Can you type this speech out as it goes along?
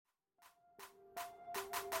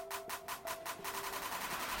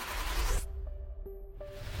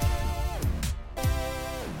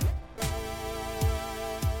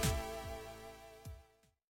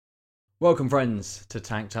Welcome, friends, to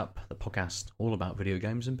Tanked Up, the podcast all about video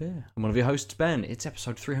games and beer. I'm one of your hosts, Ben. It's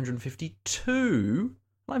episode 352.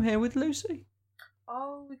 I'm here with Lucy.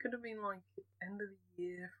 Oh, we could have been like end of the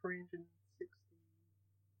year 360.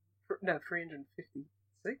 No,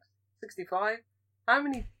 356? 65? How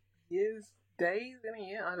many years, days in a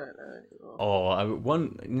year? I don't know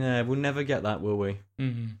anymore. We'll never get that, will we?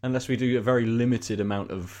 Mm-hmm. Unless we do a very limited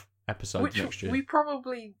amount of episodes next year. We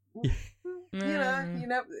probably... You know, you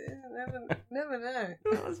never know.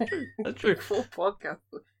 That's true. That's true. Full podcast.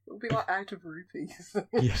 It'll be like out of rupees.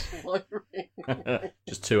 Yeah.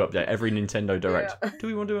 Just two update every Nintendo Direct. Yeah. Do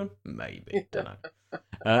we want to do one? Maybe. Don't know.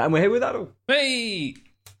 And we're here with Adel. Hey!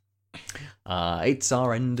 It's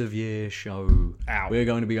our end of year show. Ow. We're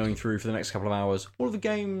going to be going through for the next couple of hours all of the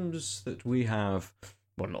games that we have.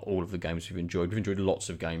 Well, not all of the games we've enjoyed. We've enjoyed lots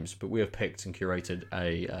of games, but we have picked and curated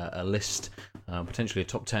a list, potentially a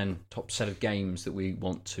top 10, top set of games that we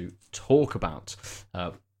want to talk about.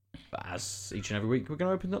 As each and every week, we're going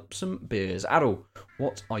to open up some beers. Adel,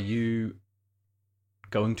 what are you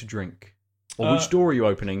going to drink? Or which door are you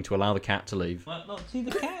opening to allow the cat to leave? Well, see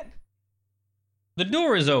the cat? The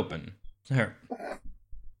door is open. Her.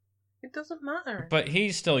 It doesn't matter. But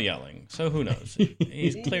he's still yelling, so who knows?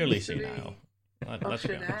 He's clearly senile. Let's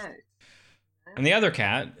be honest. And the other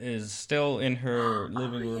cat is still in her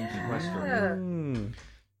living room restroom.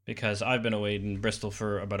 Because I've been away in Bristol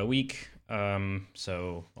for about a week.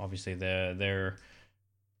 So obviously they're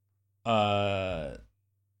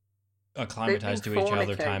acclimatized to each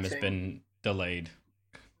other. Time has been delayed.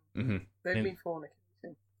 Mm-hmm. They've been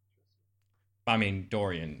fornicating. I mean,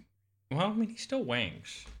 Dorian. Well, I mean, he still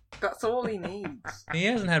wanks. That's all he needs. He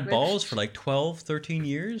hasn't had balls for like 12, 13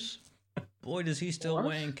 years. Boy, does he still What?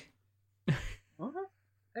 wank. What?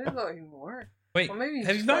 I don't know anymore. Wait, Well, maybe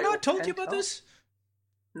have just I like not told you pent about up. this?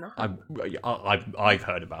 No. I've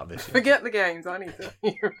heard about this. Yeah. Forget the games. I need to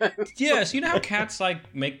hear about it. Yes, you know how cats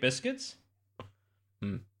like make biscuits?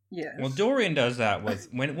 Yes. Well, Dorian does that with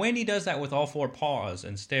when he does that with all four paws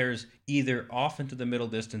and stares either off into the middle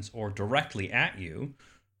distance or directly at you,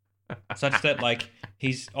 such that like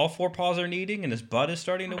he's all four paws are kneading and his butt is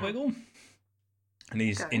starting to wiggle, and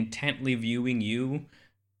he's Okay. intently viewing you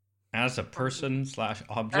as a person /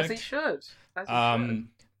 object. As he should. As he should.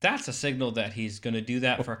 That's a signal that he's going to do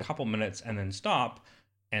that for a couple minutes and then stop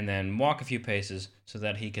and then walk a few paces so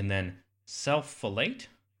that he can then self-fellate.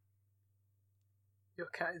 Your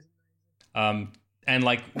cat is And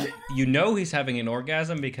like, you know he's having an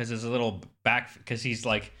orgasm because his little back, because he's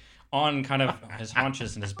like on kind of his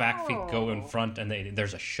haunches and his back feet go in front and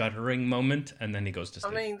there's a shuddering moment and then he goes to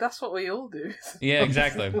sleep. I mean, that's what we all do. Yeah,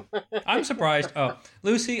 exactly. I'm surprised. Oh,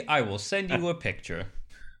 Lucy, I will send you a picture.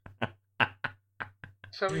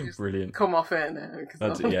 Shall we just Brilliant. come off air now? 'Cause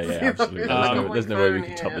That's, I'm- yeah, absolutely. Um, There's no way we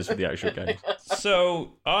can top this for the actual game.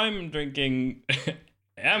 So I'm drinking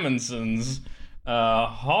Amundsen's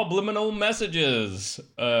Hobliminal Messages,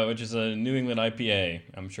 which is a New England IPA.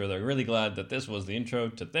 I'm sure they're really glad that this was the intro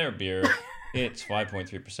to their beer. It's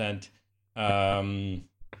 5.3%.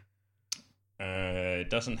 It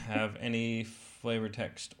doesn't have any flavor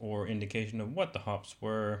text or indication of what the hops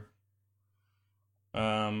were.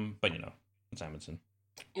 But you know, it's Amundsen.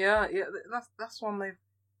 Yeah, that's one they've.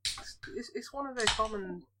 It's one of their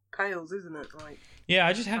common pales, isn't it? Like, Yeah,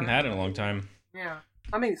 I just hadn't had it in a long time. yeah.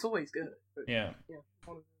 I mean, it's always good. But Yeah.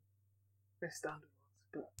 one of their standard ones.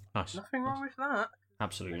 But Nice. nothing wrong with that.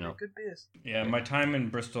 Absolutely They're not. good beers. Yeah, my time in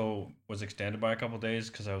Bristol was extended by a couple of days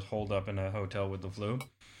because I was holed up in a hotel with the flu.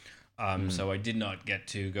 So I did not get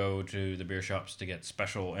to go to the beer shops to get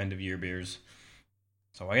special end of year beers.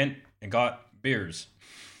 So I went and got beers.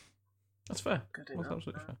 That's fair. Good That's enough.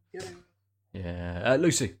 absolutely fair. Yeah. Yeah.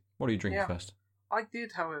 Lucy, what are you drinking Yeah. first? I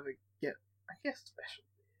did, however, get, I guess, special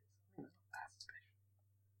beers. I think they're not that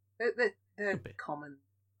special. They're Could be. common,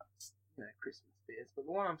 Christmas beers. But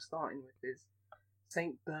the one I'm starting with is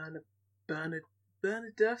St. Bernardus.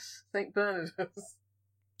 St. Bernardus.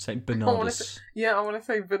 St. I wanna Bernardus. say- Yeah, I want to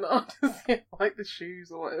say Bernardus, yeah, like the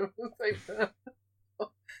shoes or whatever.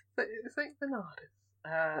 St.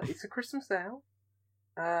 Bernardus. It's a Christmas ale.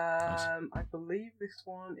 I believe this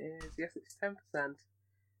one is, yes, it's 10%.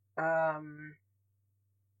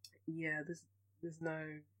 Yeah, there's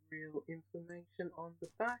no real information on the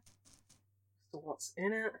back as to what's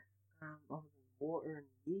in it, other than water and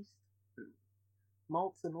yeast and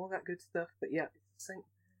malts and all that good stuff. But yeah, it's St.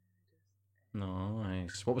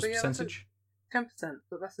 Nice. What was But the yeah, that's percentage? 10%,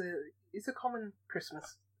 but it's a common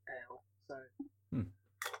Christmas ale. So,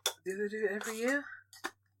 do they do it every year?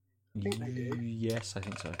 I think they do. Yes, I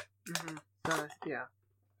think so. So yeah,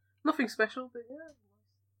 nothing special, but yeah,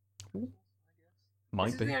 nice.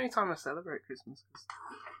 Might This be. is the only time I celebrate Christmas. Cause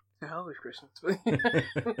to hell with Christmas. Like,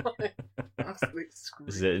 absolute screw.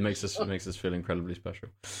 This is it. It makes us feel incredibly special.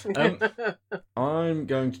 I'm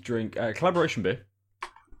going to drink collaboration beer.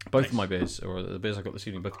 Both of my beers, or the beers I got this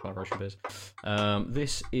evening, both collaboration beers.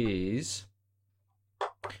 This is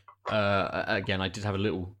again. I did have a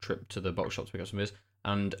little trip to the box shop to pick up some beers,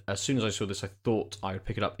 and as soon as I saw this, I thought I would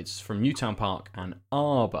pick it up. It's from Newtown Park and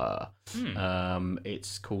Arbor.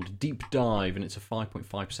 It's called Deep Dive, and it's a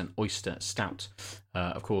 5.5% oyster stout.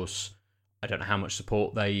 Of course, I don't know how much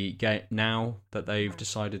support they get now that they've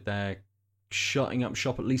decided they're shutting up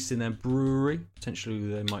shop, at least in their brewery. Potentially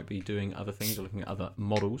they might be doing other things or looking at other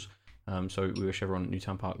models. So we wish everyone at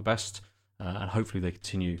Newtown Park the best, and hopefully they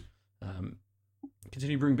continue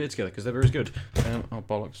brewing beer together, because they're very good. Oh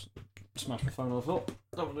bollocks, smash my phone on the floor,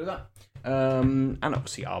 don't want to do that. And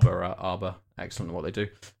obviously Arbor excellent at what they do.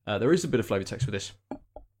 There is a bit of flavour text with this.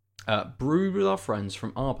 Brewed with our friends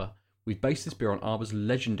from Arbor, we've based this beer on Arbor's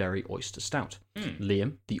legendary oyster stout.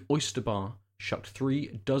 Liam, the oyster bar, shucked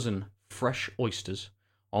 3 dozen fresh oysters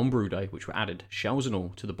on brew day, which were added, shells and all,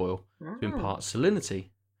 to the boil to impart salinity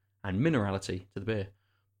and minerality to the beer.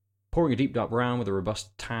 Pouring a deep dark brown with a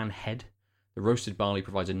robust tan head, the roasted barley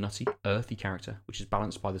provides a nutty, earthy character, which is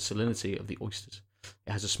balanced by the salinity of the oysters.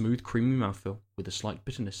 It has a smooth, creamy mouthfeel with a slight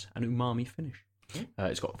bitterness and umami finish.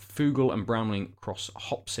 It's got Fugel and Brownling cross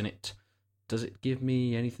hops in it. Does it give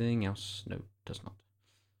me anything else? No, it does not.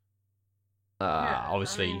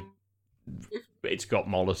 Obviously, it's got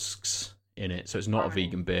mollusks in it, so it's not a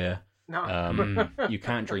vegan beer. No. You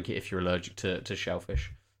can't drink it if you're allergic to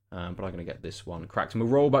shellfish. But I'm going to get this one cracked. And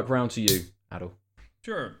we'll roll back round to you, Adol.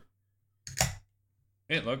 Sure.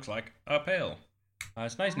 It looks like a pale.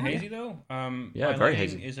 It's nice and hazy, though. Yeah, very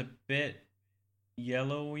hazy. Is a bit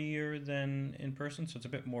yellowier than in person, so it's a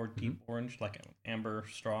bit more deep orange, like an amber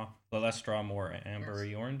straw. Well, less straw, more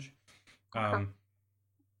ambery orange. I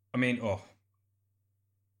mean,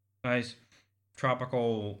 nice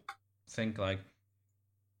tropical, think like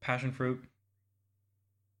passion fruit,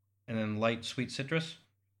 and then light sweet citrus,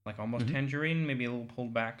 like almost tangerine, maybe a little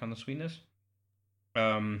pulled back on the sweetness.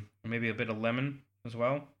 Maybe a bit of lemon as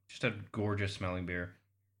well. Just a gorgeous smelling beer.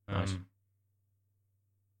 Nice.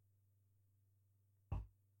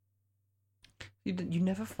 You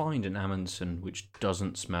never find an Amundsen which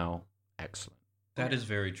doesn't smell excellent. That is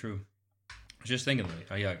very true. I was just thinking,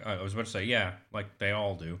 I was about to say, yeah, like they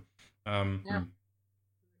all do.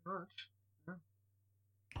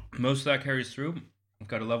 Most of that carries through. I've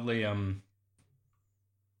got a lovely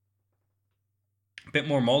bit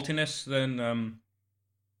more maltiness than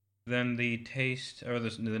the taste or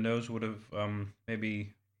the nose would have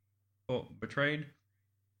maybe betrayed.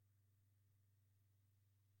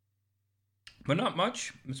 But not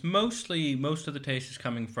much. It's most of the taste is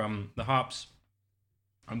coming from the hops.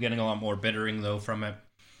 I'm getting a lot more bittering though from it.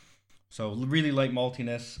 So really light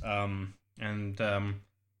maltiness. And to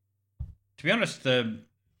be honest, the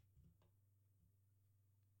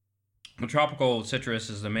tropical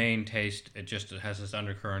citrus is the main taste. It has this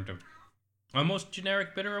undercurrent of almost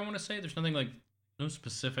generic bitter, I want to say. There's nothing like, no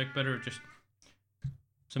specific bitter, just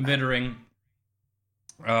some bittering.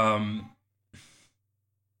 Come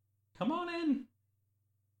on in.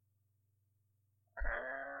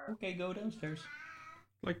 Okay, go downstairs.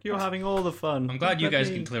 Like, you're having all the fun. I'm glad you guys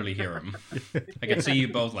can clearly hear him. I can see you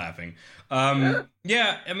both laughing.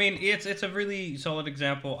 Yeah, I mean, it's a really solid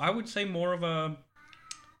example. I would say more of a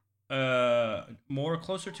more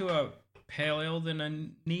closer to a pale ale than a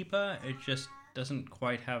NEPA. It just doesn't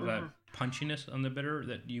quite have that punchiness on the bitter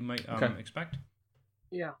that you might expect.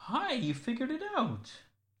 Yeah. Hi, you figured it out.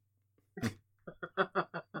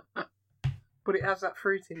 But it has that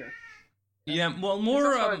fruitiness. Yeah, well, more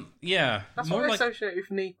That's more what I like associate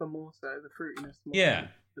with NEPA more so, the fruitiness more than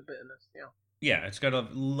the bitterness, Yeah, it's got a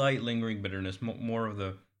light lingering bitterness, more of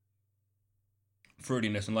the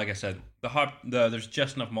fruitiness, and like I said, there's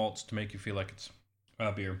just enough malts to make you feel like it's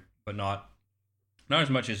a beer, but not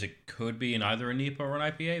as much as it could be in either a NEPA or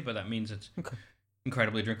an IPA, but that means it's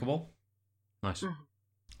incredibly drinkable. Nice.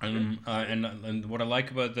 And what I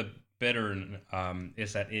like about the bitter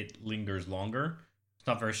is that it lingers longer. It's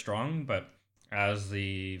not very strong, but as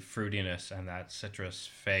the fruitiness and that citrus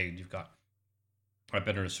fade, you've got a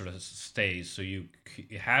bitterness sort of stays. So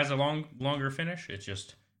it has a longer finish. It's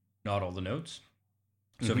just not all the notes.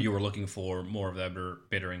 So if you were looking for more of that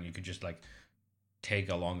bittering, you could just like take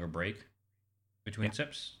a longer break between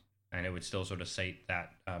sips, and it would still sort of sate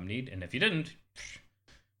that need. And if you didn't,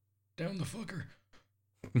 down the fucker.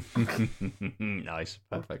 Nice,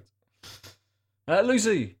 perfect.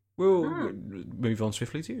 Lucy, we'll move on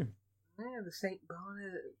swiftly to you. Yeah, the St.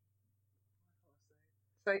 Barnard.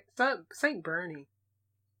 Saint Bernie.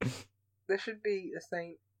 There should be a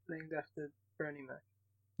saint named after Bernie Mac.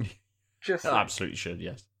 Just absolutely should,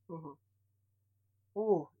 yes. Mm-hmm.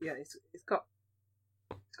 Oh yeah, it's got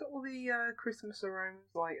all the Christmas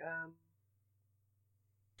aromas like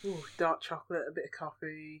dark chocolate, a bit of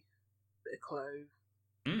coffee, a bit of clove,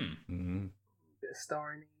 Mm. a bit of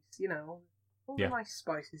star anise. You know, all the nice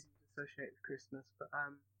spices you associate with Christmas. But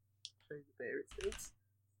show you the beer. It's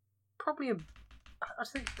probably I'd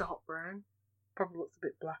say it's dark brown. Probably looks a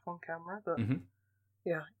bit black on camera, but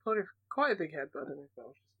yeah, quite a big head. But I don't know if that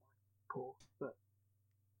was just my poor. But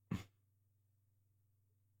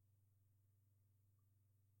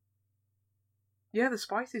yeah, the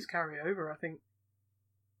spices carry over. I think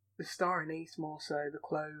the star anise more so, the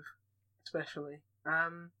clove especially.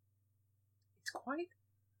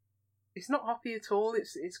 It's not hoppy at all.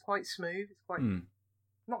 It's quite smooth. It's quite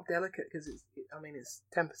not delicate because it's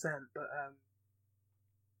 10%, but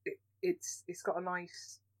it's got a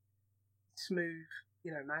nice smooth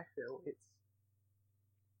mouthfeel.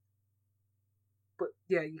 But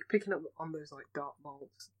yeah, you're picking up on those like dark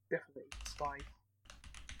malts, definitely spice.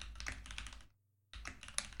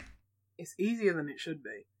 It's easier than it should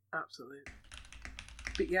be, absolutely.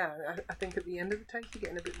 But yeah, I think at the end of the taste you're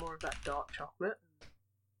getting a bit more of that dark chocolate.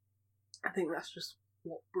 I think that's just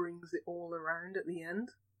what brings it all around at the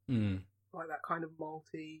end. Like that kind of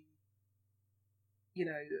malty,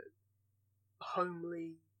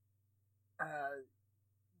 homely,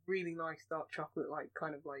 really nice dark chocolate,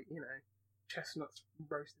 chestnuts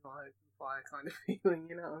roasting on open fire kind of feeling,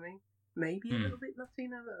 you know what I mean? Maybe a little bit nutty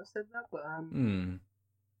now that I've said that, but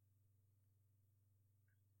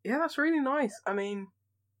yeah, that's really nice. I mean,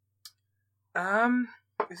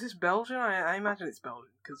 is this Belgian? I imagine it's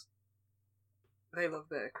Belgian, because they love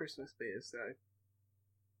their Christmas beers, so.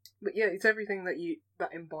 But yeah, it's everything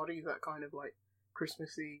that embodies that kind of like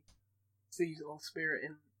Christmassy seasonal spirit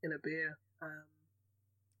in a beer.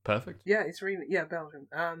 Perfect. Yeah, it's really Belgian.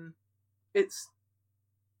 It's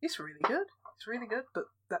really good. It's really good, but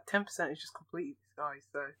that 10% is just completely disguised.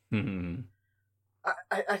 So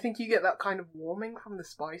I think you get that kind of warming from the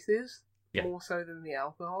spices more so than the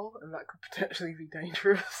alcohol, and that could potentially be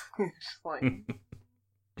dangerous. It's just like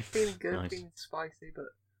feeling good, nice. Feeling spicy,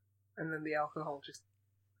 and then the alcohol just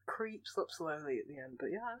creeps up slowly at the end.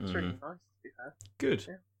 But yeah, it's really nice to be fair. Good.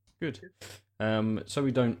 Yeah. Good. So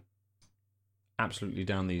we don't absolutely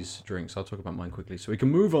down these drinks, I'll talk about mine quickly so we can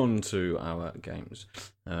move on to our games.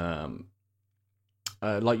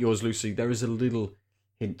 Like yours, Lucy, there is a little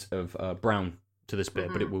hint of brown to this beer,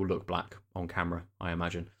 but it will look black on camera, I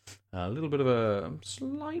imagine. A little bit of a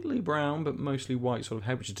slightly brown but mostly white sort of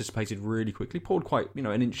head, which is dissipated really quickly, poured quite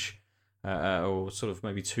an inch or sort of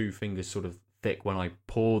maybe 2 fingers sort of thick when I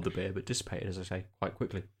poured the beer, but dissipated, as I say, quite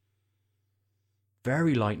quickly.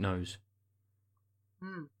 Very light nose.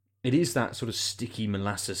 It is that sort of sticky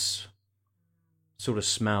molasses sort of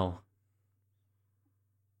smell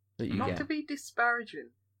that you get. Not to be disparaging,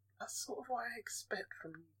 that's sort of what I expect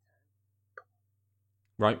from you.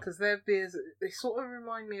 Right. Because their beers, they sort of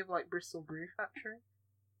remind me of like Bristol Brew Factory.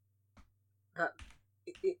 That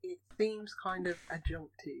it seems kind of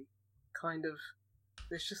adjuncty, kind of.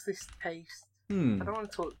 There's just this taste. I don't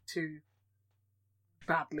want to talk too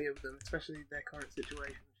badly of them, especially their current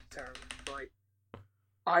situation, which is terrible. Like,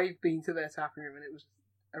 I've been to their tap room and it was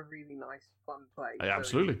a really nice, fun place.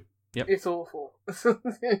 Absolutely. Yep. It's awful.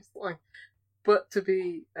 It's like, but to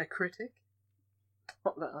be a critic,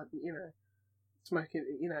 not that smoking,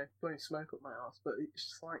 blowing smoke up my ass, but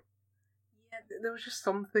it's just like, there was just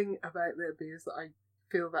something about their beers that I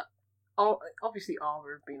feel that, obviously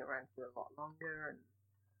Arbor have been around for a lot longer, and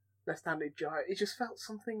their standard jar, it just felt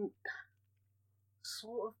something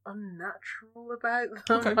sort of unnatural about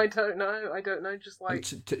them. Okay. I don't know, just like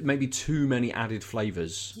maybe too many added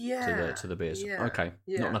flavours to the beers. Okay,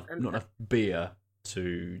 not enough beer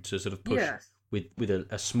to sort of push. With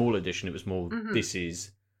a small addition, it was more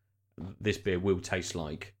this beer will taste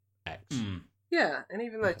like X. Yeah, and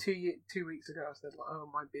even though 2 weeks ago I said like, oh,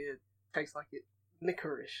 my beer tastes like it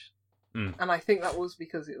licorice, and I think that was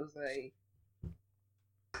because it was a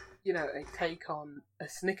take on a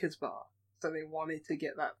Snickers bar. So they wanted to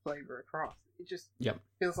get that flavour across. It just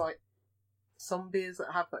feels like some beers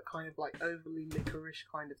that have that kind of like overly licorice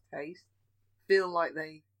kind of taste feel like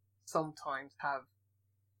they sometimes have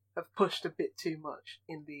pushed a bit too much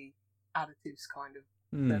in the additives kind of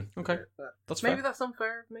sense. Okay, but that's maybe fair. that's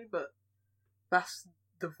unfair of me, but that's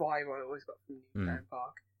the vibe I always got from Newtown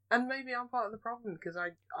Park. And maybe I'm part of the problem because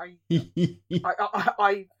I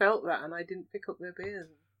felt that and I didn't pick up their beers.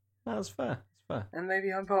 That's fair. And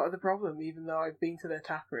maybe I'm part of the problem, even though I've been to their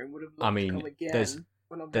tap room, would have loved to come again.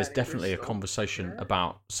 there's definitely a conversation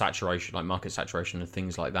about saturation, like market saturation and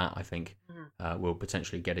things like that. I think we'll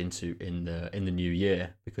potentially get into in the new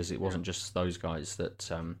year, because it wasn't just those guys that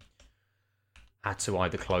had to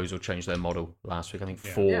either close or change their model last week. I think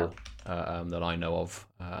 4 that I know of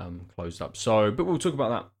closed up. So, but we'll talk about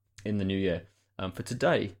that in the new year. For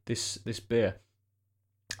today, this beer,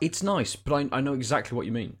 it's nice, but I know exactly what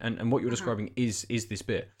you mean, and what you're describing is this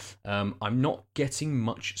beer. I'm not getting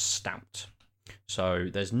much stout, so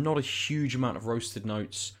there's not a huge amount of roasted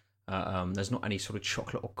notes. There's not any sort of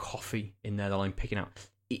chocolate or coffee in there that I'm picking out.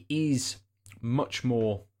 It is much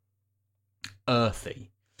more earthy,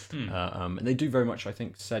 and they do very much, I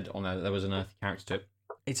think, said on there that there was an earthy character to it.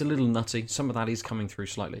 It's a little nutty. Some of that is coming through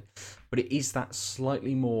slightly, but it is that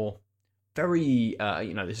slightly more. Very,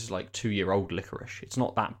 this is like 2-year-old licorice. It's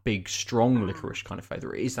not that big, strong licorice kind of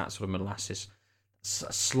flavour. It is that sort of molasses,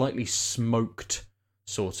 slightly smoked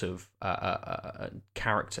sort of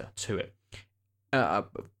character to it. I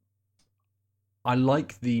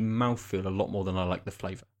like the mouthfeel a lot more than I like the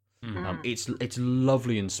flavour. It's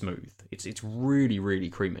lovely and smooth. It's really, really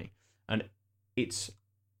creamy, and it's.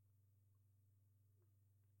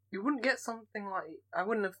 You wouldn't get something like. I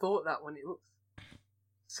wouldn't have thought that when it looks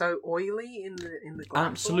so oily in the glass.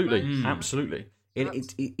 Absolutely.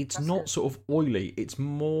 It's not good. Sort of oily. It's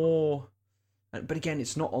more, but again,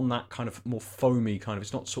 it's not on that kind of more foamy kind of.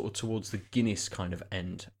 It's not sort of towards the Guinness kind of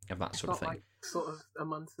end of that sort of thing. Like sort of a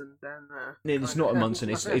Munson down there. It's not a Munson.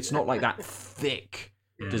 It's not like that thick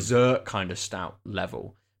dessert kind of stout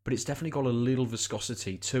level, but it's definitely got a little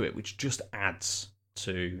viscosity to it, which just adds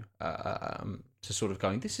to sort of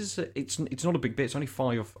going. This is it's not a big bit. It's only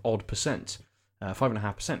 5%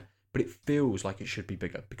 5.5%, but it feels like it should be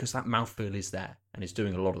bigger because that mouthfeel is there and it's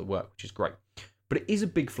doing a lot of the work, which is great. But it is a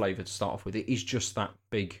big flavour to start off with. It is just that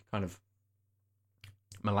big kind of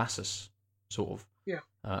molasses sort of. Yeah.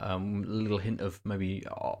 A little hint of maybe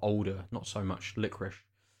older, not so much licorice,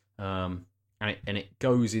 and it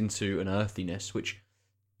goes into an earthiness which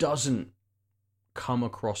doesn't come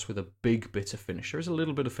across with a big bitter finish. There is a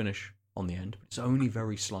little bit of finish on the end, but it's only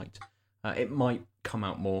very slight. It might come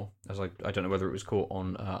out more, as I don't know whether it was caught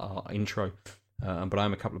on our intro, but I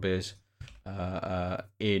am a couple of beers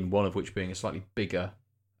in, one of which being a slightly bigger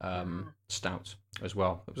stout as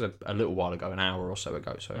well. It was a little while ago, an hour or so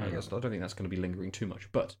ago, so I don't think that's going to be lingering too much.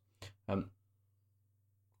 But no,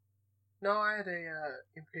 I had a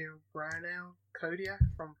Imperial Brown Ale Kodiak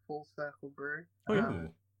from Full Circle Brew,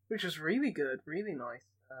 which was really good, really nice.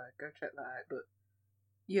 Go check that out. But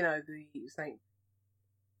the St.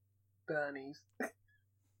 Bernie's. I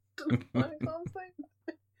can't say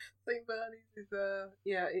St. Bernie's is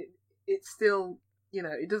it's still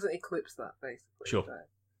it doesn't eclipse that basically. Sure. So,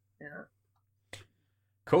 yeah.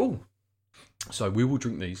 Cool. So we will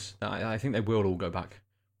drink these. I think they will all go back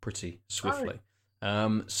pretty swiftly.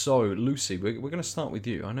 So Lucy, we're going to start with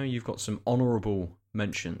you. I know you've got some honourable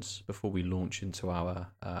mentions before we launch into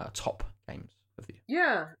our top games of the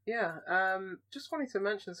year. Yeah. Just wanted to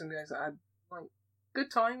mention some guys that I had good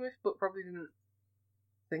time with, but probably didn't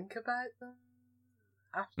think about them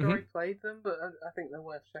after I played them. But I think they're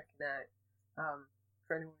worth checking out.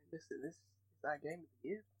 For anyone who missed it, this is our game of the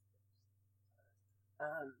year.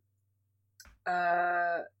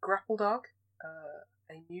 Grapple Dog,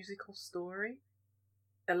 a musical story.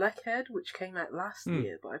 Elekhead, which came out last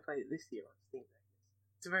year, but I played it this year on Steam.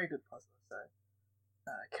 It's a very good puzzler, so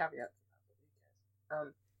caveat to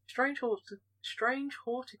that. Strange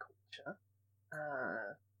Horticulture.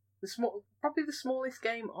 Probably the smallest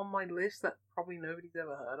game on my list that probably nobody's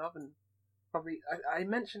ever heard of, and probably I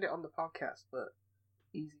mentioned it on the podcast, but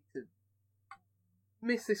easy to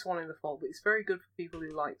miss this one in the fold. But it's very good for people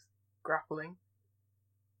who like grappling,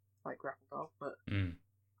 like Grapple Dog, but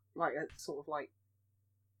like a sort of like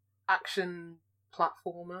action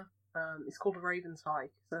platformer. It's called Raven's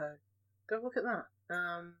Hike, so go look at that.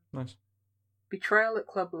 Nice. Betrayal at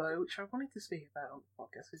Club Low, which I wanted to speak about on the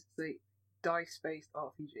podcast, because it's the dice-based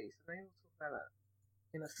RPG, so maybe we'll talk about that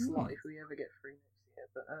in a slot if we ever get free next year.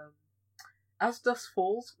 But As Dusk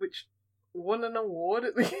Falls, which won an award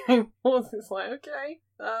at the Game Awards, it's like, okay,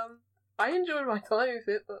 I enjoyed my time with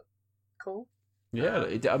it, but cool. Yeah,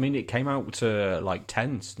 it came out to like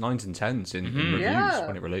 9s and 10s in reviews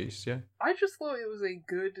when it released. Yeah, I just thought it was a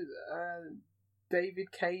good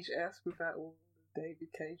David Cage-esque without all the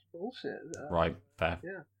David Cage bullshit. Right, fair.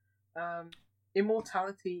 Yeah.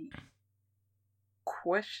 Immortality ?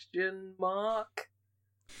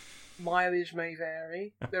 Mileage may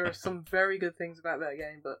vary. There are some very good things about that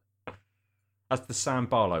game, but that's the Sam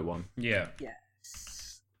Barlow one. Yeah.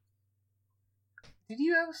 Yes. Did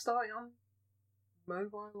you ever start on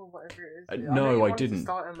mobile or whatever it is? No, I to didn't.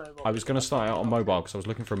 start on mobile. I was going to start out on mobile because I was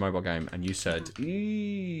looking for a mobile game, and you said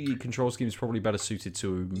control scheme is probably better suited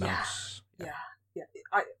to mouse. Yeah.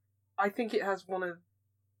 I think it has one of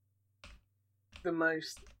the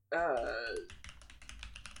most.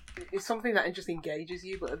 It's something that just engages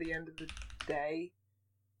you, but at the end of the day,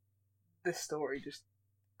 the story just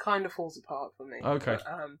kind of falls apart for me. Okay.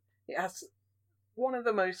 But, it has one of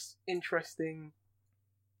the most interesting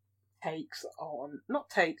takes on, not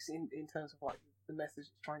takes in terms of like the message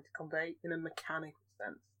it's trying to convey in a mechanical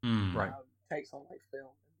sense. Right. Takes on like film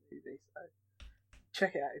and movies. So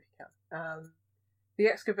check it out if you can. The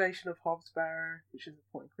Excavation of Hobbsbarrow, which is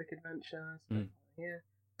a point-and-click adventure. Here.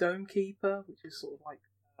 Dome Keeper, which is sort of like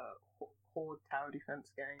a horde tower defense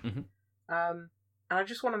game. And I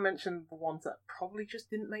just want to mention the ones that probably just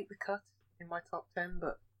didn't make the cut in my top 10,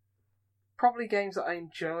 but probably games that I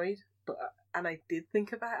enjoyed, and I did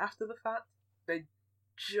think about after the fact. They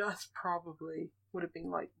just probably would have been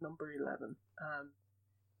like number 11.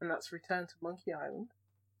 And that's Return to Monkey Island.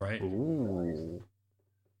 Right. Ooh.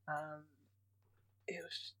 It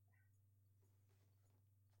was.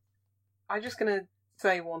 I'm just gonna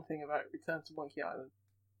say one thing about Return to Monkey Island.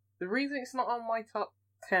 The reason it's not on my top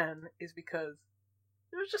 10 is because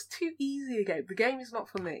it was just too easy a game. The game is not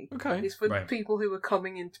for me. Okay. It's for people who are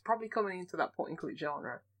probably coming into that point and click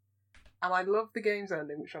genre. And I love the game's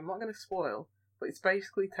ending, which I'm not going to spoil, but it's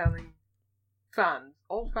basically telling fans,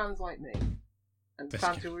 old fans like me, and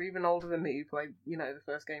fans who are even older than me, who played, the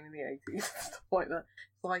first game in the 80s and stuff like that.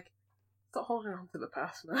 It's like, stop holding on to the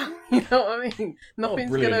past, man. You know what I mean?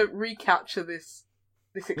 Nothing's going to recapture this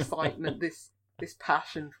excitement, this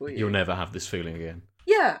passion for you. You'll never have this feeling again.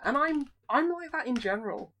 Yeah, and I'm like that in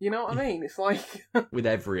general. You know what I mean? It's like with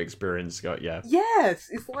every experience, yeah. Yes,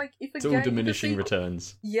 it's like it's all diminishing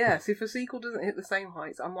returns. Yes, if a sequel doesn't hit the same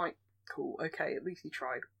heights, I'm like, cool, okay, at least you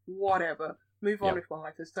tried. Whatever, move on with my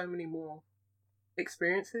life. There's so many more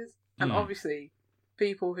experiences, and obviously,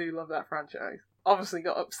 people who love that franchise obviously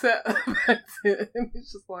got upset about it. And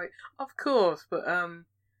it's just like, of course, but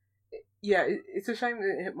yeah, it's a shame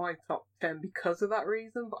that it hit my top 10 because of that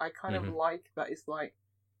reason, but I kind of like that it's like,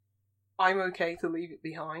 I'm okay to leave it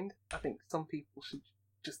behind. I think some people should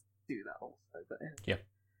just do that also. But anyway.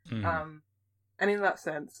 And in that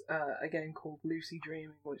sense, a game called Lucy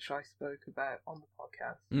Dreaming, which I spoke about on the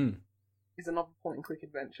podcast, is another point-and-click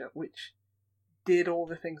adventure, which did all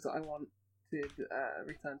the things that I wanted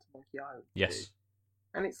Return to Monkey Island to do.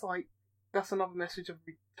 And it's like, that's another message of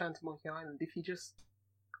Return to Monkey Island. If you just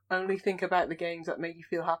only think about the games that made you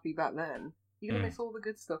feel happy back then, you're going to miss all the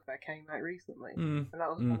good stuff that came out recently. And that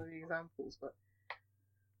was one of the examples. But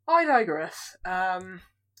I digress.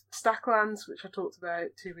 Stacklands, which I talked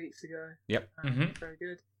about 2 weeks ago. Yep. Very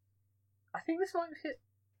good. I think this might have hit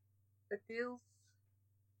a deals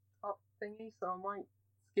top thingy, so I might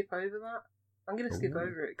skip over that. I'm going to skip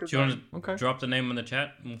over it. Do you want to drop the name in the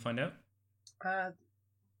chat and we'll find out?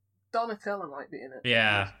 Donatello might be in it.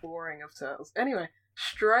 Yeah. It's boring of Turtles. Anyway,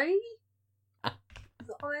 Stray? Is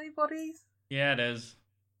it on anybody's? Yeah, it is.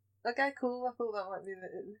 Okay, cool. I thought that might be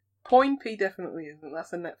the... Poinpy definitely isn't.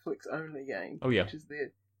 That's a Netflix-only game. Oh, yeah. Which is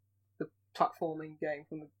the platforming game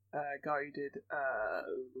from the guy who did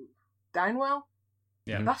Downwell.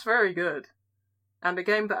 Yeah. That's very good. And a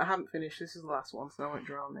game that I haven't finished, this is the last one, so I won't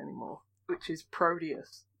drown anymore, which is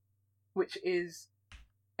Proteus, which is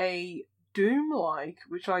a Doom-like,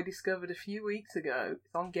 which I discovered a few weeks ago.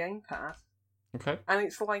 It's on Game Pass. Okay. And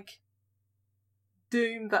it's like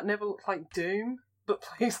Doom that never looked like Doom, but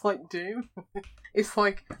plays like Doom. It's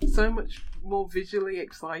like so much more visually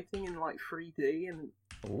exciting in like 3D and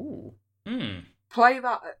play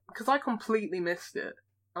that because I completely missed it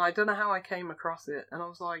and I don't know how I came across it, and I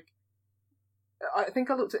was like, I think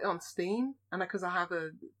I looked at it on Steam, and because I have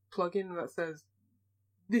a plugin that says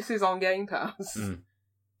this is on Game Pass,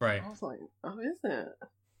 right? I was like, oh, is it?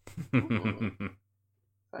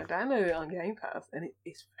 So I downloaded it on Game Pass, and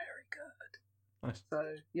it's very good. Nice.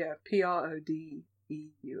 So yeah, Prodeus.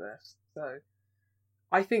 So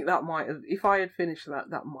I think that might have, if I had finished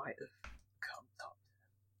that might have come top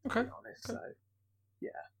 10. Okay. To be honest. So yeah,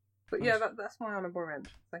 but nice. Yeah, that's my honourable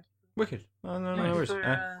mention. Thank you. Wicked. No worries.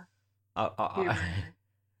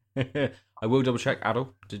 I will double check.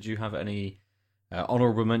 Adel, did you have any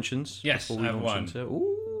honourable mentions? Yes, I have one.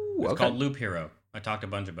 Ooh, it's called Loop Hero. I talked a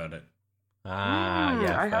bunch about it.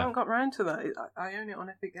 Yeah. I haven't got round to that. I own it on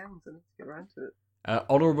Epic Games. I need to get round to it.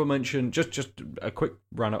 Honourable mention. Just a quick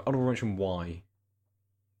round-up. Honourable mention. Why?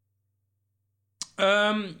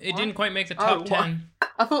 It didn't quite make the top 10.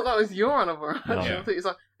 I thought that was your honourable mention. No. I thought it was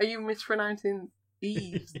like, are you mispronouncing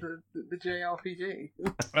Eves, the JRPG?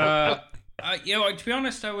 To be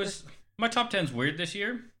honest, my top 10's weird this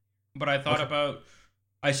year, but I thought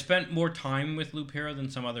I spent more time with Loop Hero than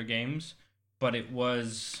some other games, but it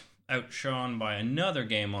was outshone by another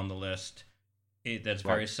game on the list that's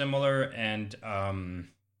very similar, and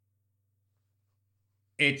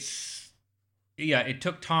it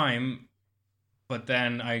took time, but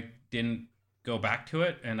then I didn't go back to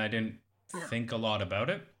it, and I didn't think a lot about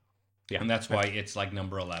it, and that's why it's like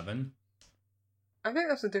number 11. I think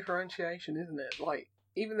that's a differentiation, isn't it? Like,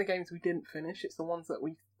 even the games we didn't finish, it's the ones that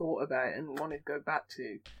we thought about and wanted to go back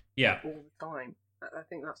to all the time. I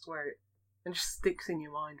think that's where it just sticks in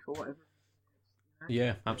your mind for whatever reason.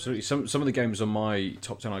 Yeah, absolutely. Some of the games on my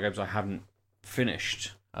top 10 are games I haven't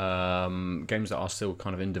finished, games that are still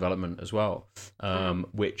kind of in development as well,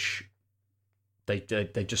 which they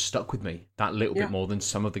just stuck with me that little bit more than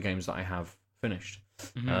some of the games that I have finished.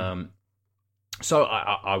 Mm-hmm. So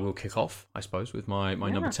I will kick off, I suppose, with my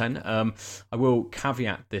number 10. I will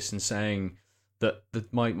caveat this in saying that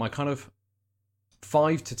my kind of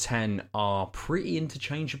 5 to 10 are pretty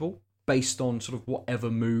interchangeable based on sort of whatever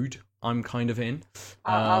mood I'm kind of in.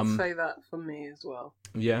 I'll say that for me as well.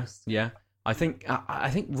 Yeah. I think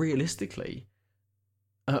realistically,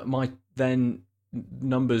 my then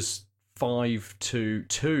numbers 5 to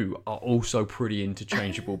 2 are also pretty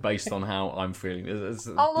interchangeable based on how I'm feeling.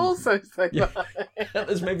 I'll also say that.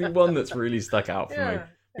 There's maybe one that's really stuck out for me,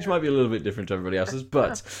 which might be a little bit different to everybody else's.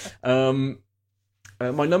 But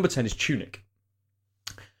my number 10 is Tunic.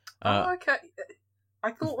 Okay.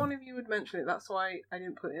 I thought one of you would mention it. That's why I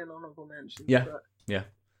didn't put it in honorable mention. Yeah.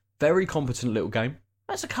 Very competent little game.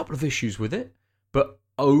 There's a couple of issues with it, but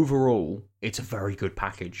overall, it's a very good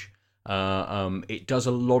package. It does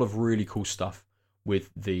a lot of really cool stuff with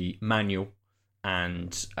the manual,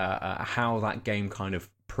 and how that game kind of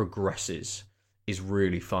progresses is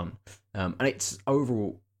really fun. And it's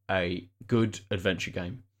overall a good adventure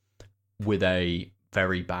game with a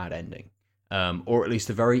very bad ending, or at least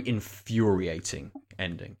a very infuriating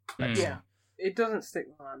ending. Yeah, it doesn't stick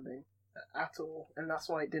the landing at all, and that's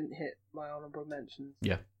why it didn't hit my honourable mentions.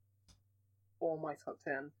 Yeah. Or my top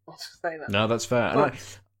 10. I'll just say that. No, that's fair. And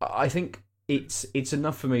I think it's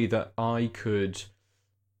enough for me that I could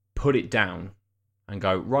put it down and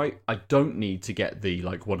go, right, I don't need to get the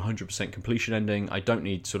 100% completion ending. I don't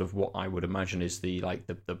need sort of what I would imagine is the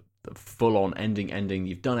full-on ending.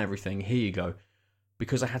 You've done everything. Here you go.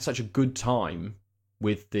 Because I had such a good time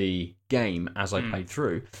with the game as I played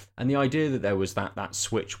through. And the idea that there was that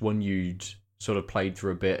switch when you'd sort of played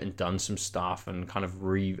through a bit and done some stuff and kind of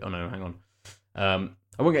oh no, hang on.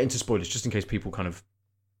 I won't get into spoilers just in case people kind of,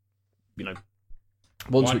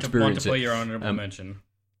 want to experience it. Want to put your honorable mention.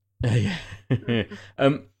 Yeah.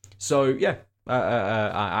 So, yeah,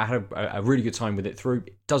 I had a really good time with it through.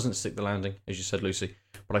 It doesn't stick the landing, as you said, Lucy,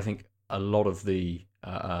 but I think a lot of the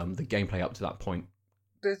gameplay up to that point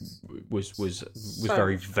was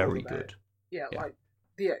very, very good. Yeah, like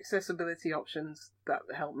the accessibility options that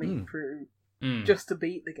helped me through just to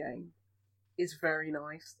beat the game is very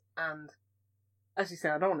nice. And as you say,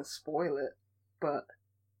 I don't want to spoil it, but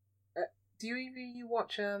do you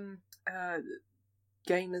watch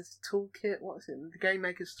Gamers Toolkit? What is it? The Game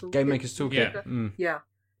Maker's Toolkit? Game Maker's Toolkit. Yeah. Yeah.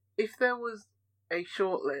 If there was a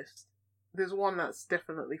shortlist, there's one that's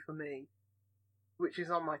definitely for me, which is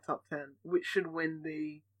on my top 10, which should win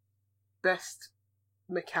the best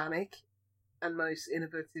mechanic and most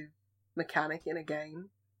innovative mechanic in a game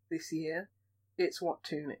this year. It's what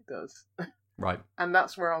Tunic does. Right. And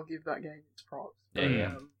that's where I'll give that game its props.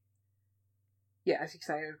 Yeah. Yeah, as you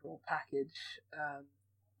say, overall package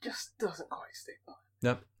just doesn't quite stick by.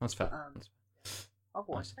 Yep, that's fair.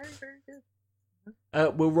 Otherwise, nice. Very, very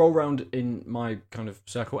good. We'll roll round in my kind of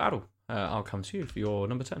circle. Adel, I'll come to you for your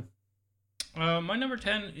number 10. My number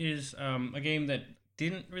 10 is a game that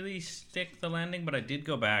didn't really stick the landing, but I did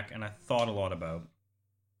go back and I thought a lot about.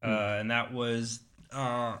 And that was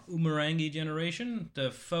Umurangi Generation, the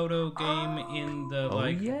photo game in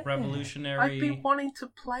the revolutionary. I've been wanting to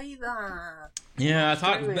play that. Yeah,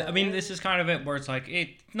 I mean, this is kind of it where it's like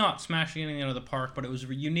it's not smashing anything out of the park, but it was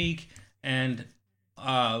unique, and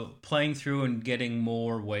playing through and getting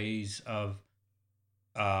more ways of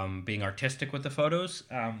being artistic with the photos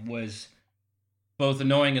was both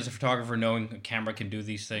annoying as a photographer, knowing a camera can do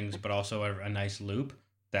these things, but also a nice loop.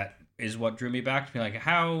 That is what drew me back to be like,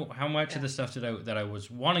 how much of the stuff that I was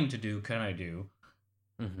wanting to do can I do?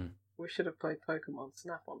 Mm-hmm. We should have played Pokemon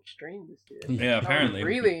Snap on stream this year. Yeah, apparently. That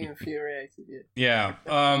really infuriated you. Yeah.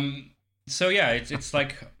 So yeah, it's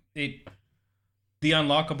like the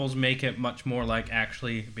unlockables make it much more like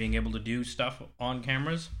actually being able to do stuff on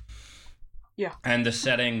cameras. Yeah. And the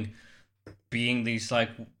setting being these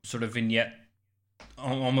like sort of vignette,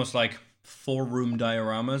 almost like 4-room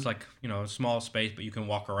dioramas, like, you know, a small space, but you can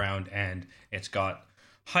walk around, and it's got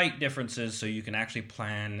height differences, so you can actually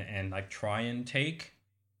plan and like try and take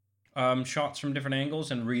shots from different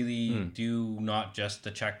angles and really do not just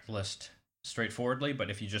the checklist straightforwardly, but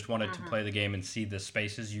if you just wanted to play the game and see the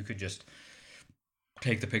spaces, you could just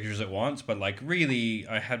take the pictures at once. But like, really,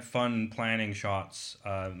 I had fun planning shots.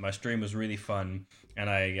 My stream was really fun, and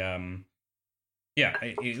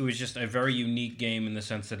it was just a very unique game in the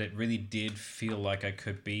sense that it really did feel like I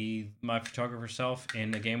could be my photographer self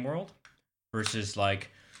in the game world, versus like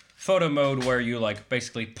photo mode where you like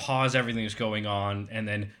basically pause everything that's going on and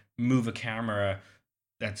then move a camera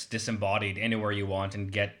that's disembodied anywhere you want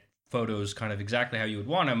and get photos kind of exactly how you would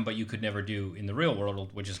want them, but you could never do in the real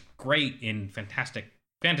world, which is great in fantastic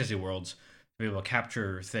fantasy worlds to be able to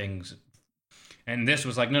capture things. And this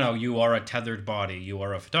was like, no, you are a tethered body, you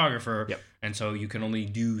are a photographer, and so you can only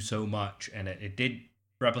do so much, and it did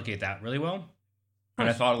replicate that really well. And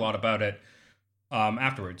I thought a lot about it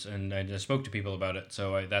afterwards, and I just spoke to people about it,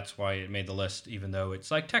 so that's why it made the list, even though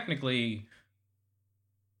it's like technically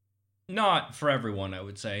not for everyone, I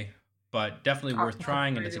would say, but definitely worth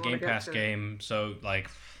trying, and it's a Game Pass game, so like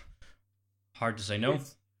hard to say no.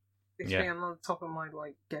 It's been on the top of my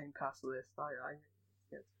like Game Pass list.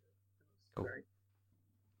 Cool.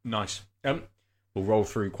 Nice. We'll roll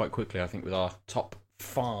through quite quickly, I think, with our top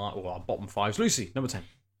 5 or our bottom 5s. Lucy, number 10.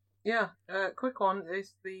 Yeah, quick one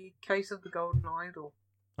is The Case of the Golden Idol.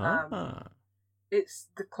 It's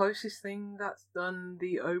the closest thing that's done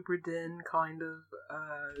the Obra Dinn kind of,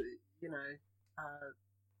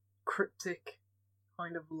 cryptic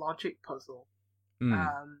kind of logic puzzle.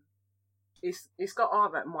 It's got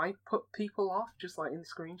art that might put people off, just like in the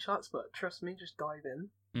screenshots, but trust me, just dive in.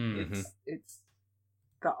 It's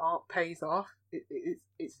the art pays off.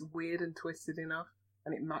 It's weird and twisted enough,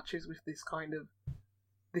 and it matches with this kind of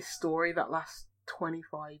this story that lasts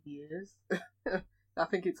 25 years. I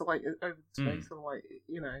think it's like over the space of like,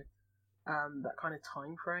 you know, that kind of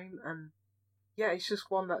time frame, and yeah, it's just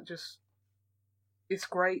one that just it's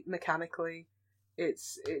great mechanically.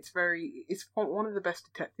 It's one of the best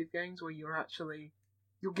detective games where you're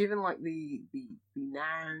given like the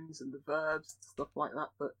nouns and the verbs and stuff like that,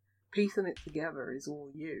 but piecing it together is all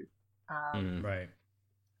you. Right.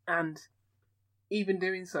 And even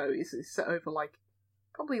doing so, it's set over like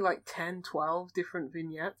probably like 10, 12 different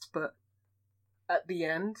vignettes, but at the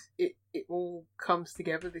end, it all comes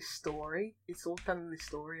together. This story, it's all telling this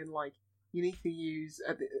story, and like you need to use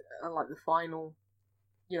at like the final,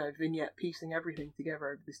 you know, vignette, piecing everything together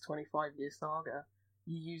over this 25-year saga.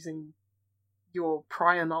 You're using your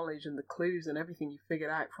prior knowledge and the clues and everything you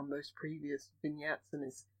figured out from those previous vignettes, and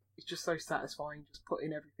it's just so satisfying just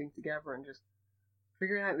putting everything together and just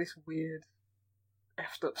figuring out this weird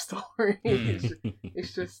effed up story.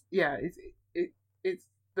 It's just it's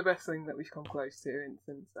the best thing that we've come close to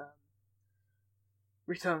since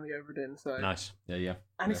Return of the Obra Dinn. So nice. Yeah.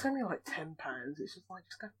 And it's only like £10. It's just like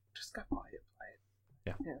just go buy it, play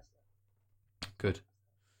it. Yeah. Good.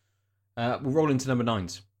 We'll roll into number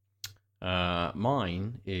 9s.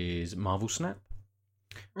 Mine is Marvel Snap.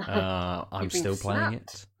 I'm still playing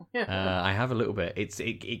it. I have a little bit.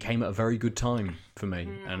 It came at a very good time for me,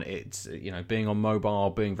 and it's, you know, being on mobile,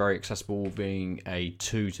 being very accessible, being a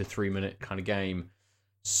 2 to 3 minute kind of game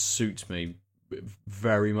suits me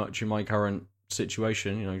very much in my current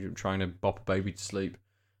situation. You know, trying to bop a baby to sleep,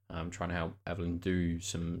 trying to help Evelyn do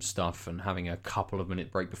some stuff, and having a couple of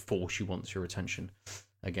minute break before she wants your attention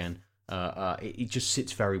again. It just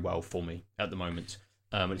sits very well for me at the moment.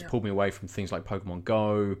 It's pulled me away from things like Pokemon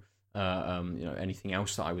Go, you know, anything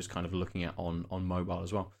else that I was kind of looking at on mobile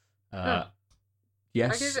as well.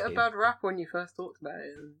 Yes, I gave it a bad rap when you first talked about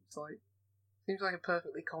it. And it's like, seems like a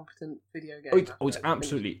perfectly competent video game. It's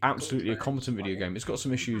absolutely a competent video game. It's got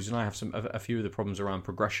some issues, and I have a few of the problems around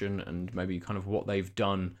progression and maybe kind of what they've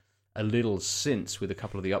done a little since with a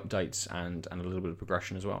couple of the updates and a little bit of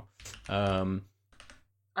progression as well.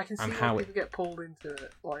 I can see how people get pulled into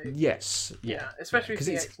it. Like, yes, especially with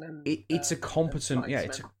the X-Men. It's a competent,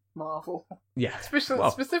 it's Marvel. Yeah,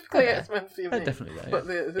 specifically X-Men for me. Definitely, yeah. But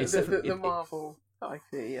the Marvel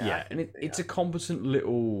IP, and it's a competent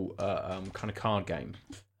little kind of card game.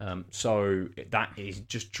 So that is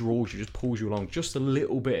just draws you, just pulls you along just a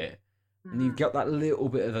little bit, and you get that little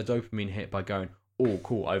bit of a dopamine hit by going, oh,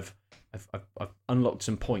 cool, I've unlocked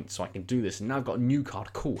some points, so I can do this, and now I've got a new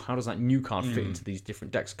card. Cool. How does that new card fit into these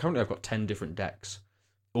different decks? Currently, I've got 10 different decks,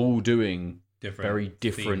 all doing very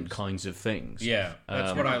different kinds of things. Yeah,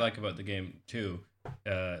 that's what I like about the game too.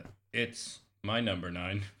 It's my number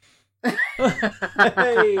 9. Hey!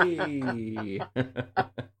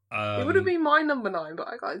 It would have been my number 9, but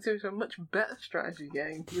I got into a much better strategy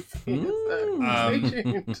game. Stay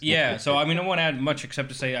tuned. Yeah, so I mean, I won't add much except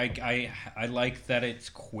to say I like that it's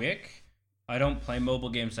quick. I don't play mobile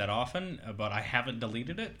games that often, but I haven't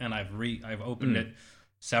deleted it, and I've opened it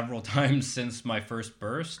several times since my first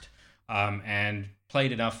burst, and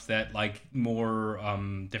played enough that like more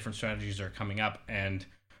different strategies are coming up, and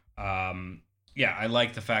yeah, I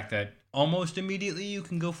like the fact that almost immediately you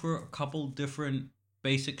can go for a couple different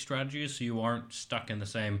basic strategies, so you aren't stuck in the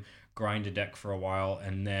same grind a deck for a while,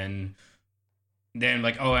 and then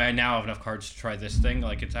like, oh, I now have enough cards to try this thing.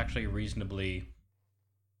 Like, it's actually reasonably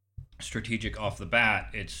strategic off the bat.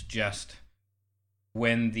 It's just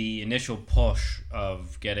when the initial push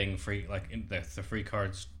of getting free, like the free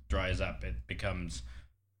cards dries up, it becomes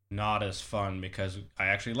not as fun, because I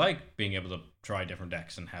actually like being able to try different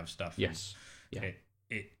decks and have stuff. Yes. Yeah.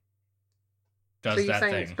 It does so you're that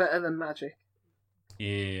saying thing. It's better than Magic?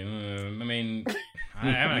 Yeah, I mean, I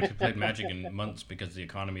haven't actually played Magic in months because the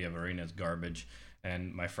economy of Arena is garbage,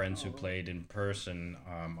 and my friends who played in person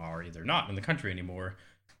are either not in the country anymore,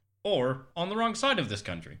 or on the wrong side of this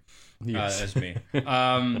country, as me.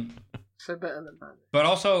 So better than Magic. But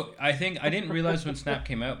also, I think I didn't realize when Snap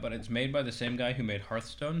came out, but it's made by the same guy who made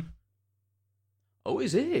Hearthstone. Oh,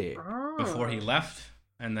 is it? Before he left,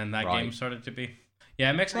 and then that Right. game started to be. Yeah,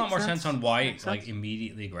 it makes a lot more sense on why it like sense.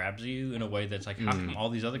 immediately grabs you in a way that's like, how come all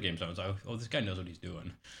these other games don't? It's like, oh, this guy knows what he's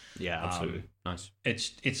doing. Yeah, absolutely. Nice.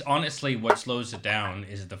 It's honestly what slows it down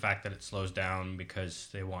is the fact that it slows down because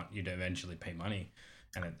they want you to eventually pay money,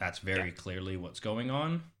 and that's very clearly what's going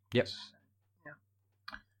on. Yep. Yeah.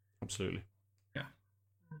 Absolutely.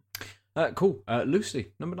 Yeah. Cool.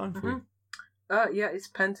 Lucy, number 9 for you. Yeah, it's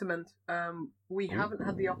Pentiment. We haven't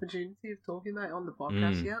had the opportunity of talking about it on the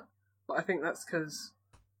podcast yet, but I think that's because,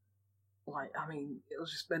 like, I mean, it'll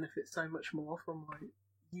just benefit so much more from like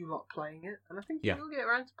you lot playing it, and I think you'll get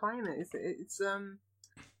around to playing it. It's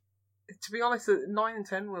to be honest, 9 and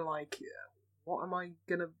 10 were like, what am I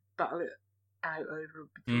gonna battle it out over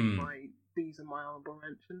between these and my honorable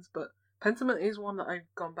mentions? But Pentiment is one that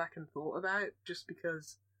I've gone back and thought about just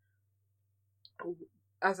because,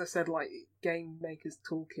 as I said, like Game Maker's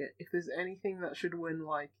Toolkit, if there's anything that should win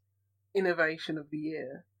like innovation of the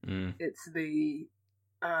year, it's the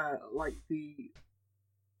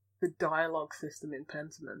dialogue system in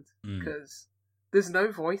Pentiment, because there's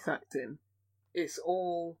no voice acting. It's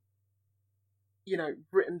all,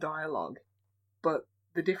 written dialogue, but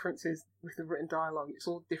the difference is with the written dialogue, it's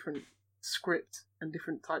all different script and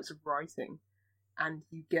different types of writing, and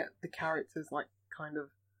you get the characters like kind of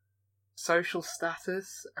social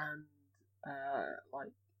status and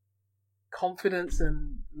like confidence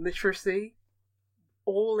and literacy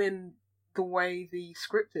all in the way the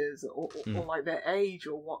script is, or like their age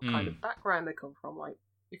or what kind of background they come from. Like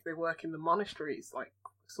if they work in the monastery, it's like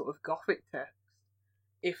sort of gothic text.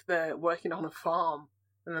 If they're working on a farm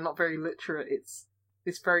and they're not very literate, it's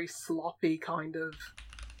this very sloppy kind of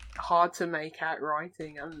hard to make out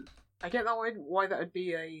writing. And I get that why that would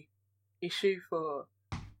be a issue for,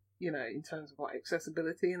 in terms of like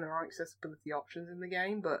accessibility, and there are accessibility options in the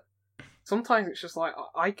game, but sometimes it's just like,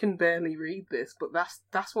 I can barely read this, but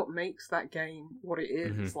that's what makes that game what it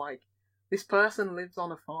is. It's like, this person lives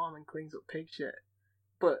on a farm and cleans up pig shit,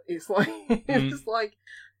 but it's like, it's like,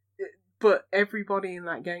 but everybody in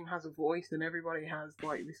that game has a voice, and everybody has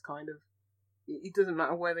like this kind of, it doesn't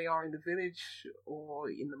matter where they are in the village, or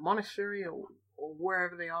in the monastery, or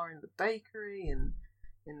wherever they are in the bakery, and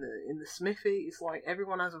in the smithy, it's like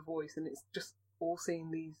everyone has a voice, and it's just all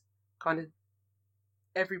seeing these kind of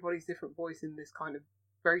everybody's different voice in this kind of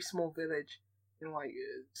very small village in like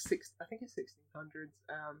I think it's 1600s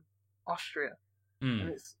Austria,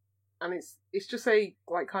 and it's just a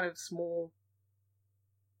like kind of small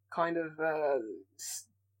kind of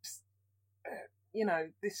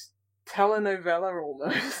this telenovela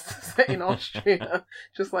almost set in Austria,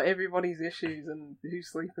 just like everybody's issues and who's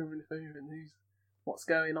sleeping with who and what's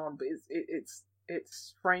going on, but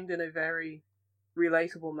it's framed in a very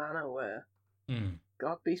relatable manner where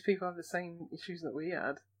God, these people have the same issues that we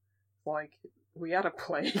had. Like, we had a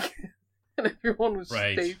plague and everyone was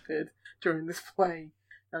stupid during this plague,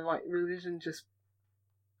 and like religion just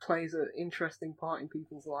plays an interesting part in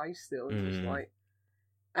people's lives still. It's just like,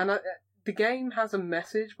 and the game has a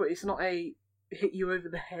message, but it's not a hit you over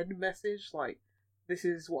the head message. Like, this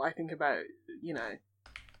is what I think about,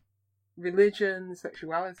 religion,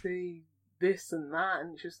 sexuality, this and that,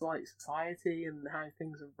 and it's just like society and how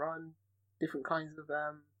things are run, different kinds of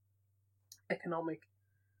economic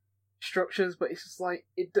structures. But it's just like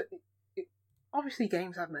obviously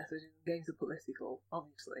games have messages, games are political,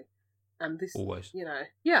 obviously, and this always,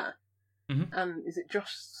 yeah. Mm-hmm. And is it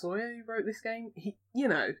Josh Sawyer who wrote this game?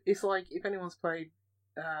 It's like if anyone's played,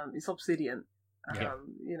 it's Obsidian,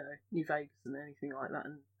 New Vegas and anything like that.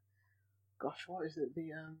 And gosh, what is it?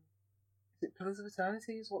 Is it Pillars of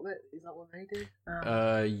Eternity? Is that what they do?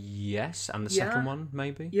 Yes, and the second one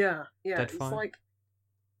maybe. Yeah. Deadfire. It's like,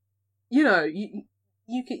 you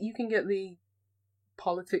can get the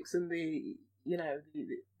politics and the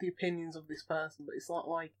opinions of this person, but it's not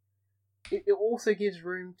like it also gives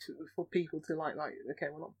room for people to like okay,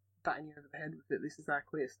 we're not batting you over the head with it. This is our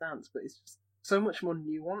clear stance, but it's just so much more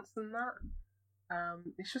nuanced than that.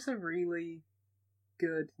 It's just a really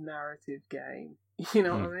good narrative game. You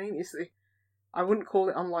know what I mean? I wouldn't call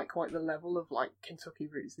it on like quite the level of like Kentucky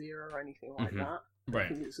Route Zero or anything like that. Right. I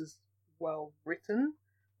think it's as well written.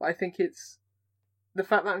 But I think it's the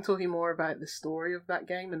fact that I'm talking more about the story of that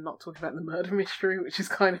game and not talking about the murder mystery, which is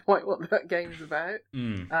kind of like what that game is about.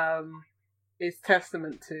 Is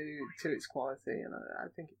testament to its quality, and I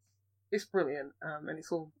think it's brilliant. And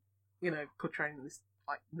it's all portraying this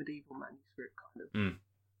like medieval manuscript kind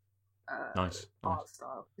of nice art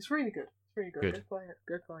style. It's really good. It's really good. Go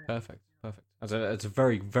play it. Perfect. It's a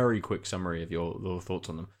very, very quick summary of your thoughts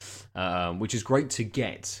on them, which is great to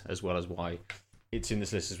get, as well as why it's in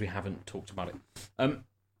this list, as we haven't talked about it.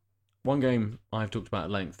 One game I've talked about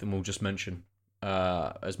at length, and we'll just mention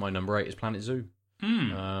as my number 8 is Planet Zoo.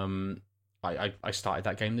 I started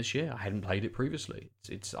that game this year. I hadn't played it previously.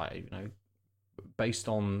 It's based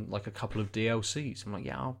on like a couple of DLCs. I'm like,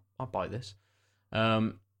 yeah, I'll buy this.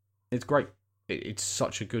 It's great. It's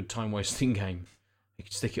such a good time wasting game. You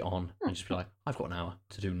can stick it on and just be like, I've got an hour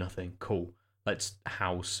to do nothing. Cool. Let's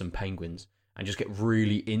house some penguins and just get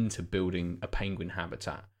really into building a penguin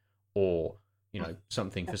habitat, or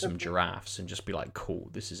something for some giraffes, and just be like, cool,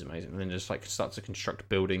 this is amazing. And then just like start to construct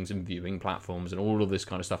buildings and viewing platforms and all of this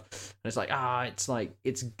kind of stuff. And it's like,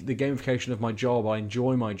 it's the gamification of my job. I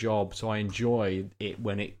enjoy my job, so I enjoy it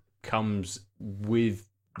when it comes with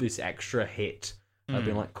this extra hit. I've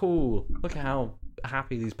been like, cool, look at how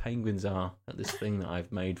happy these penguins are at this thing that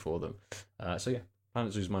I've made for them. So yeah,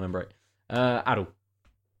 Planet Zoo is my number 8. Adel,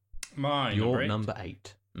 your number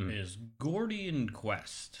 8 is Gordian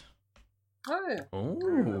Quest. Oh yeah. Oh. I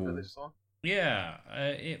remember this one. Yeah,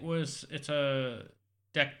 it's a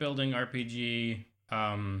deck building RPG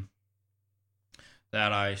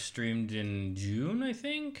that I streamed in June, I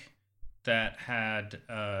think. That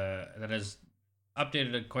has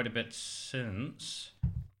updated it quite a bit since.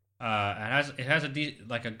 It has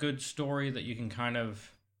a good story that you can kind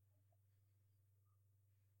of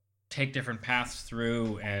take different paths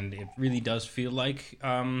through, and it really does feel like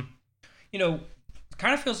kind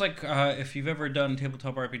of feels like if you've ever done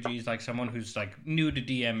tabletop RPGs, like someone who's like new to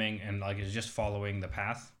DMing and like is just following the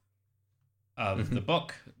path of the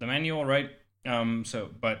book, the manual, right?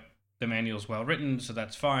 But the manual's well written, so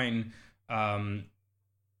that's fine.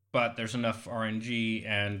 But there's enough RNG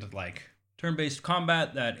and like turn-based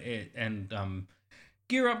combat and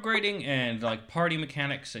gear upgrading and like party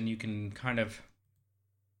mechanics, and you can kind of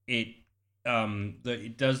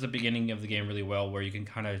it does the beginning of the game really well, where you can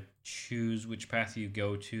kind of choose which path you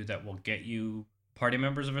go to that will get you party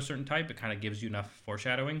members of a certain type. It kind of gives you enough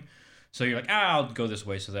foreshadowing, so you're like, I'll go this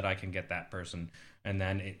way so that I can get that person, and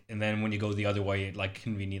then when you go the other way, it like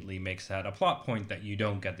conveniently makes that a plot point that you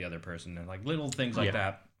don't get the other person, and like little things like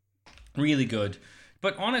that. Really good.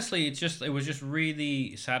 But honestly, it was just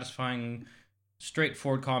really satisfying,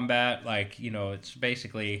 straightforward combat. Like, it's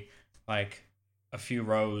basically like a few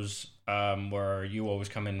rows where you always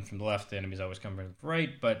come in from the left, the enemies always come from the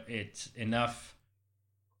right, but it's enough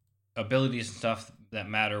abilities and stuff that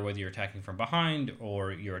matter whether you're attacking from behind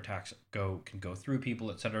or your attacks can go through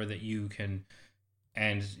people, etc., that you can,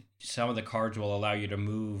 and some of the cards will allow you to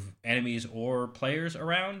move enemies or players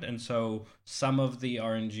around, and so some of the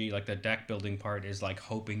RNG, like the deck building part, is like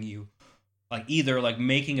hoping you like either like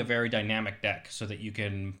making a very dynamic deck so that you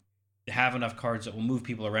can have enough cards that will move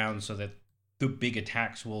people around so that the big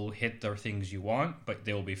attacks will hit the things you want, but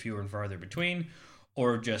they will be fewer and farther between,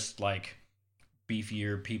 or just like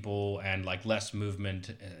beefier people and like less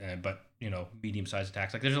movement, but medium-sized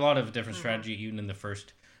attacks. Like there's a lot of different strategy even in the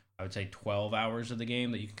first, I would say, 12 hours of the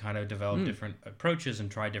game, that you can kind of develop different approaches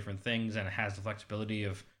and try different things, and it has the flexibility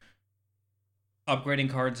of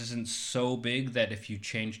upgrading cards isn't so big that if you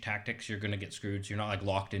change tactics you're going to get screwed, so you're not like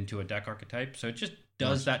locked into a deck archetype. So it just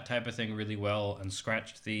does that type of thing really well and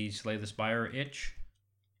scratched the Slay the Spire itch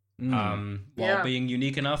while being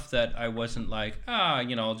unique enough that I wasn't like,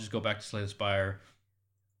 I'll just go back to Slay the Spire.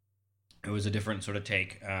 It was a different sort of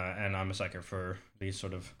take, and I'm a sucker for these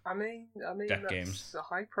sort of I mean, deck that's games. a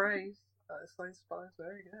high praise. Slay the Spire is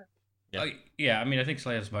very good. Yeah, I mean, I think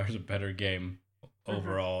Slay the Spire is a better game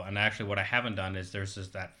overall. And actually, what I haven't done is there's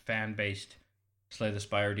that fan-based Slay the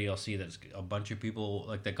Spire DLC that's a bunch of people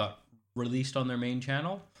like that got released on their main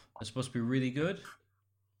channel. It's supposed to be really good.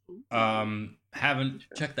 Haven't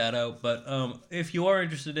checked that out, but if you are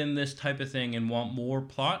interested in this type of thing and want more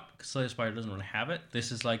plot, because Slay the Spire doesn't really have it,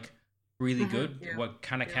 this is like really good. Yeah. What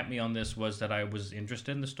kind of kept me on this was that I was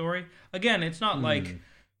interested in the story. Again, it's not like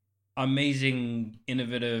amazing,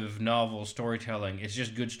 innovative novel storytelling. It's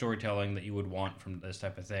just good storytelling that you would want from this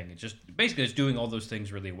type of thing. It's just basically it's doing all those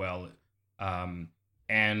things really well.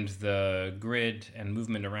 And the grid and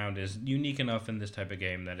movement around is unique enough in this type of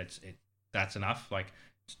game that that's enough. Like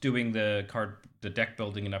it's doing the deck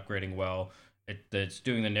building and upgrading well. It's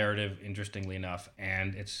doing the narrative interestingly enough,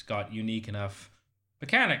 and it's got unique enough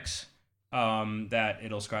mechanics that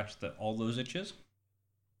it'll scratch all those itches.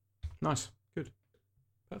 Nice, good,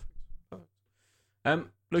 perfect.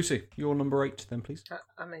 Lucy, your number 8 then, please.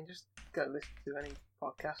 I mean, just go listen to any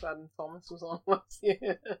podcast Adam Thomas was on last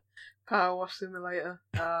year. Power Wash Simulator.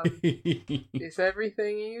 It's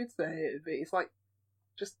everything you'd say it'd be. It's like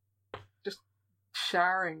just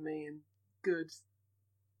showering me in good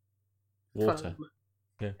water. Foam.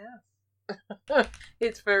 Yeah. Yes.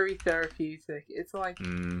 It's very therapeutic. It's like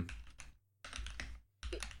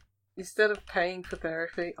instead of paying for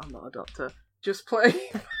therapy, I'm not a doctor. Just play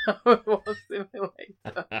Power Wash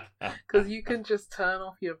Simulator because you can just turn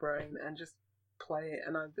off your brain and just play it.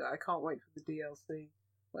 And I can't wait for the DLC,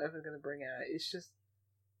 whatever they're going to bring out. It's just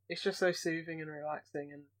so soothing and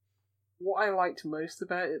relaxing. And what I liked most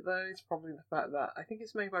about it, though, is probably the fact that I think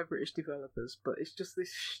it's made by British developers, but it's just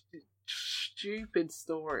this stupid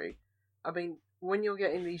story. I mean, when you're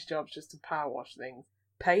getting these jobs just to power wash things,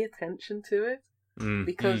 pay attention to it.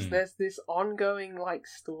 Because there's this ongoing like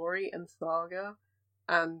story and saga,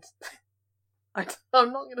 and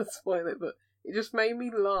I'm not going to spoil it, but it just made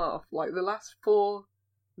me laugh. Like the last 4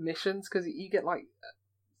 missions, because you get like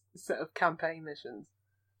a set of campaign missions.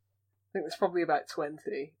 I think there's probably about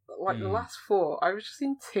 20. But like the last 4, I was just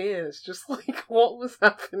in tears, just like what was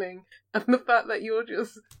happening, and the fact that you're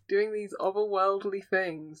just doing these otherworldly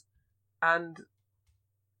things and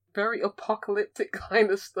very apocalyptic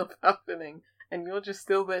kind of stuff happening. And you're just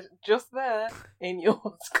still there, in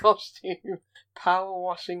your costume, power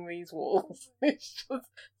washing these walls. It's just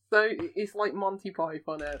it's like Monty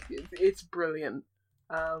Python. It's brilliant.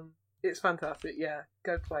 It's fantastic. Yeah,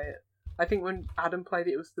 go play it. I think when Adam played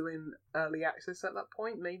it was still in early access at that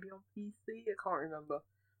point, maybe on PC. I can't remember.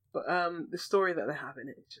 But the story that they have in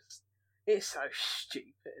it is it's so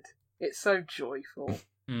stupid. It's so joyful.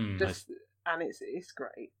 And it's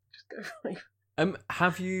great. Just go play.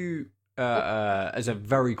 Have you? As a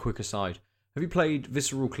very quick aside, have you played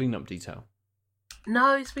Visceral Cleanup Detail?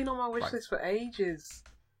 No, it's been on my wish list for ages.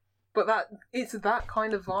 But it's that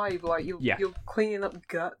kind of vibe, like you're cleaning up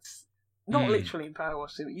guts. Not literally in Power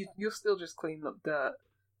Wash, you're still just cleaning up dirt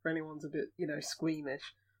for anyone's a bit,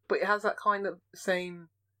 squeamish. But it has that kind of same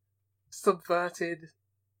subverted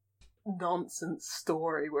nonsense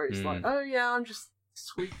story where it's like, oh yeah, I'm just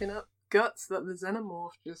sweeping up guts that the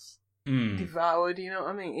Xenomorph just devoured, you know what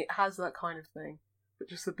I mean? It has that kind of thing, but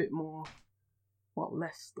just a bit more,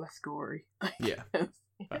 less gory. Yeah.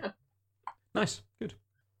 Nice, good.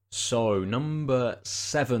 So, number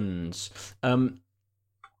 7s.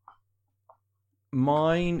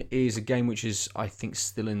 Mine is a game which is, I think,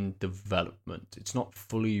 still in development. It's not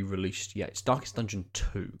fully released yet. It's Darkest Dungeon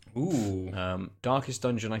 2. Ooh. Darkest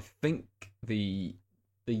Dungeon, I think the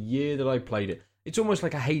year that I played it, it's almost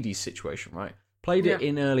like a Hades situation, right? Played it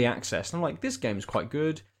in early access, and I'm like, this game's quite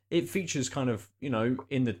good. It features kind of,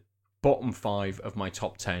 in the bottom 5 of my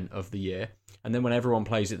top 10 of the year. And then when everyone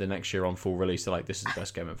plays it the next year on full release, they're like, this is the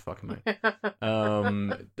best game ever fucking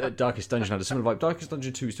made. Darkest Dungeon had a similar vibe. Darkest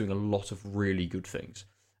Dungeon 2 is doing a lot of really good things.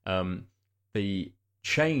 The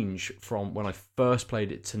change from when I first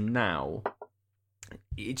played it to now,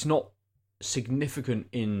 it's not significant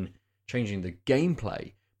in changing the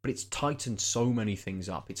gameplay, but it's tightened so many things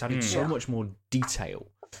up. It's added so much more detail.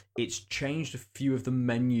 It's changed a few of the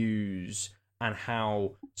menus and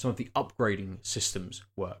how some of the upgrading systems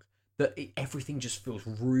work. That everything just feels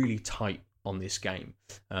really tight on this game.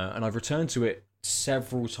 And I've returned to it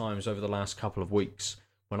several times over the last couple of weeks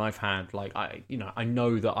when I've had, I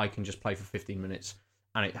know that I can just play for 15 minutes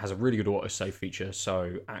and it has a really good autosave feature.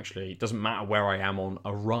 So actually, it doesn't matter where I am on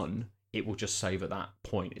a run. It will just save at that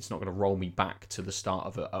point. It's not going to roll me back to the start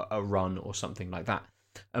of a run or something like that.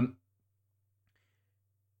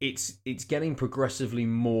 It's getting progressively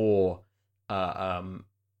more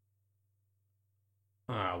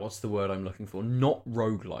what's the word I'm looking for? Not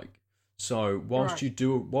roguelike. So whilst you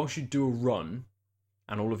do a run,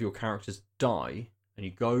 and all of your characters die, and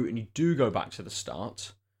you do go back to the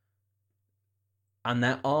start, and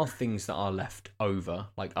there are things that are left over,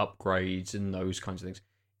 like upgrades and those kinds of things.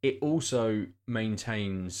 It also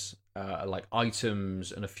maintains like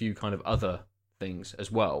items and a few kind of other things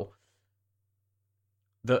as well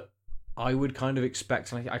that I would kind of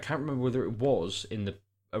expect. And I can't remember whether it was in the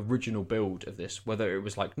original build of this, whether it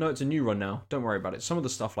was like, no, it's a new run now, don't worry about it. Some of the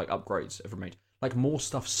stuff like upgrades have remained. Like more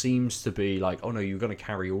stuff seems to be like, oh no, you're going to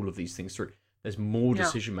carry all of these things through. There's more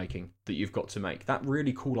decision making that you've got to make. That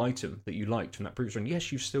really cool item that you liked from that previous run,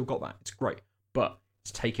 yes, you've still got that. It's great, but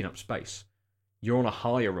it's taking up space. You're on a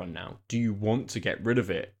higher run now. Do you want to get rid of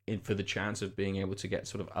it for the chance of being able to get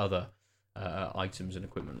sort of other items and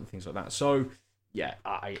equipment and things like that? So yeah,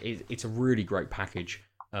 it's a really great package.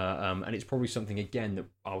 And it's probably something, again, that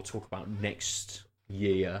I'll talk about next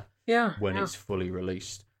year when it's fully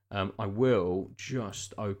released. I will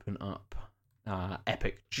just open up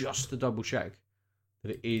Epic just to double check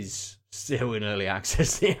that it is still in early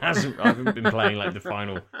access. I haven't been playing like the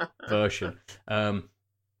final version.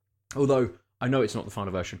 Although I know it's not the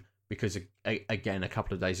final version because, again, a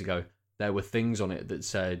couple of days ago, there were things on it that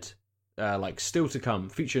said like still to come,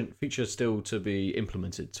 feature still to be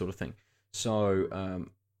implemented sort of thing. So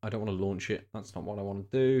I don't want to launch it. That's not what I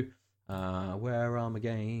want to do. Where are my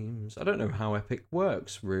games? I don't know how Epic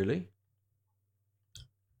works, really.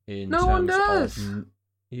 No one does.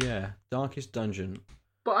 Darkest Dungeon.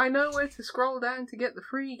 But I know where to scroll down to get the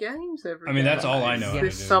free games every day. I mean, that's all I know.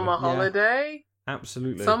 This summer holiday.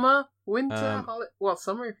 Absolutely. Summer, winter, holiday. Well,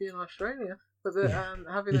 summer if you're in Australia. But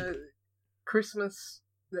having a Christmas...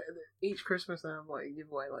 Each Christmas I have like give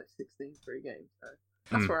away like 16 free games. So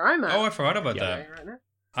that's where I'm at. Oh, I forgot about that. Right now.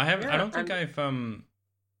 I don't think I've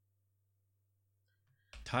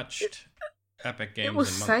touched Epic Games. It was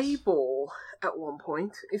in months. Sable at one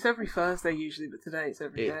point. It's every Thursday usually, but today it's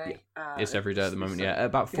every day. It's every day at the moment. Yeah,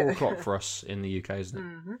 about 4 o'clock for us in the UK, isn't it?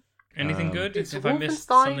 Mm-hmm. Anything good? It's If I missed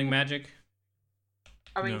something magic.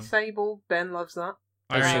 I mean, Sable. Ben loves that.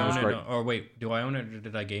 I already own it. Or wait, do I own it or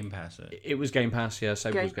did I Game Pass it? It was Game Pass, yeah.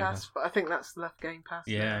 Sable was Game Pass. But I think that's left Game Pass.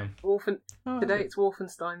 Yeah. Today it's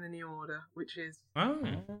Wolfenstein: The New Order, which is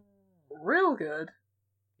real good.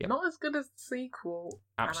 Yep. Not as good as the sequel.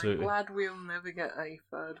 Absolutely. And I'm glad we'll never get a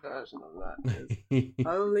third version of that.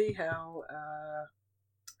 Holy hell!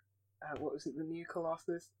 What was it? The New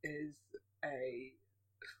Colossus is a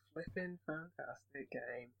flipping fantastic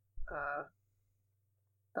game.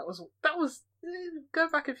 That was go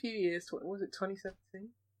back a few years. Was it 2017?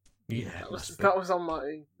 Yeah, that was on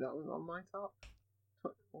my top.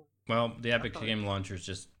 Well, the Epic Game Launcher is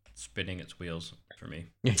just spinning its wheels for me.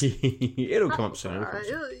 It'll come up soon.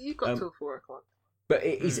 You've got till 4 o'clock. But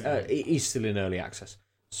it is still in early access.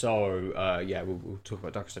 So we'll talk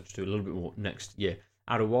about Darkest Dungeon 2 a little bit more next year.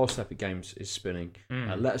 Out of whilst Epic Games is spinning,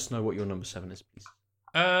 let us know what your number 7 is, please.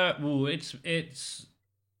 It's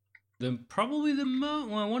probably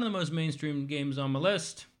one of the most mainstream games on my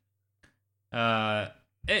list.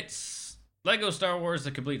 It's Lego Star Wars: The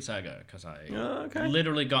Complete Saga, because I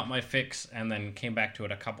literally got my fix and then came back to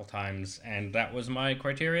it a couple times, and that was my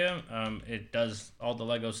criteria. It does all the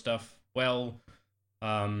Lego stuff well.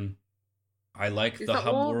 I like the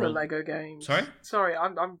hub all world. The Lego games? Sorry,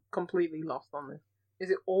 I'm completely lost on this. Is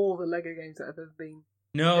it all the Lego games that have ever been?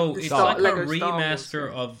 No, it's like Lego a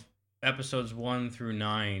remaster of episodes 1 through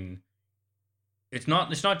 9. It's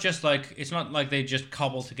not like they just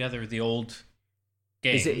cobble together the old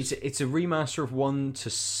games. It's a remaster of 1 to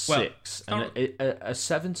 6, and a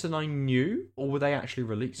 7 to 9 new, or were they actually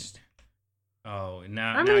released? Oh,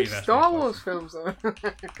 now how many Star Wars films are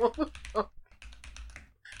there?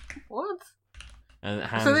 What?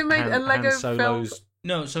 And so they made a Lego film.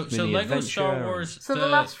 No, so Lego Star Wars. So the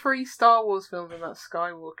last 3 Star Wars films, and that's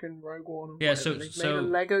Skywalker and Rogue One. And so they made a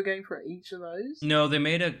Lego game for each of those. No, they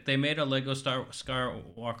made a Lego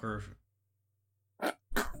Skywalker.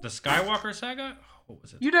 The Skywalker Saga. What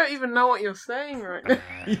was it? You don't even know what you're saying right now.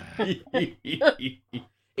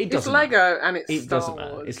 It's Lego and it's Star doesn't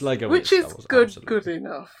Wars. matter. It's Lego, which is good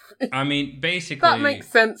enough. I mean, basically, that makes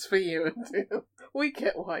sense for you until we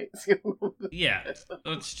get why it's your number. Yeah,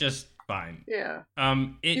 it's just fine. Yeah.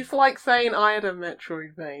 It's like saying I had a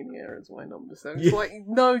Metroidvania as my number 7. It's like,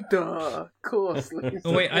 no, duh, of course.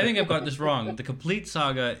 Oh wait, I think I've got this wrong. The Complete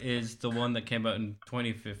Saga is the one that came out in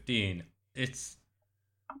 2015.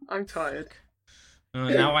 I'm tired.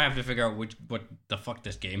 Now I have to figure out what the fuck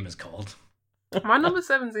this game is called. My number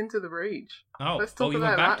 7's Into the Breach. Oh, Let's talk you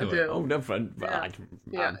about went back that to it. deal. Oh, no, friend.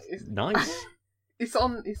 Yeah. Nice. It's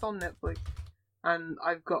on Netflix, and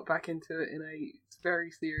I've got back into it in a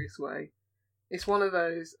very serious way. It's one of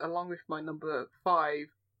those, along with my number 5,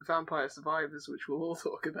 Vampire Survivors, which we'll all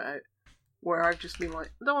talk about, where I've just been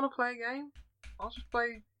like, I don't want to play a game. I'll just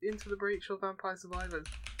play Into the Breach or Vampire Survivors.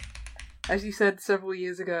 As you said several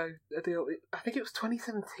years ago, I think it was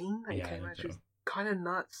 2017 that it came out. It was kind of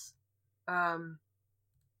nuts.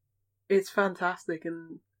 It's fantastic,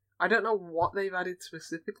 and I don't know what they've added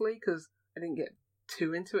specifically, because I didn't get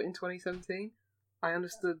too into it in 2017. I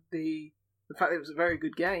understood the fact that it was a very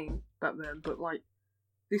good game back then, but like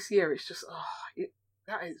this year, it's just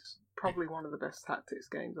that is probably one of the best tactics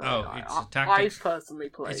games I've personally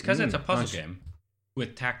played. It's because it's a puzzle game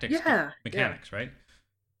with tactics mechanics, right?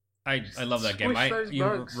 I love that game.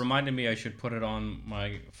 You reminded me I should put it on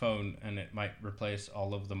my phone, and it might replace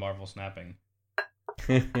all of the Marvel snapping.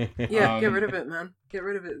 Get rid of it, man. Get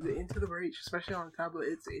rid of it. Into the Breach, especially on a tablet,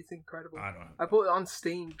 it's incredible. I bought it on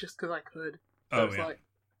Steam just because I could. So it's like,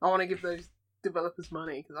 I want to give those developers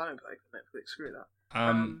money because I don't pay for Netflix. Screw that.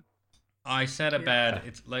 I said it bad.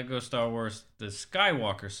 It's Lego Star Wars: The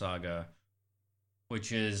Skywalker Saga,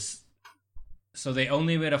 which is. So they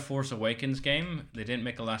only made a Force Awakens game. They didn't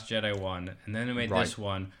make a Last Jedi one, and then they made this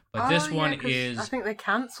one. But this one is... I think they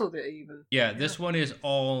cancelled it even. Yeah, this one is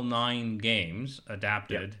all 9 games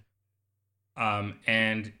adapted. Yeah.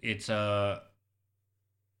 And it's you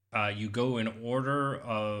go in order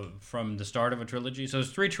from the start of a trilogy. So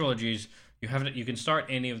there's 3 trilogies. You can start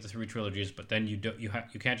any of the 3 trilogies, but then you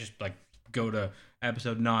can't just like go to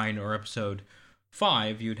episode 9 or episode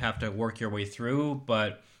 5. You'd have to work your way through,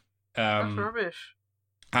 but... that's rubbish.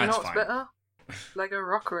 You know what's better? Lego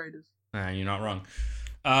Rock Raiders. You're not wrong.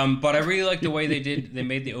 But I really like the way they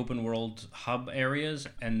made the open world hub areas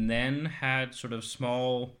and then had sort of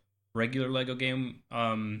small regular Lego game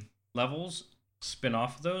levels spin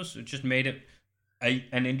off of those. It just made it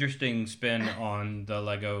an interesting spin on the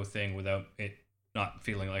Lego thing without it not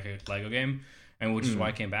feeling like a Lego game, and which is why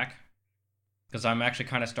I came back. Because I'm actually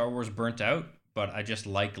kind of Star Wars burnt out, but I just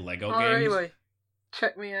like Lego games. Anyway.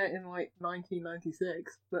 Check me out in like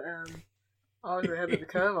 1996, but I was ahead of the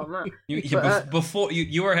curve on that. Before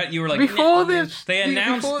you were like before they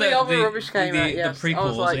announced before the other rubbish came out. Yes, the prequels. I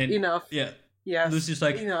was like, and, enough. Yeah, Lucy's just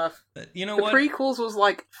like enough. You know the what? The prequels was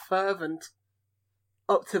like fervent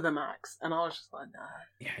up to the max, and I was just like, no.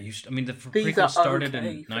 Yeah, the prequels started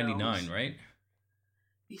in '99, right?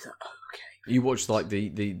 These are okay. You watched like the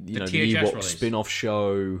Ewok spin-off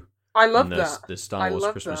show. I love that. The Star Wars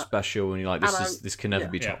Christmas special, and you're like, this can never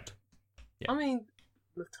be topped. Yeah. I mean,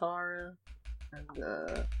 Latara and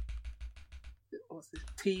what's this?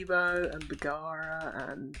 Tebow and Bagara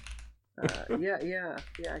and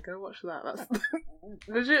go watch that. That's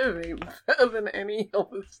legitimately better than any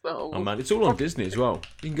other Star Wars. Oh man, it's all on Disney as well.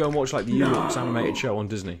 You can go and watch like the Ewoks animated show on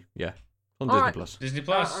Disney. Yeah, on Disney Plus. Disney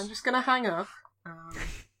Plus. I'm just gonna hang up.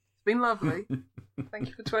 It's been lovely. Thank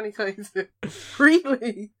you for 2022.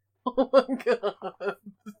 Really. Oh my god!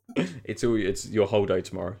 It's your whole day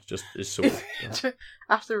tomorrow. It's sort of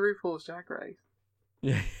after RuPaul's Drag Race.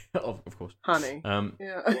 Yeah, of course. Honey.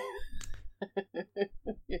 Yeah.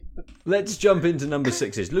 Let's jump into number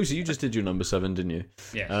 6s. Lucy, you just did your number 7, didn't you?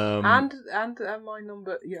 Yeah. And my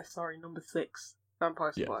number. Yeah, sorry, number 6.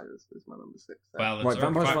 Vampire Survivors is my number 6. So. Well, right,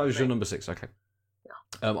 Vampire Survivors is your number 6. Okay.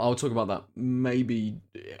 I'll talk about that maybe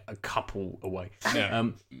a couple away. Yeah.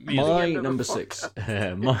 My number 6.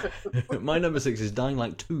 My number 6 is Dying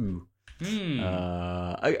Light 2.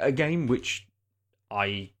 A game which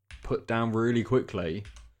I put down really quickly,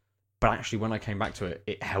 but actually when I came back to it,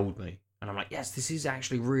 it held me. And I'm like, yes, this is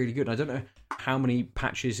actually really good. And I don't know how many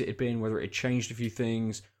patches it had been, whether it had changed a few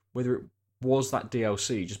things, whether it was that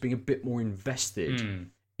DLC, just being a bit more invested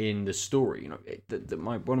in the story.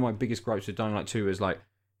 One of my biggest gripes with Dying Light 2 is like,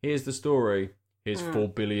 here's the story, here's 4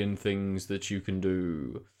 billion things that you can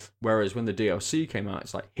do. Whereas when the DLC came out,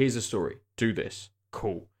 it's like, here's a story, do this,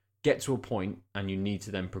 cool. Get to a point, and you need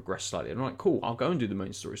to then progress slightly. And I'm like, cool, I'll go and do the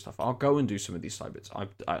main story stuff. I'll go and do some of these side bits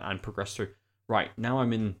and progress through. Right, now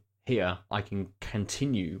I'm in here, I can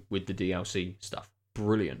continue with the DLC stuff.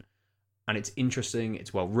 Brilliant. And it's interesting,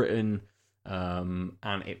 it's well written,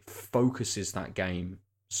 and it focuses that game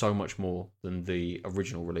so much more than the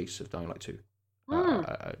original release of Dying Light 2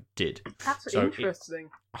 did. That's interesting.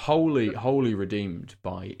 Wholly redeemed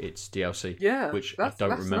by its DLC, which I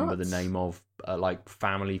don't remember nuts. the name of, like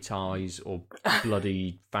Family Ties or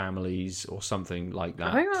Bloody Families or something like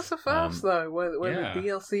that. I think that's the first though, where the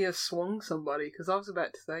DLC has swung somebody. Because I was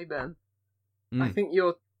about to say, Ben, I think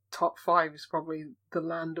your top 5 is probably the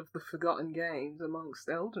land of the forgotten games amongst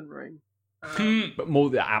Elden Ring. But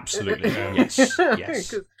more, absolutely, yes.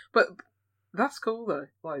 But that's cool though.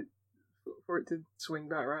 Like for it to swing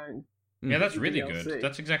back around. Yeah, that's really good.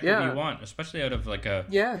 That's exactly what you want, especially out of like a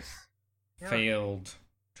failed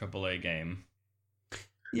AAA game.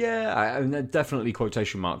 Yeah, definitely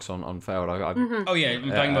quotation marks on failed. Oh yeah, I'm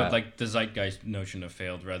talking about like the zeitgeist notion of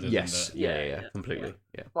failed rather than the... Yeah, completely.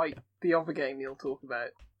 Yeah. Like the other game you'll talk about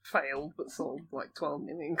failed but sold like 12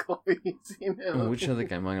 million copies. You know? Which other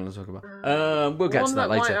game am I going to talk about? We'll get to that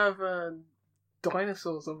later. Might have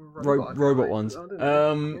dinosaurs or robot ones.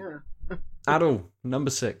 Adol, number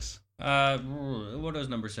 6. What is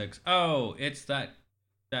number 6? Oh, it's that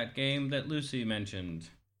game that Lucy mentioned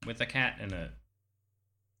with a cat in it.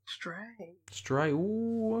 Stray.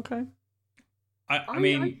 Ooh, okay. I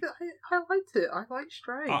mean, I liked it. I liked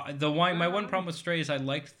Stray. My one problem with Stray is I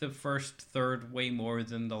liked the first third way more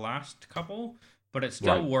than the last couple, but it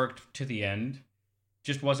still worked to the end.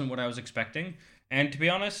 Just wasn't what I was expecting. And to be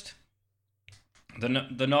honest,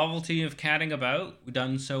 the novelty of catting about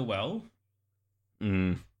done so well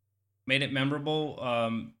made it memorable.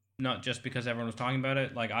 Not just because everyone was talking about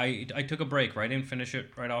it. Like I took a break. I didn't finish it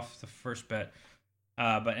right off the first bit,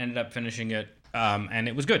 but ended up finishing it, and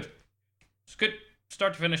it was good. It's good,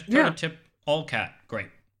 start to finish. Turn tip, all cat, great.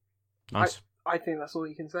 Nice. I think that's all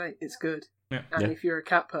you can say. It's good. Yeah. And if you're a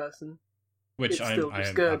cat person, which I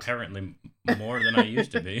am apparently more than I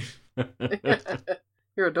used to be.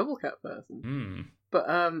 You're a double cat person. But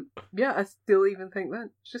I still even think that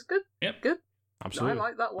it's just good. Yep. Good. Absolutely. I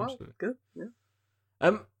like that one. Good.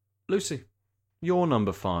 Yeah. Lucy, your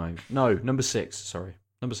number 5. No, number 6. Sorry,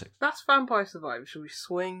 number 6. That's Vampire Survivors. Shall we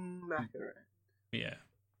swing back around? Yeah.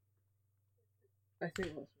 I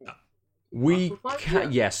think that's we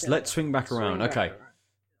can. Yes, let's swing back around. Okay.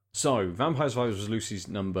 So, Vampire Survivors was Lucy's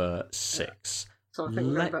number 6. So I think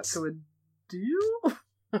we're going back to a deal.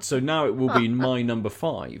 So now it will be my number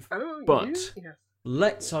 5. But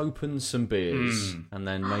let's open some beers and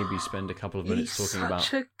then maybe spend a couple of minutes talking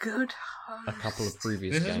about a good host. A couple of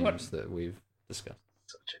previous games that we've discussed.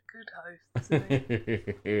 Such a good host, isn't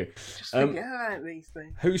he? Just forget about these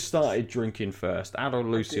things. Who started drinking first? Adol,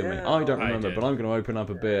 Lucy, or me? I don't remember, but I'm going to open up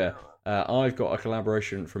a beer. I've got a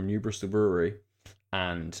collaboration from New Bristol Brewery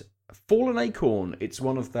and Fallen Acorn. It's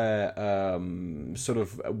one of their sort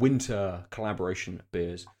of winter collaboration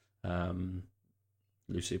beers.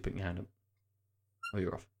 Lucy, put your hand up. Oh,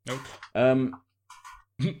 you're off. Nope.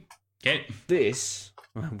 This,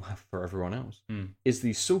 for everyone else, is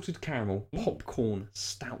the Salted Caramel Popcorn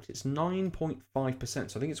Stout. It's 9.5%. So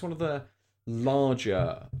I think it's one of the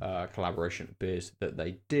larger collaboration beers that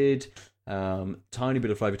they did. Tiny bit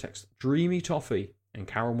of flavour text. Dreamy toffee and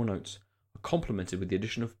caramel notes are complemented with the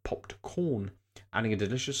addition of popped corn, adding a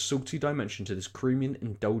delicious salty dimension to this creamy and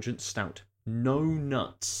indulgent stout. No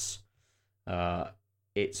nuts.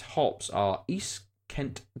 Its hops are East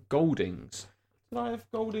Kent Goldings. Did I have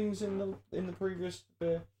Goldings in the previous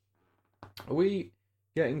beer? Are we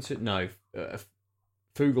getting to no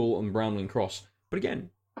Fugel and Brownling Cross? But again,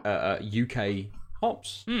 UK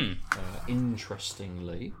hops.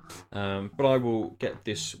 Interestingly, but I will get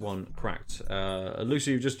this one cracked.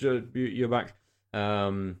 Lucy, you're back.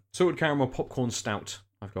 Salted Caramel Popcorn Stout.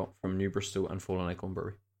 I've got from New Bristol and Fallen Acorn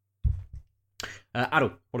Brewery.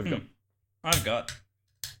 Adol, what have you got? I've got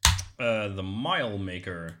the Mile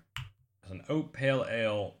Maker. It's an oat pale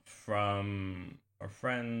ale from our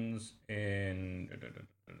friends in...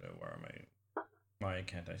 Where am I? Why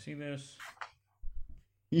can't I see this?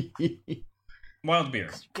 Wild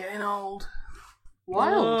Beer. Getting old.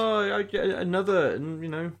 Wild. Another, you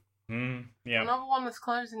know. Yeah. Another one that's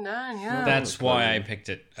closing down, yeah. That's why I picked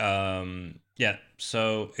it. Yeah,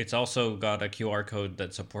 so it's also got a QR code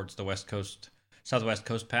that supports the Southwest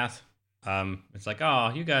Coast path. It's like,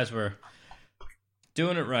 you guys were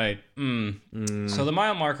doing it right. So the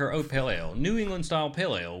mile marker oat pale ale, New England style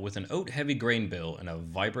pale ale with an oat heavy grain bill and a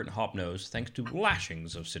vibrant hop nose thanks to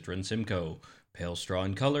lashings of Citra and Simcoe. Pale straw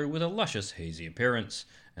in color with a luscious hazy appearance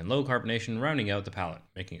and low carbonation rounding out the palate,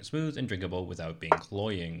 making it smooth and drinkable without being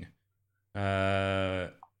cloying.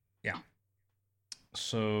 Yeah.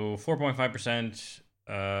 So 4.5%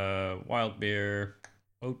 wild beer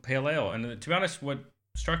oat pale ale. And to be honest, what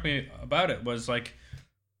struck me about it was like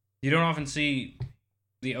you don't often see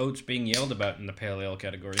the oats being yelled about in the pale ale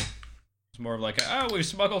category. It's more of like, we've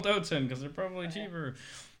smuggled oats in because they're probably cheaper.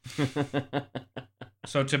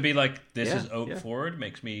 So to be like, this is oat forward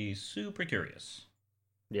makes me super curious.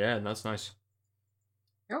 Yeah, that's nice.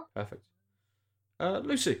 Yeah. Perfect.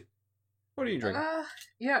 Lucy, what are you drinking?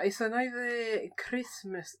 Yeah, it's another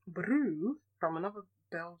Christmas brew from another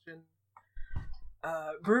Belgian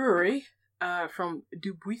brewery from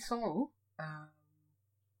Dubuisson.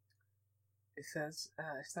 It says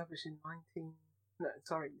established in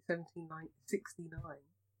 1769.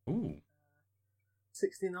 Ooh.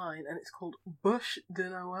 69, and it's called Bush de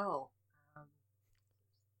Noël.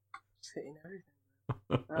 Just hitting everything.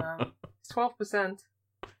 It's 12%.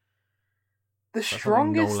 The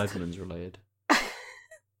strongest. Noel Edmonds related.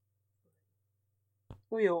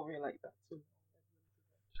 We all relate that to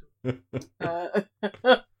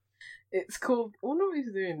it's called. I wonder what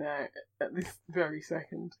he's doing now at this very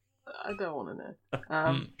second. I don't want to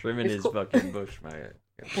know. Trimming his fucking bush, mate.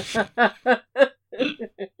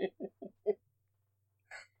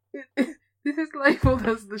 This is labelled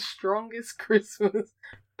as the strongest Christmas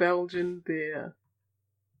Belgian beer.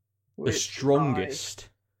 The strongest?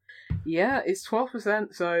 Yeah, it's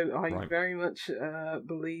 12%, so I Right. very much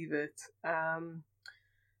believe it. Not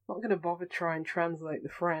going to bother try and translate the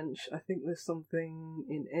French. I think there's something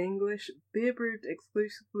in English. Beer brewed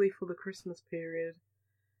exclusively for the Christmas period.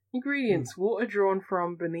 Ingredients: water drawn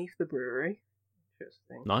from beneath the brewery.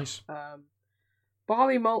 Interesting. Nice.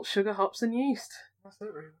 Barley, malt, sugar, hops, and yeast. That's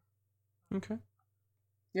it, really. Okay.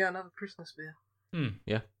 Yeah, another Christmas beer.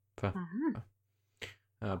 Yeah, fair. Mm-hmm.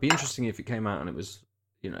 Be interesting if it came out and it was,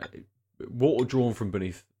 water drawn from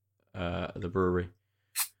beneath the brewery.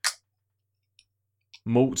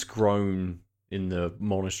 Malts grown in the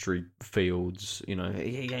monastery fields.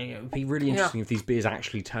 It'd be really interesting if these beers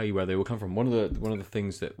actually tell you where they will come from. One of the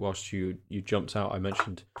things that whilst you jumped out, I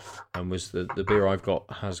mentioned, was the beer I've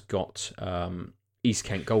got has got East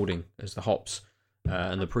Kent Golding as the hops,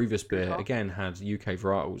 and the previous beer again had UK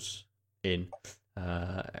varietals in.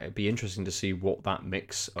 It'd be interesting to see what that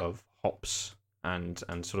mix of hops and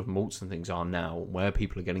sort of malts and things are now, where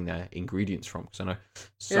people are getting their ingredients from. Because I know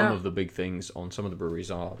some of the big things on some of the breweries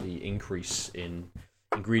are the increase in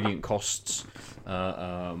ingredient costs,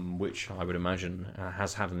 which I would imagine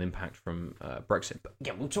has had an impact from Brexit. But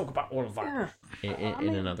yeah, we'll talk about all of that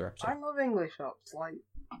in another episode. I love English hops. Like,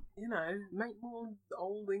 make more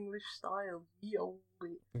old English style.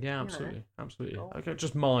 Yeah, absolutely. Okay,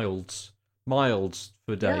 just milds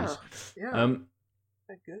for days. Yeah.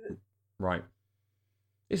 They're good. Right.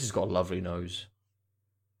 This has got a lovely nose.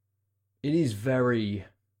 It is very,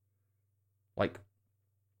 do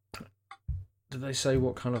they say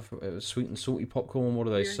what kind of sweet and salty popcorn? What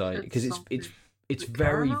do they say? Because it's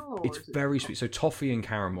very sweet. So toffee and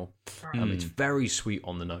caramel. It's very sweet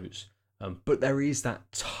on the nose. But there is that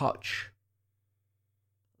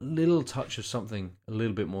little touch of something a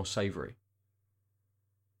little bit more savoury.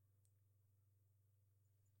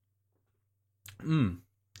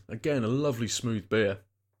 Again, a lovely smooth beer.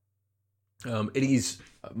 It is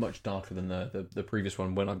much darker than the previous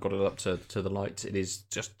one. When I got it up to the light, it is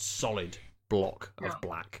just solid block of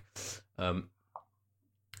black.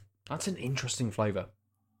 That's an interesting flavour.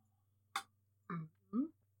 Mm-hmm.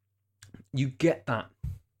 You get that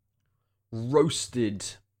roasted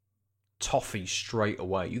toffee straight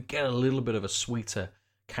away. You get a little bit of a sweeter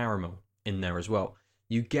caramel in there as well.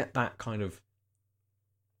 You get that kind of,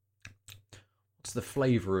 what's the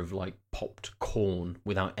flavour of like popped corn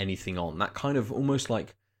without anything on? That kind of almost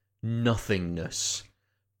like nothingness,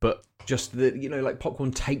 but just like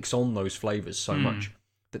popcorn takes on those flavours so much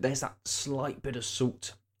that there's that slight bit of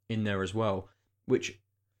salt in there as well, which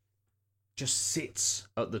just sits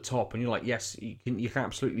at the top, and you're like, yes, you can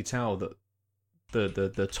absolutely tell that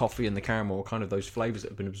the toffee and the caramel are kind of those flavours that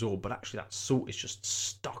have been absorbed, but actually that salt is just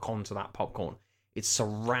stuck onto that popcorn. It's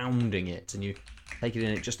surrounding it, and you take it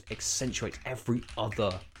in, it just accentuates every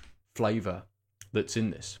other flavour that's in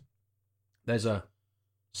this. There's a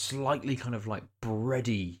slightly kind of like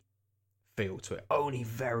bready feel to it, only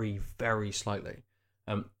very, very slightly.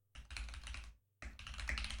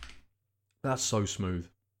 That's so smooth.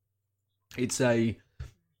 I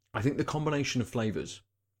think the combination of flavours,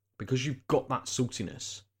 because you've got that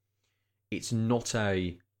saltiness, it's not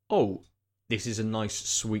this is a nice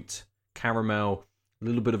sweet caramel, a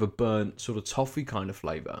little bit of a burnt sort of toffee kind of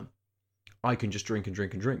flavour. I can just drink and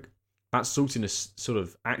drink and drink. That saltiness sort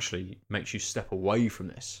of actually makes you step away from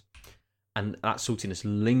this. And that saltiness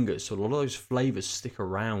lingers, so a lot of those flavours stick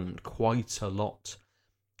around quite a lot.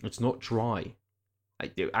 It's not dry.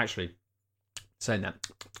 Actually, saying that,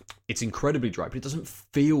 it's incredibly dry, but it doesn't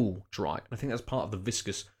feel dry. I think that's part of the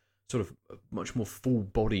viscous, sort of much more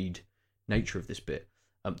full-bodied nature of this bit.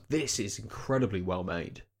 This is incredibly well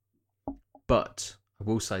made, but I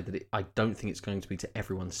will say that I don't think it's going to be to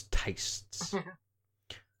everyone's tastes.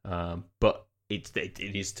 But it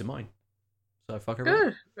is to mine. So fuck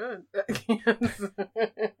everyone. Good.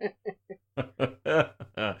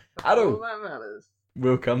 Adam, all that matters.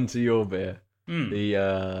 We'll come to your beer. The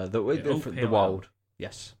Oak Pale wild.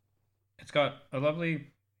 Yes. It's got a lovely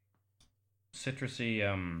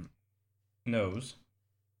citrusy nose.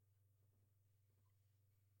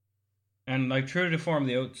 And like true to form,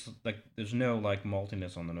 the oats, like there's no like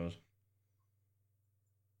maltiness on the nose.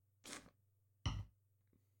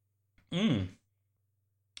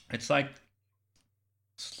 It's like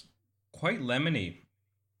quite lemony.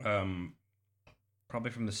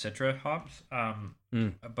 Probably from the Citra hops.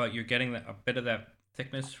 But you're getting a bit of that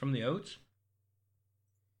thickness from the oats.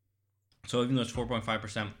 So even though it's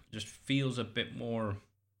 4.5%, just feels a bit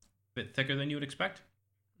thicker than you would expect.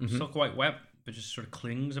 Mm-hmm. Still quite wet, but just sort of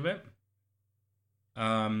clings a bit.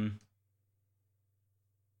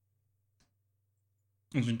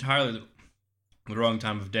 It's entirely the wrong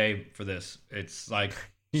time of day for this. It's like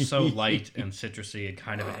so light and citrusy and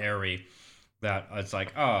kind of airy that it's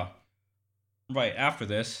like, right after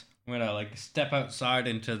this, I'm gonna like step outside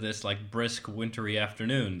into this like brisk wintry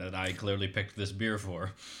afternoon that I clearly picked this beer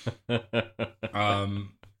for. It's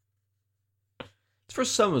for a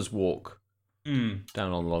summer's walk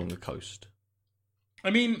down along the coast.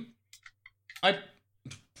 I mean, I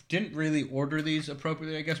didn't really order these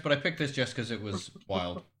appropriately, I guess, but I picked this just because it was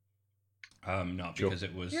wild. Not because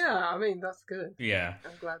it was. Yeah, I mean that's good. Yeah,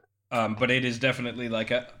 I'm glad. But it is definitely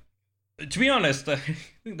like a. To be honest, I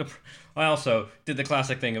also did the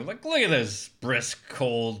classic thing of like, look at this brisk,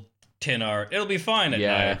 cold tin art. It'll be fine at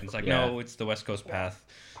night. It's like, no, it's the West Coast Path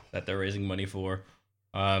that they're raising money for.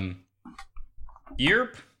 Yerp,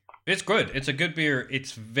 it's good. It's a good beer.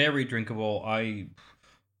 It's very drinkable. I'm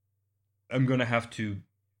gonna have to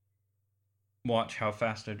watch how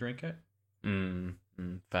fast I drink it.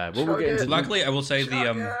 Fair. Well, we'll get into Luckily, I will say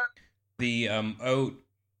the oat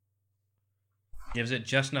gives it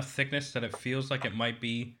just enough thickness that it feels like it might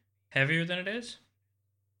be heavier than it is.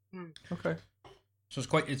 Okay. So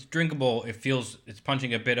it's drinkable. It's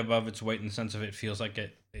punching a bit above its weight in the sense of it feels like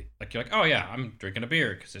like you're like, oh yeah, I'm drinking a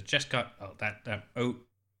beer because it's just got that oat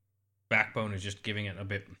backbone is just giving it a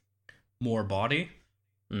bit more body.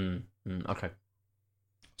 Okay.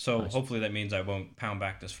 So hopefully that means I won't pound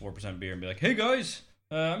back this 4% beer and be like, hey guys,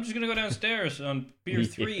 I'm just gonna go downstairs on beer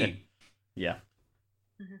 3. Yeah.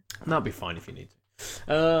 That'll be fine if you need to.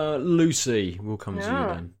 Lucy, we'll come to you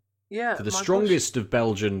then. Yeah. For the strongest of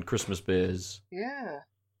Belgian Christmas beers. Yeah.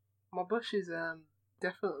 My bush is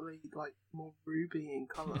definitely like more ruby in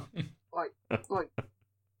colour. like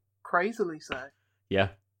crazily so. Yeah.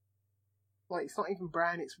 Like it's not even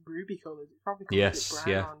brown, it's ruby coloured. It probably calls it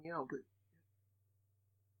brown on but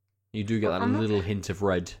you do get that little hint of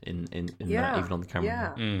red in that, even on the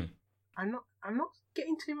camera. Yeah. I'm not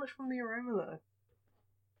getting too much from the aroma though.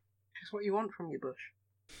 It's what you want from your bush.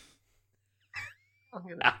 I'm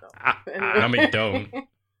gonna stop. Anyway. Don't.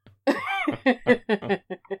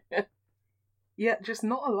 Yeah, just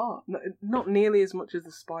not a lot. Not nearly as much as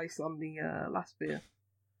the spice on the last beer.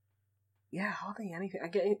 Yeah, hardly anything. I'm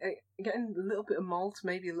getting a little bit of malt,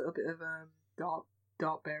 maybe a little bit of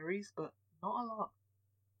dark berries, but not a lot.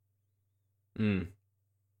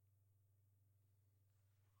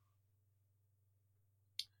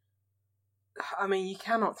 I mean, you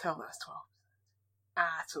cannot tell that's 12%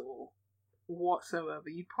 at all, whatsoever.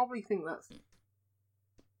 You'd probably think that's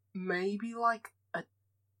maybe like a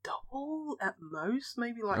double at most,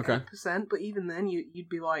 maybe like 8%. But even then, you'd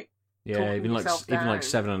be like, even like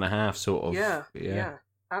 7.5, sort of. Yeah,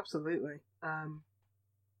 absolutely.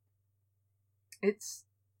 It's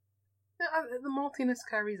the maltiness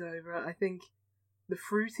carries over. I think the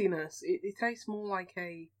fruitiness it tastes more like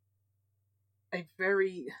a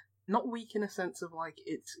very. Not weak in a sense of like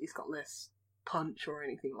it's got less punch or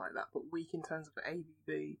anything like that, but weak in terms of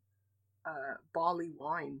ABV. Barley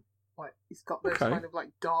wine, like it's got those kind of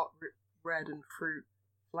like dark red and fruit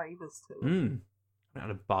flavors to it. I haven't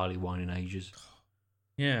had a barley wine in ages.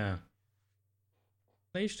 Yeah,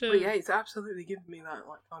 they used to. But yeah, it's absolutely giving me that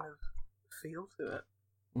like kind of feel to it,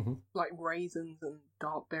 like raisins and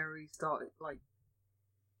dark berries, like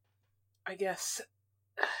I guess.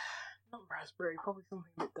 Not raspberry, probably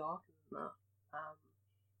something a bit darker than that.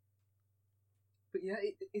 But yeah,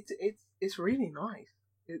 it's really nice.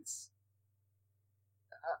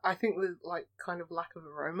 I think the like kind of lack of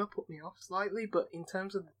aroma put me off slightly, but in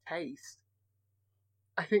terms of the taste,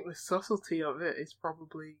 I think the subtlety of it is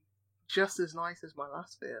probably just as nice as my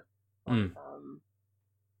last beer.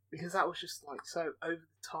 Because that was just like so over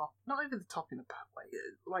the top, not over the top in a bad way,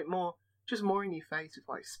 like more in your face with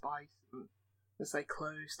like spice and let's say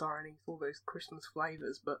cloves, star anise, all those Christmas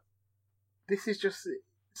flavours, but this is just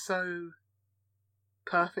so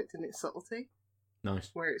perfect in its subtlety. Nice.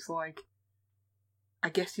 Where it's like, I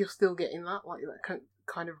guess you're still getting that, like that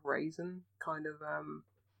kind of raisin, kind of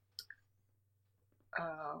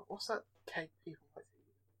what's that cake people like to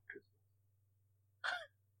eat?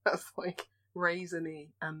 That's like raisiny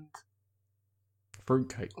and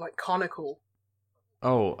fruitcake, like conical.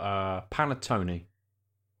 Oh, panettone.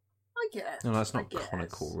 I guess. No, that's not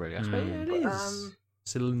conical, really. I suppose it is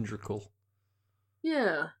cylindrical.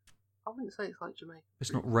 Yeah, I wouldn't say it's like Jamaican.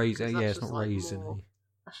 It's not raisin. Yeah, it's not like raisiny.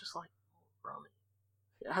 That's just like more rummy.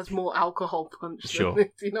 It has more alcohol punch. Sure. Than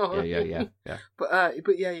this, you know. What I mean? Yeah.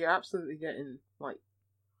 But yeah, you're absolutely getting like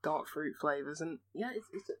dark fruit flavors, and yeah,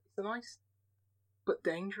 it's a nice but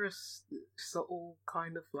dangerous, subtle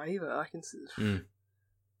kind of flavor. I can see.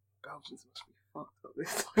 Belgians must be fucked up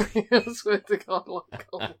this time. I swear to God, like,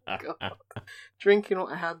 oh my God. Drinking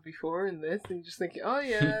what I had before in this, and you're just thinking, oh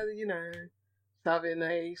yeah, you know, having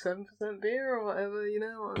a 7% beer or whatever, you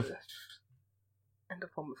know, end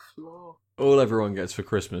up on the floor. All everyone gets for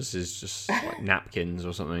Christmas is just like napkins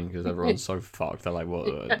or something, because everyone's so fucked. They're like, what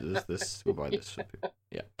is this? We'll buy this.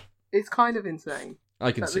 Yeah. It's kind of insane.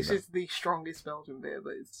 I can see this that. is the strongest Belgian beer,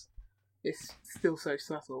 but it's still so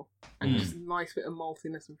subtle and just a nice bit of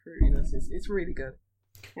maltiness and fruitiness. It's really good.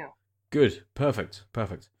 Yeah. Good. Perfect.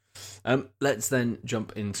 Let's then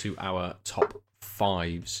jump into our top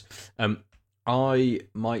fives. I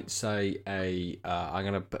might say I'm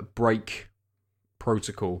going to break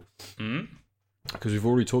protocol because we've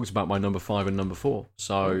already talked about my number 5 and number 4.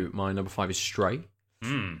 So my number 5 is Stray.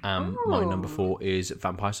 My number 4 is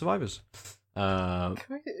Vampire Survivors.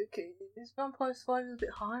 Is Vampire Survivors a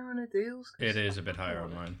bit higher on a deals? It is a bit higher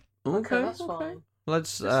on mine. Okay, that's fine.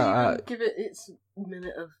 Let's give it its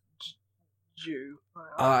minute of due.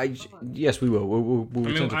 Yes, we will. We'll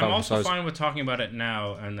I mean, I'm also fine with talking about it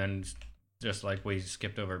now, and then just like we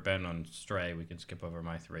skipped over Ben on Stray, we can skip over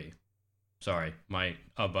my 3. Sorry, my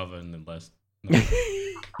above in the list. No,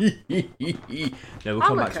 we'll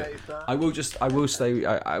come back to it. I will say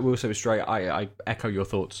with Stray, I echo your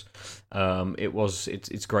thoughts.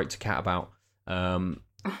 It's great to chat about.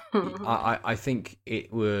 I think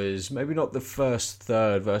it was maybe not the first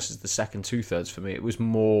third versus the second 2/3 for me. It was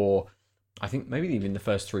more, I think maybe even the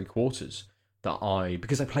first 3 quarters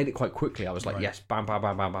because I played it quite quickly. I was like, yes, bam, bam,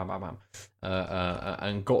 bam, bam, bam, bam, bam,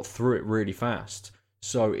 and got through it really fast.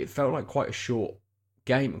 So it felt like quite a short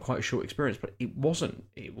game and quite a short experience, but it wasn't.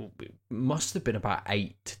 It must have been about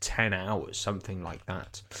 8 to 10 hours, something like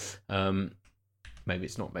that. Maybe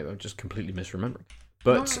it's not. Maybe I'm just completely misremembering.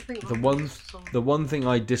 But the one thing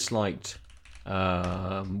I disliked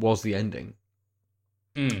was the ending,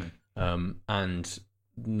 and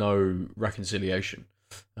no reconciliation.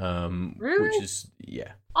 Really? Which is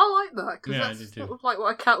I like that because that's sort of like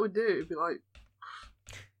what a cat would do. It'd be like,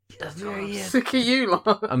 I'm sick of you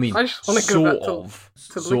lot. I mean, I just want to go back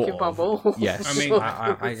to licking my balls. Yes, I mean,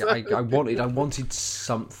 I wanted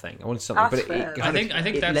something. But I think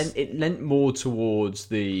it lent more towards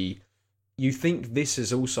the. You think this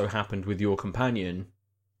has also happened with your companion,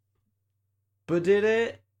 but did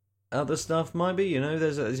it? Other stuff might be. You know,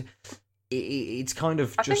 it's kind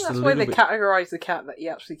of I just think that's a why little they bit. categorise the cat that he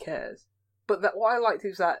actually cares. But what I liked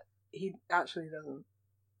is that he actually doesn't.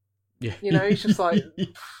 Yeah, you know, he's just like.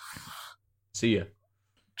 See ya.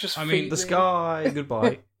 I mean, the sky.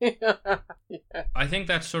 Goodbye. Yeah. I think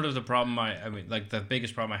that's sort of the problem. I mean, like the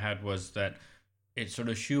biggest problem I had was that it sort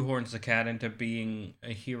of shoehorns the cat into being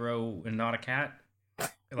a hero and not a cat.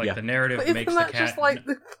 Like the narrative but makes isn't the that cat just like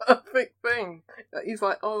the perfect thing? That he's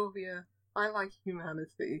like, oh yeah, I like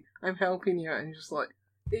humanity. I'm helping you, and he's just like,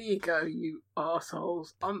 here you go, you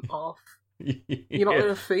assholes. I'm off. You're not going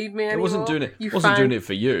to feed me anymore. I wasn't doing it. Doing it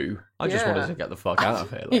for you. I just wanted to get the fuck out of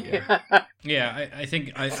here. Like, yeah. I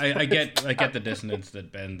think I get the dissonance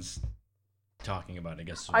that Ben's talking about. I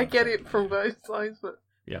guess I get it from both sides, but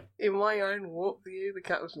yeah, in my own walk view, the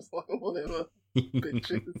cat was just like, whatever,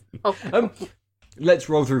 bitches. Let's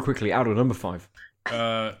roll through quickly. Out of number 5.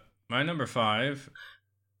 My number 5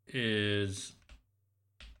 is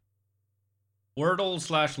Wordle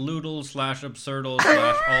 / Loodle / Absurdle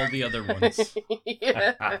 / all the other ones.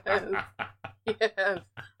 Yes.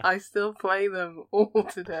 I still play them all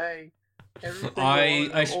today.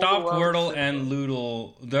 I stopped Wordle and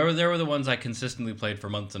Loodle. There were the ones I consistently played for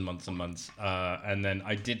months and months and months. And then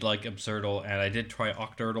I did like Absurdle, and I did try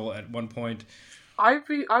Octurdle at one point. I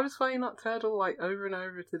was playing Octurdle like over and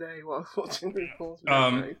over today while I was watching the calls.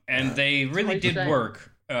 And they really did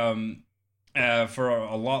work. For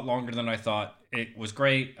a lot longer than I thought. It was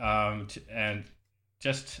great, and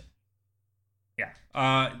just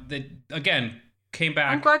they again came back.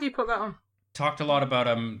 I'm glad you put that on. Talked a lot about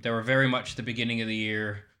them. They were very much the beginning of the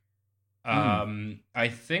year. I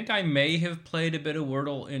think I may have played a bit of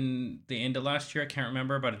Wordle in the end of last year. I can't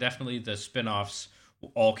remember, but definitely the spin-offs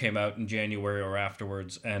all came out in January or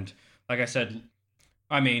afterwards. And like I said,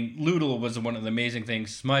 I mean, Loodle was one of the amazing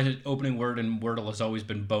things. My opening word in Wordle has always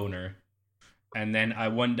been boner. And then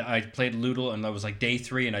I played Loodle, and I was like day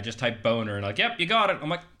 3, and I just typed boner, and like, yep, you got it. I'm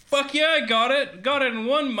like, fuck yeah, I got it. Got it in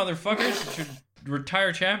one, motherfuckers. Should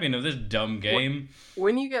retire champion of this dumb game.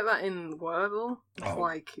 When you get that in Wordle, it's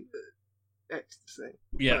like ecstasy.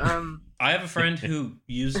 Yeah. I have a friend who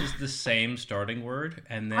uses the same starting word,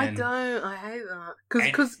 and then I hate that.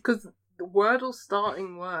 Because the Wordle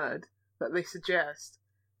starting word that they suggest,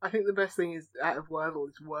 I think the best thing is out of Wordle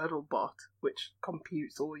is WordleBot, which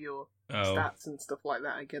computes all your stats and stuff like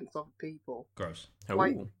that against other people. Gross.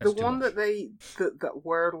 Like the one that that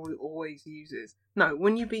Wordle always uses. No,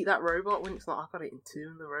 when you beat that robot, when it's like I got it in 2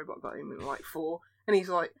 and the robot got him in like 4, and he's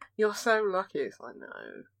like, "You're so lucky." It's like, no,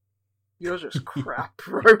 you're just crap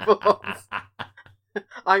robots.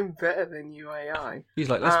 I'm better than you, AI. He's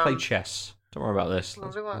like, let's play chess. Don't worry about this.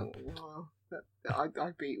 I'll be like, well,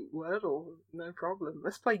 I beat Wordle, no problem.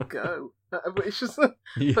 Let's play Go. But it's just,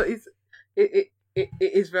 but it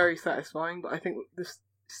is very satisfying. But I think the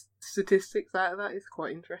statistics out of that is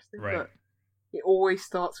quite interesting. Right. But it always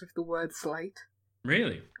starts with the word slate.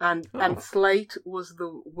 Really? And slate was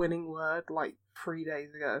the winning word like 3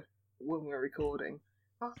 days ago when we were recording.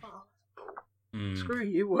 I was like, screw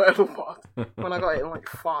you, WordleBot. When I got it in like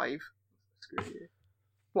 5, screw you.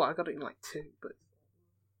 Well, I got it in like 2, but.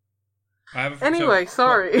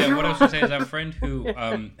 Sorry. What I was going to say is I have a friend who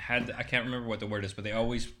had, I can't remember what the word is, but they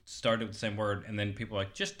always started with the same word, and then people were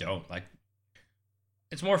like, just don't. Like,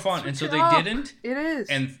 it's more fun. And so they didn't. It is.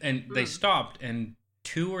 And they stopped, and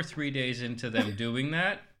 2 or 3 days into them doing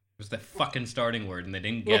that, was the fucking starting word, and they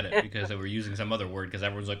didn't get it because they were using some other word, because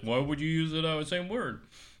everyone's like, why would you use the same word?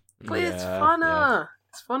 But it's funner. Yeah.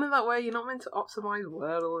 It's funner that way. You're not meant to optimize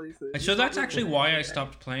Wordle. So that's actually why I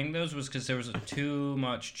stopped playing those, was because there was too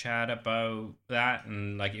much chat about that,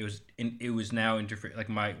 and like it was now interfering. Like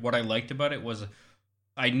what I liked about it was,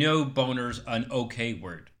 I know boner's an okay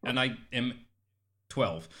word, and I am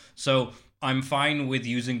 12, so I'm fine with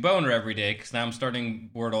using boner every day, because now I'm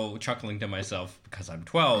starting Wordle chuckling to myself because I'm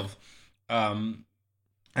 12. And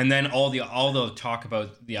then all the talk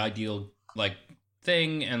about the ideal like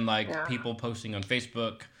thing, and like people posting on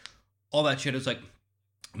Facebook, all that shit. It's like,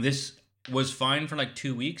 this was fine for like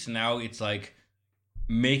 2 weeks, and now it's like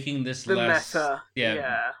making this the less meta.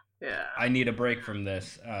 Yeah. I need a break from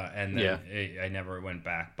this, and then I never went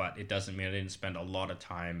back. But it doesn't mean I didn't spend a lot of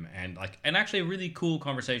time and actually really cool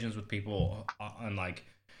conversations with people on like,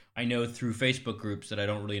 I know through Facebook groups that I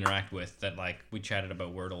don't really interact with, that like we chatted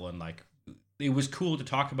about Wordle, and like it was cool to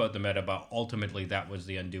talk about the meta, but ultimately that was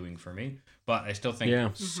the undoing for me. But I still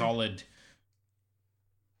think solid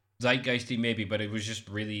zeitgeisty maybe, but it was just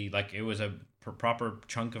really like, it was a proper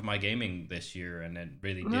chunk of my gaming this year, and it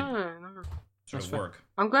really did sort of work.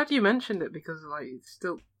 I'm glad you mentioned it, because like it's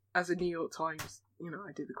still, as a New York Times,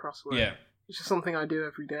 I did the crossword. Yeah. It's just something I do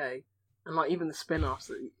every day. And like even the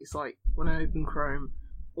spin-offs, it's like when I open Chrome,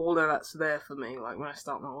 all of that's there for me. Like when I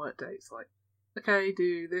start my work day, it's like, okay,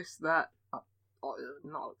 do this, that,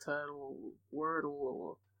 not a turtle, Wordle,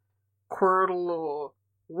 or Quirtle, or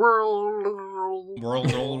Worldle.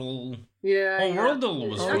 Yeah. Oh, Worldle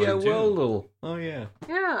was fun too. Worldle. Oh yeah.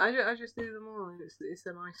 Yeah, I just do them all. It's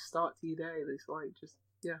a nice start to your day. It's like just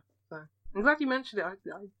So I'm glad you mentioned it. I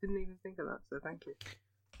didn't even think of that. So thank you.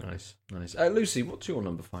 Nice. Lucy, what's your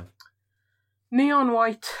number 5? Neon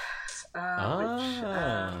White. Which,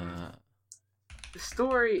 the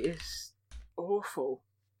story is awful.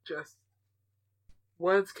 Just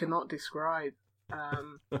words cannot describe.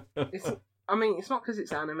 It's not because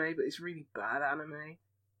it's anime, but it's really bad anime.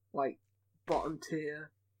 Like, bottom tier.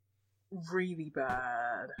 Really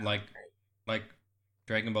bad. Like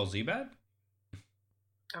Dragon Ball Z bad?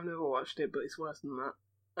 I've never watched it, but it's worse than that.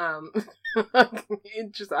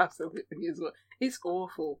 It just absolutely is. It's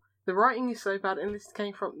awful. The writing is so bad, and this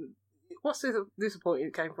came from... What's disappointing?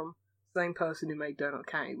 It came from the same person who made Donut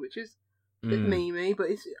County, which is a bit memey, but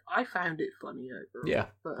I found it funny overall. Yeah.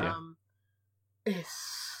 But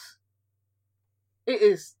it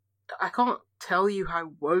is. I can't tell you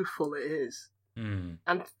how woeful it is.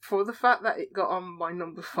 And for the fact that it got on my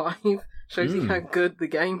number 5 shows you how good the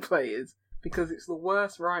gameplay is, because it's the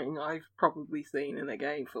worst writing I've probably seen in a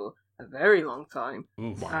game for a very long time.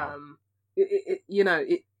 Ooh, wow.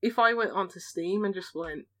 If I went onto Steam and just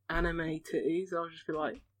went anime titties, I'll just be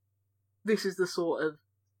like, this is the sort of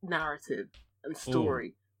narrative and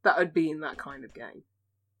story that would be in that kind of game.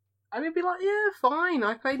 And it'd be like, yeah, fine,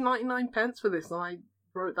 I paid 99 pence for this, and I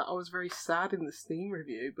wrote that I was very sad in the Steam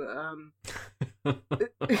review, but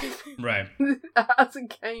Right. as a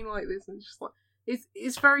game like this, it's just like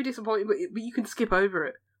it's very disappointing. But you can skip over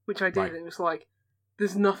it, which I did. Right. And it was like,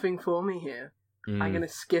 there's nothing for me here. I'm gonna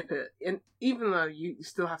skip it, and even though you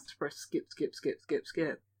still have to press skip,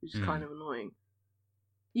 which is kind of annoying.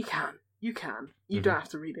 You can. You don't have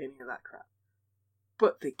to read any of that crap.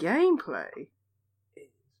 But the gameplay is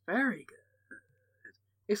very good.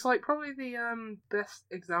 It's like probably the best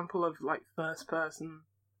example of like first person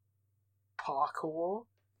parkour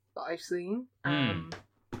that I've seen.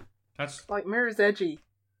 That's like Mirror's Edgy.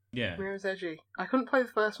 Yeah. Mirror's Edgy. I couldn't play the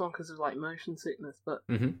first one because of like motion sickness, but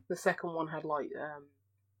the second one had like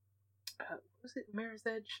was it Mirror's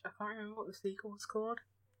Edge? I can't remember what the sequel was called.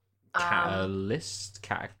 Catalyst,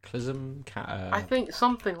 Cataclysm, I think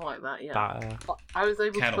something like that. Yeah. I was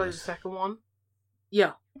able to play the second one.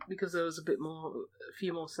 Yeah, because there was a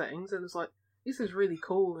few more settings, and it was like, this is really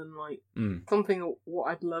cool, and like something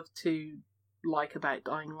what I'd love to like about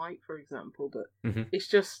Dying Light, for example. But it's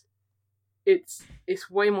just, it's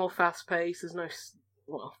way more fast paced. There's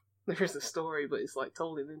there is a story, but it's like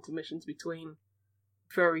told in intermissions between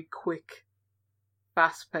very quick,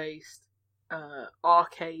 fast paced,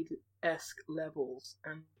 arcade-esque levels,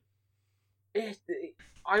 and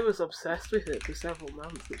I was obsessed with it for several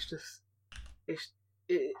months. It's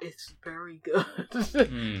very good.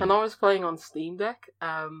 And I was playing on Steam Deck,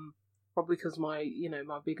 probably because my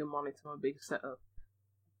bigger monitor, my bigger setup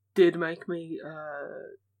did make me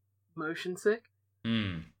motion sick.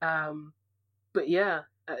 But yeah,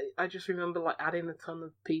 I just remember like adding a ton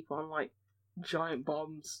of people on like Giant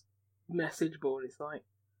Bomb's message board. It's like,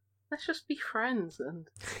 let's just be friends and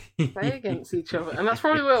play against each other. And that's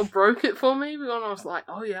probably what broke it for me, when I was like,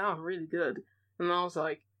 oh yeah, I'm really good. And I was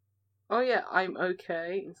like, oh yeah, I'm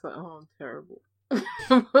okay. It's like, oh, I'm terrible.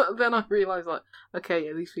 But then I realised, like, okay,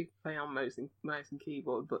 at least people play on mouse and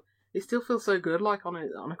keyboard, but it still feels so good, like on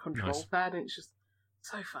a control pad, and it's just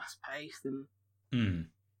so fast paced. And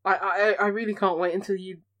I really can't wait until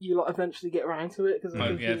you lot eventually get around to it, because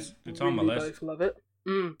I think it's on my list. Both love it.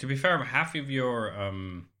 To be fair, half of your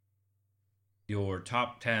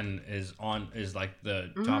top 10 is like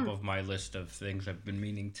the top of my list of things I've been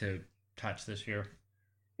meaning to touch this year.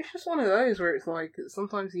 It's just one of those where it's like,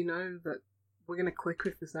 sometimes you know that we're going to click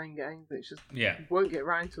with the same games, and it's just, we won't get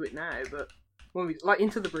around to it now, but when we, like,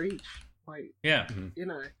 Into the Breach, like, you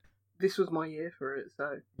know, this was my year for it,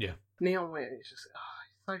 so, Neon White, it's just,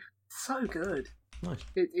 so good. Nice.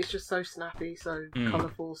 It's just so snappy, so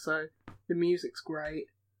colourful, so the music's great.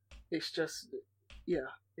 It's just,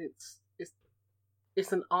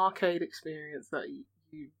 it's an arcade experience that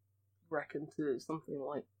you reckon to something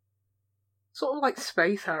like, sort of like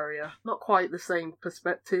Space Harrier. Not quite the same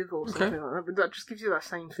perspective or something like that, but that just gives you that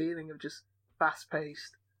same feeling of just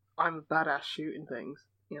fast-paced, I'm a badass shooting things,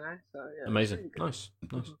 you know? So, yeah, amazing. Nice.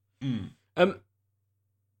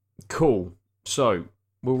 Cool. So,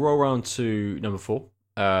 we'll roll around to number 4.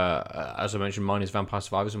 As I mentioned, mine is Vampire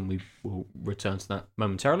Survivors, and we will return to that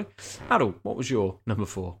momentarily. Adel, what was your number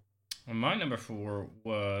 4? Well, my number 4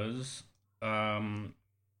 was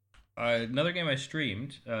another game I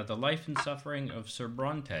streamed, The Life and Suffering of Sir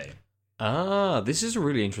Bronte. This is a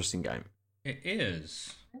really interesting game. It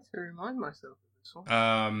is. I have to remind myself of this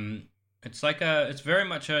one. It's very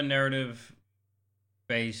much a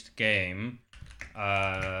narrative-based game.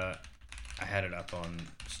 I had it up on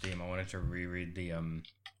Steam. I wanted to reread the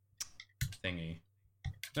thingy.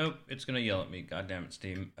 Nope, it's gonna yell at me. God damn it,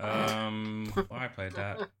 Steam. I played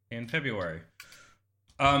that in February.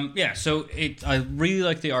 So I really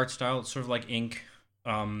like the art style. It's sort of like ink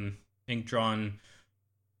drawn,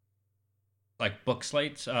 like book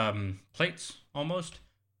slates, plates almost,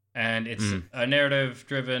 and it's a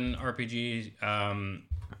narrative-driven RPG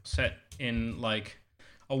set in like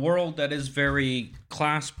a world that is very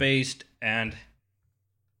class-based and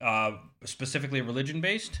specifically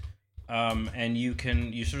religion-based. And you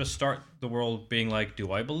sort of start the world being like,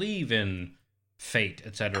 do I believe in fate,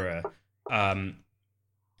 etc.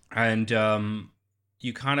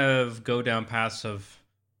 You kind of go down paths of,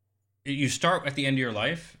 you start at the end of your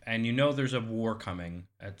life, and you know there's a war coming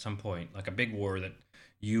at some point, like a big war that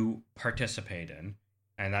you participate in,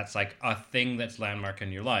 and that's like a thing that's landmark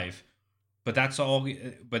in your life. But that's all.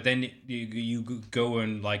 But then you go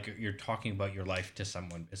and like you're talking about your life to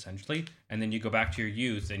someone essentially, and then you go back to your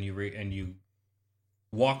youth and you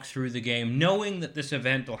walk through the game knowing that this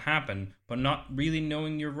event will happen, but not really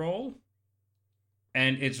knowing your role.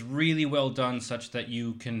 And it's really well done, such that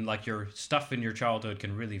you can, like, your stuff in your childhood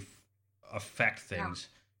can really affect things,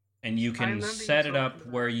 and you can set it up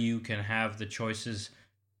where you can have the choices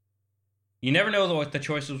you never know what the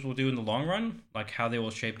choices will do in the long run, like how they will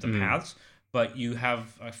shape the paths. But you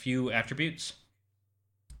have a few attributes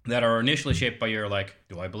that are initially shaped by your like,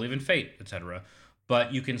 do I believe in fate, etc.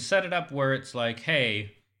 But you can set it up where it's like,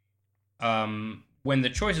 hey, when the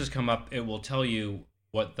choices come up, it will tell you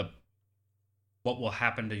what will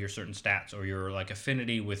happen to your certain stats or your like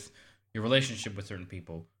affinity with your relationship with certain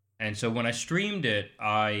people. And so when I streamed it,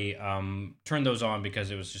 I turned those on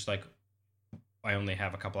because it was just like, I only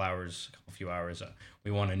have a few hours.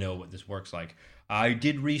 We want to know what this works like. I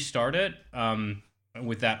did restart it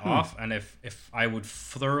with that off, and if I would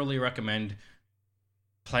thoroughly recommend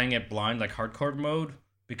playing it blind, like hardcore mode,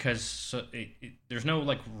 because there's no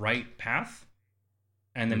like right path,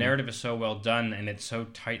 and the narrative is so well done and it's so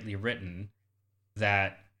tightly written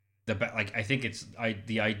that I think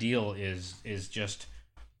the ideal is just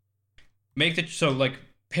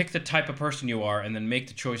pick the type of person you are and then make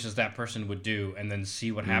the choices that person would do and then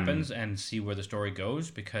see what happens and see where the story goes,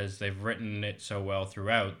 because they've written it so well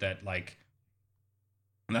throughout that like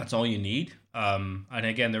that's all you need. And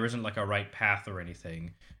again, there isn't like a right path or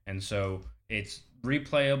anything, and so it's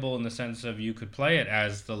replayable in the sense of you could play it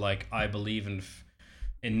as the like, I believe in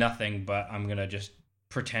nothing, but I'm gonna just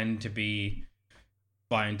pretend to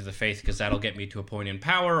buy into the faith because that'll get me to a point in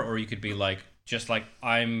power. Or you could be like, just like,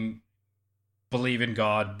 I'm believe in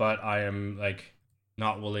God, but I am like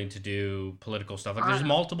not willing to do political stuff. Like there's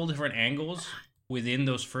multiple different angles within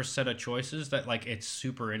those first set of choices that like it's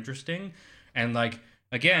super interesting. And like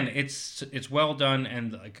again, it's well done,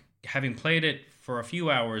 and like having played it for a few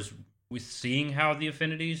hours with seeing how the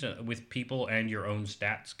affinities with people and your own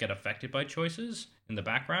stats get affected by choices in the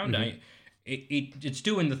background, it's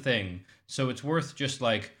doing the thing. So it's worth just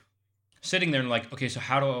like sitting there and like, okay, so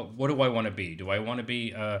what do I want to be? Do I want to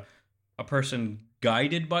be a person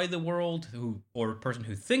guided by the world, or a person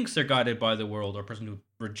who thinks they're guided by the world, or a person who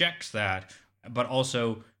rejects that, but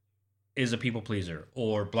also is a people pleaser,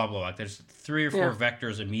 or blah blah blah. There's 3 or 4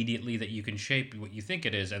 vectors immediately that you can shape what you think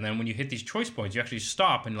it is, and then when you hit these choice points, you actually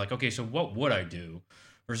stop and like, okay, so what would I do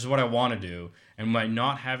versus what I want to do? And by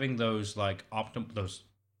not having those like those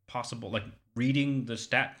possible like reading the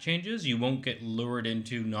stat changes, you won't get lured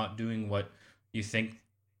into not doing what you think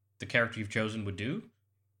the character you've chosen would do.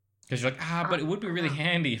 Because you're like, but it would be really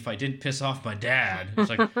handy if I didn't piss off my dad. It's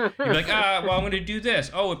like, you're like, well, I'm going to do this.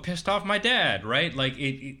 Oh, it pissed off my dad, right? Like,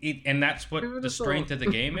 and that's what the strength of the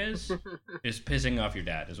game is pissing off your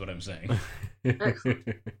dad, is what I'm saying. Excellent.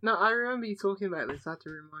 No, I remember you talking about this. I had to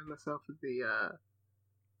remind myself of the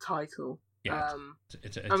title. Yeah.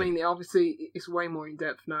 I mean, obviously, it's way more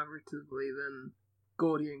in-depth narratively than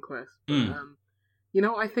Gordian Quest. But,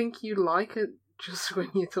 I think you'd like it just when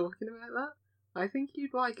you're talking about that. I think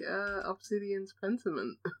you'd like Obsidian's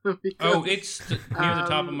Pentiment. Because, it's near the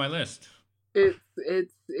top of my list.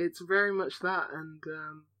 It's very much that, and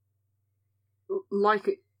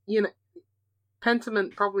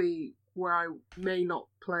Pentiment probably where I may not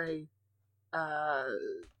play.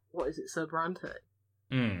 What is it, Sobrante?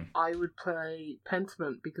 I would play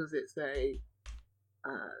Pentiment because it's a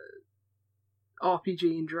RPG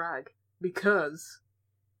in drag, because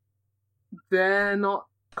they're not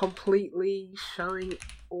completely showing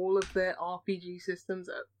all of their RPG systems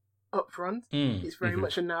up front. It's very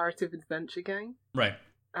much a narrative adventure game, right?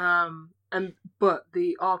 But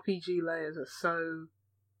the RPG layers are so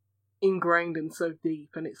ingrained and so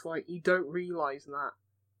deep, and it's like you don't realize that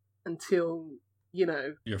until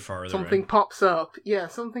you're farther something pops up. Yeah,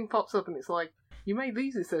 something pops up, and it's like, you made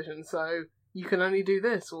these decisions, so you can only do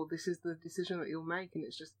this, or this is the decision that you'll make, and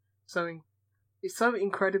it's just it's so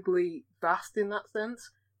incredibly vast in that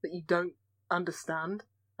sense that you don't understand.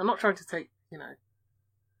 I'm not trying to take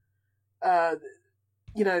the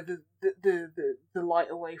light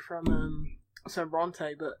away from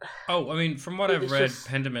Sobrante, but I mean, from what I've read,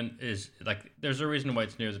 Pentiment is like, there's a reason why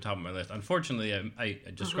it's near the top of my list. Unfortunately, I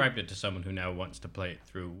described it to someone who now wants to play it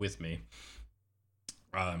through with me.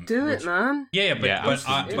 Do it, man. Yeah,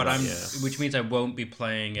 which means I won't be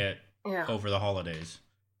playing it over the holidays.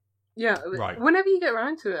 Yeah, right. Whenever you get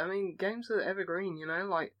around to it, I mean, games are evergreen,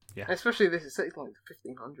 especially this is like the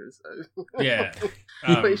 1500s. So. Yeah,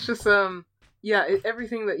 but it's just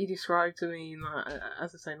everything that you described to me,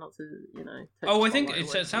 as I say, not to I think it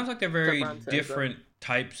sounds like they're very different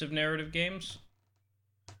types of narrative games.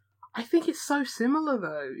 I think it's so similar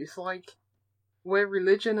though. It's like where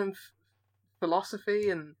religion and philosophy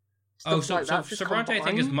and stuff like that. So Sobrante, I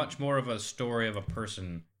think, is much more of a story of a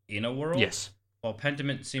person in a world. Yes. While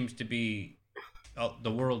Pentiment seems to be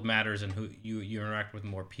the world matters and who you interact with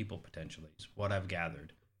more people potentially. Is what I've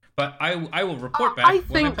gathered. But I will report back when I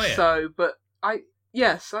play it. I think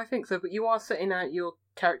so, but you are setting out your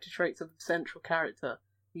character traits of the central character,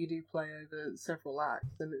 you do play over several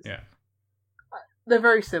acts, and they're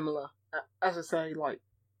very similar. As I say, like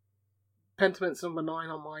Pentament's number 9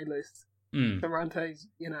 on my list. Ferrante's,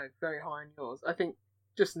 very high on yours. I think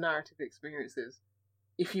just narrative experiences,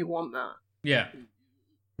 if you want that. Yeah.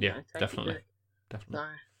 Definitely. So,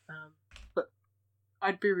 but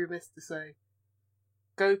I'd be remiss to say,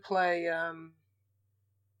 go play. Oh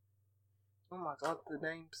my god, the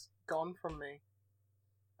name's gone from me.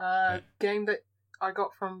 Game that I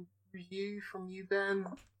got from you, Ben.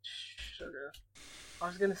 Sugar. I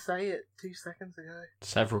was going to say it 2 seconds ago.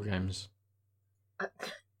 Several games.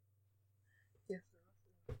 Yes.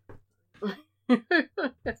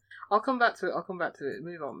 I'll come back to it.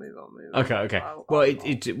 Move on. Okay.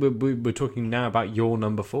 We're talking now about your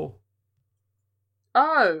number 4.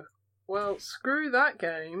 Oh, well, screw that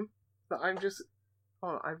game. But I'm just...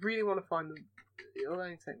 Oh, I really want to find the... It'll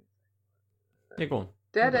only take... Yeah, go on.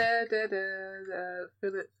 Fill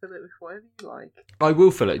it with whatever you like. I will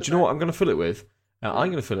fill it. Do you know what I'm going to fill it with? I'm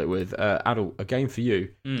going to fill it with Adult, a game for you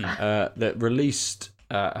that released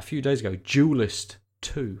a few days ago. Duelist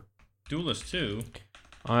 2. Duelist 2?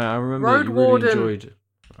 I remember Road you Warden. really enjoyed...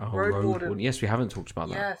 Oh, Road Warden. Yes, we haven't talked about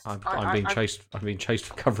that. Yes, I'm being chased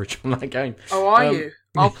for coverage on that game. Oh, are you?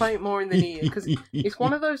 I'll play it more in the new year because it's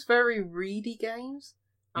one of those very reedy games,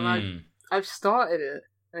 and I've started it,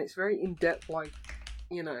 and it's very in depth, like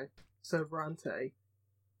Sobrante.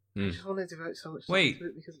 I just want to devote so much time to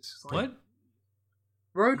it because it's just like what?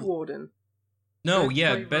 Road Warden. No,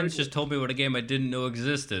 Ben's just told me what a game I didn't know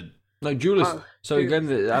existed. No, Duelist. Again,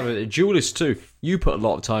 Duelist 2. You put a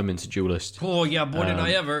lot of time into Duelist. Oh yeah, boy did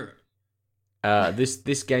I ever.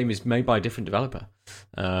 This game is made by a different developer.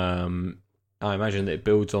 I imagine that it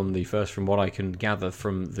builds on the first, from what I can gather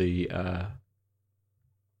from the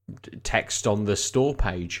text on the store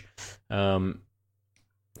page.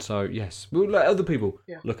 So yes, we'll let other people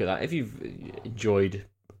look at that. If you've enjoyed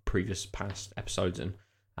past episodes and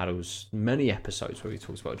Adult's many episodes where we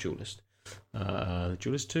talked about Duelist,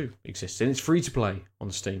 Duelist 2 exists, and it's free to play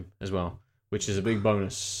on Steam as well, which is a big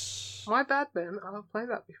bonus. My bad, Ben. I'll play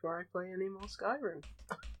that before I play any more Skyrim.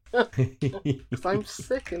 Because I'm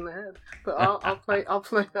sick in the head. But I'll play.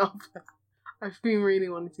 I've been really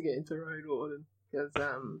wanting to get into Road Warden because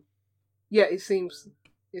it seems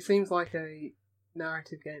like a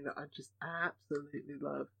narrative game that I just absolutely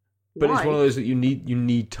love. But it's one of those that you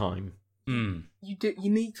need time. You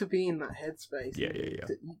need to be in that headspace. Yeah.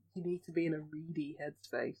 You need to be in a reedy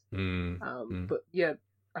headspace. Mm. But yeah,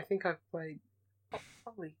 I think I've played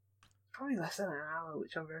probably less than an hour,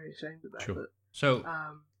 which I'm very ashamed of that. Sure. But So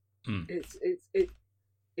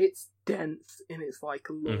it's dense in its like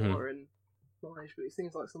lore and knowledge, but it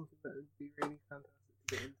seems like something that would be really fantastic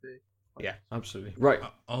to get into. Yeah, absolutely. Right.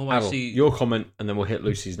 I see. Your comment, and then we'll hit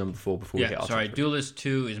Lucy's number 4 before we hit our topic. Duelist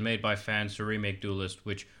 2 is made by fans to remake Duelist,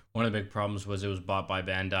 which one of the big problems was it was bought by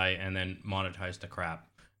Bandai and then monetized to crap.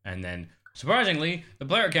 And then, surprisingly, the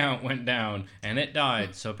player count went down and it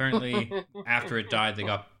died. So apparently, after it died, they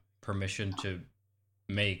got permission to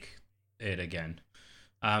make it again.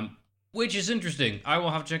 Which is interesting. I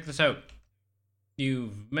will have to check this out.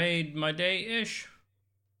 You've made my day-ish.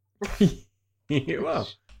 Well,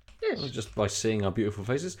 just by seeing our beautiful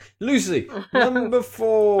faces. Lucy, number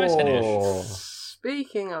 4.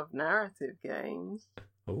 Speaking of narrative games,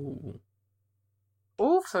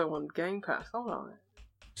 also on Game Pass. Hold on.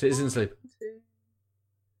 Citizen Sleep.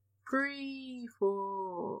 3,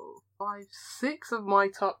 4, 5, 6 of my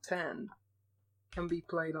top 10 can be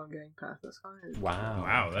played on Game Pass. That's kind of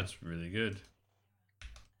wow, that's really good.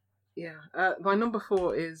 Yeah, my number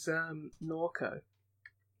 4 is Norco.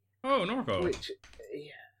 Oh, Norco. Which,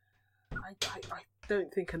 I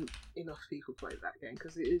don't think enough people play that game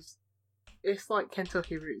because it's like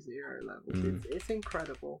Kentucky Route Zero levels. It's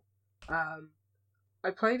incredible. I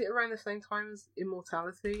played it around the same time as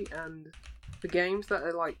Immortality, and the games that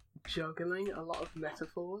are like juggling a lot of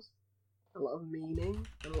metaphors, a lot of meaning,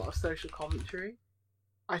 and a lot of social commentary.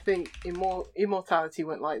 I think Immortality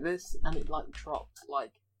went like this, and it like dropped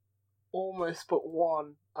like almost but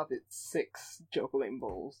one of its 6 juggling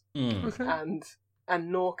balls, and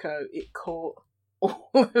Norco, it caught all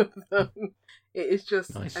of them. It is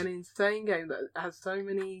just an insane game that has so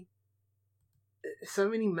many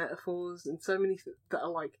metaphors and so many that are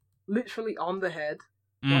like literally on the head,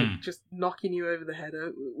 like just knocking you over the head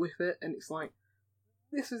with it, and it's like,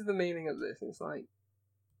 this is the meaning of this. And it's like,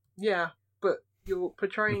 yeah, but you're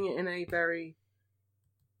portraying it in a very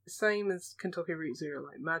same as Kentucky Route Zero,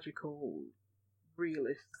 like magical,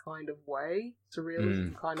 realist kind of way,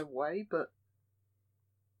 surrealism kind of way, but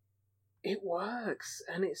it works,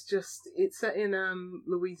 and it's set in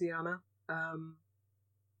Louisiana,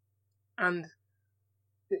 and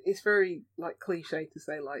it's very like cliche to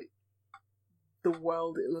say like the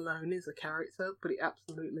world alone is a character, but it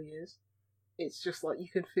absolutely is. It's just like you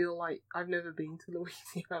can feel like I've never been to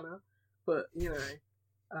Louisiana, but you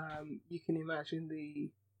can imagine the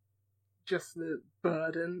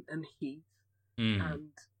burden and heat and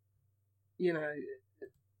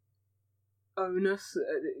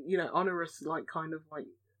onerous like kind of like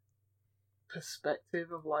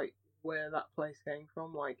perspective of like where that place came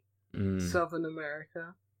from, like Southern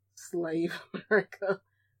America, slave America,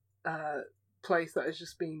 place that has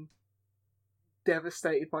just been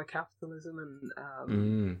devastated by capitalism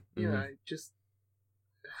and just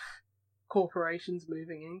corporations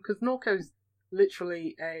moving in, because Norco's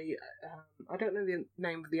literally a I don't know the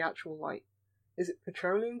name of the actual like, is it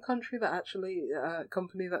petroleum company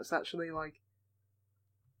that's actually like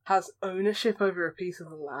has ownership over a piece of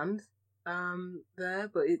the land there,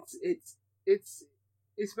 but it's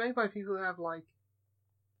made by people who have like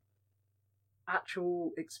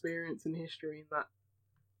actual experience and history in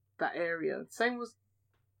that area. Same was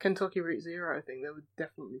Kentucky Route Zero. I think they were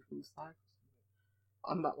definitely from the South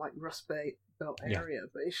on that like Rust Belt area,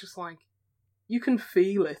 but it's just like you can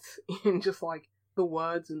feel it in just like the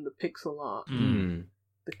words and the pixel art.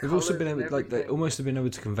 They've also been able, like they almost have been able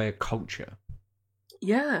to convey a culture.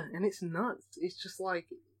 Yeah, and it's nuts. It's just like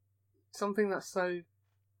something that's so.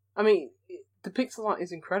 I mean, the pixel art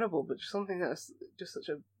is incredible, but just something that's just such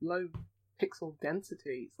a low pixel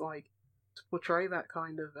density. It's like to portray that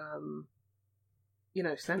kind of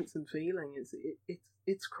sense and feeling.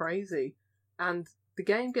 It's crazy, and the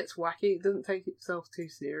game gets wacky. It doesn't take itself too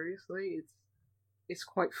seriously. It's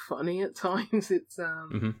quite funny at times. It's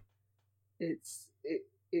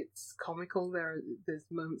comical. There's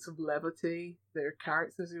moments of levity. There are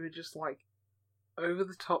characters who are just like over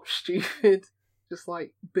the top stupid, just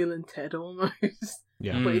like Bill and Ted almost.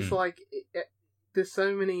 Yeah. But it's like there's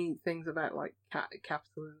so many things about like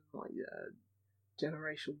capitalism, like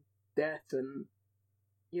generational debt, and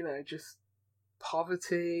just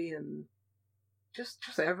poverty, and just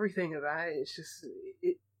everything about it. It's just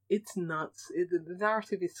it's nuts. The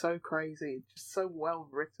narrative is so crazy. It's just so well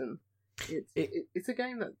written. It's a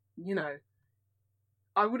game that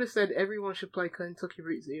I would have said everyone should play Kentucky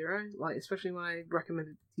Route Zero, like especially when I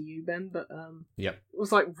recommended it to you, Ben. But it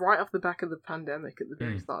was like right off the back of the pandemic, at the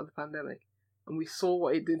very start of the pandemic, and we saw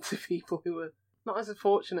what it did to people who were not as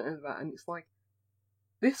fortunate as that. And it's like,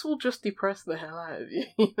 this will just depress the hell out of you.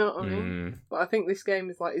 You know what I mean? But I think this game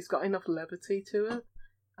is like, it's got enough levity to it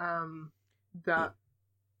that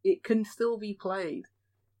it can still be played.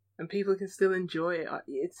 And people can still enjoy it.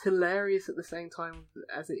 It's hilarious at the same time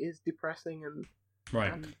as it is depressing and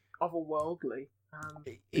otherworldly.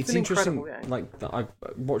 It's interesting. Like I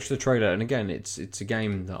watched the trailer, and again, it's a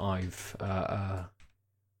game that I've.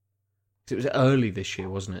 It was early this year,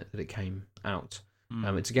 wasn't it, that it came out?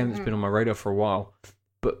 It's a game that's been on my radar for a while,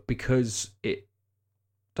 but because it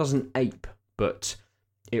doesn't ape, but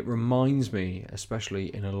it reminds me,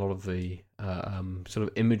 especially in a lot of the sort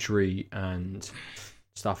of imagery and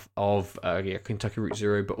stuff of Kentucky Route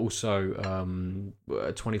Zero, but also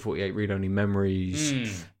 2048 Read Only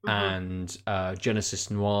Memories and Genesis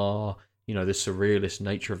Noir, the surrealist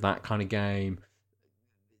nature of that kind of game.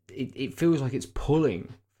 It feels like it's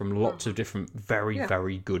pulling from lots of different very,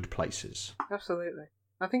 very good places. Absolutely.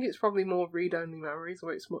 I think it's probably more Read Only Memories,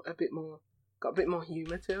 where it's got a bit more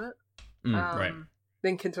humour to it.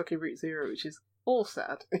 Than Kentucky Route Zero, which is all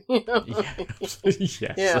sad. Yes.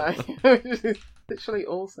 Yeah, literally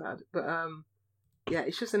all sad. But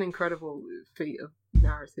it's just an incredible feat of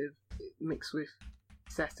narrative mixed with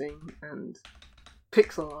setting and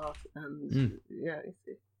pixel art, and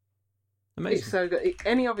amazing. It's so good.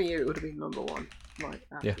 Any other year it would have been number one. Like,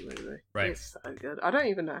 absolutely. Right. It's so good. I don't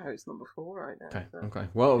even know how it's number 4 right now. Okay.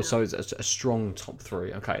 Well, so it's a strong top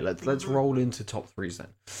 3. Okay, let's roll into top 3s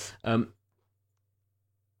then.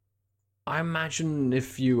 I imagine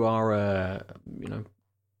if you are a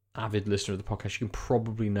avid listener of the podcast, you can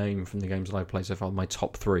probably name from the games that I've played so far my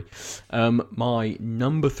top 3. My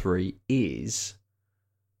number 3 is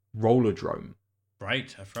Rollerdrome.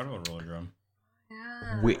 Right, I forgot about Rollerdrome.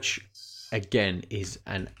 Yeah. Which again is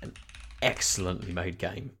an excellently made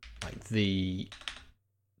game. Like the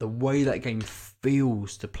way that game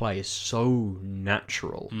feels to play is so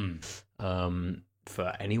natural.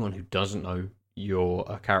 For anyone who doesn't know, you're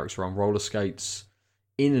a character on roller skates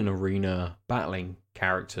in an arena, battling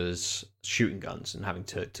characters, shooting guns, and having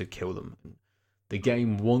to kill them. The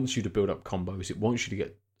game wants you to build up combos. It wants you to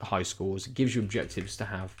get high scores. It gives you objectives to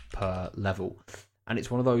have per level. And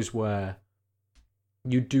it's one of those where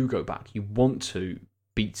you do go back. You want to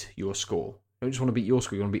beat your score. You don't just want to beat your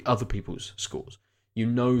score, you want to beat other people's scores. You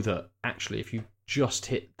know that actually if you just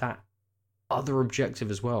hit that other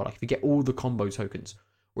objective as well, like if you get all the combo tokens,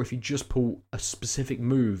 or if you just pull a specific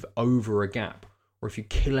move over a gap, or if you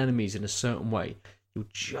kill enemies in a certain way, you'll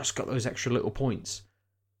just got those extra little points.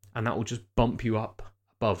 And that will just bump you up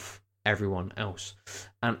above everyone else.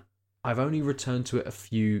 And I've only returned to it a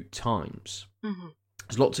few times. Mm-hmm.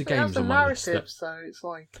 There's lots of games on my list. So it's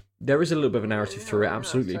like there is a little bit of a narrative through it,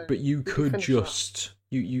 absolutely. so but you could just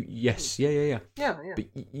yeah. But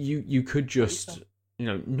you could just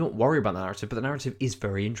not worry about the narrative. But the narrative is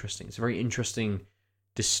very interesting. It's a very interesting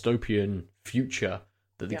dystopian future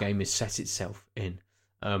that the game is set itself in,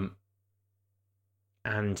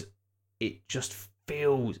 and it just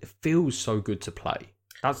feels so good to play.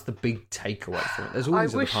 That's the big takeaway from it. There's all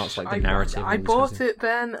these other parts like the narrative. I bought it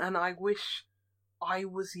then, and I wish I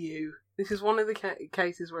was you. This is one of the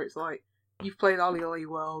cases where it's like you've played OlliOlli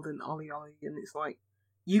World and OlliOlli, and it's like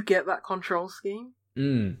you get that control scheme.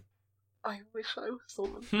 I wish I was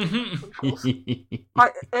someone control scheme.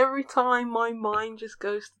 Every time my mind just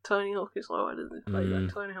goes to Tony Hawk, it's like, why doesn't it play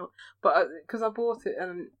that Tony Hawk? But because I bought it,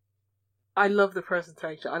 and I love the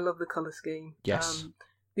presentation. I love the colour scheme. Yes.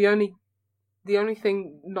 The only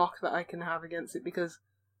thing knock that I can have against it, because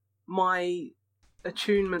my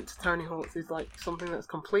attunement to Tony Hawk's is like something that's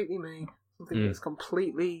completely me, something that's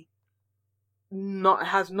completely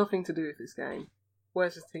has nothing to do with this game.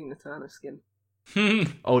 Where's the Tina Turner skin?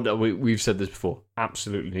 Oh no, we've said this before.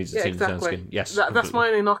 Absolutely needs a Tina Turner skin. Yes, that's my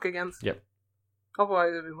only knock against it. Yep. Otherwise,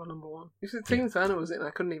 it'd be my number one. If Tina Turner was in,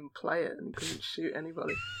 I couldn't even play it and couldn't shoot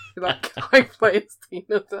anybody. If that guy plays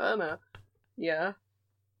Tina Turner, yeah.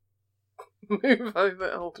 Move over,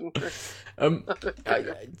 Elton Chris.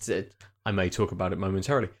 I may talk about it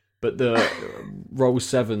momentarily, but the Roll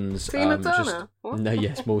 7's Tina Turner. No,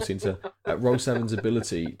 yes, more Tina Turner. Roll 7's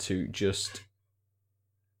ability to just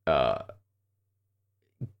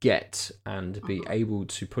get and be able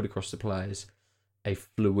to put across the players a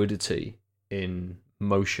fluidity in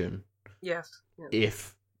motion. Yes.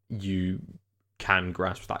 If you can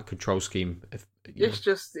grasp that control scheme. It's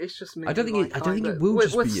just me. I don't think it will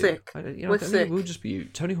just be sick. you. I don't think it will just be you.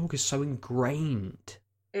 Tony Hawk is so ingrained.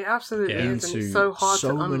 It absolutely is, and it's so hard to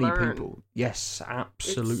unlearn. So many people. Yes,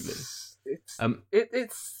 absolutely.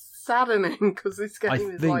 It's saddening because this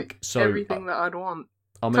game is like everything that I'd want.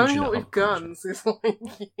 Tony Hawk with guns is like,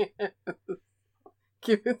 yes.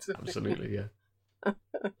 Give it to me. Absolutely, yeah.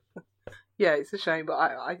 Yeah, it's a shame, but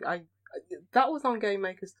I that was on Game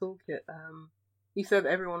Maker's Toolkit. He said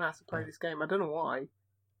everyone has to play this game. I don't know why,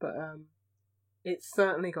 but it's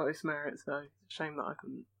certainly got its merits, though. It's a shame that I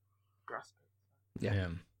couldn't grasp it. Yeah.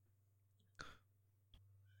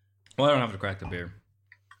 Well, I don't have to crack the beer.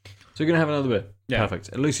 So you're going to have another beer? Yeah.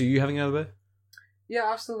 Perfect. Lucy, are you having another beer? Yeah,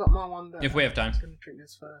 I've still got my one. If we have time. I'm going to drink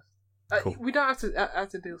this first. Cool. We don't have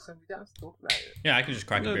to deal so we don't have to talk about it. Yeah, I can just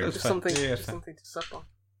crack a beer. Just something to suck on.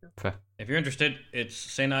 Fair. If you're interested, it's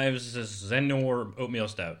St. Ives' Zenor Oatmeal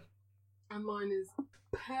Stout. And mine is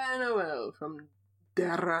Père Noël from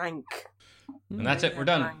Drank. And that's it, we're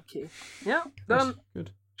done. Yeah, done. Nice.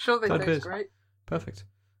 Good. Sure, they taste beers. great. Perfect.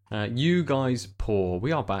 You guys pour.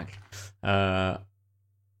 We are back.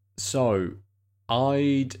 So,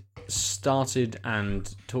 I'd started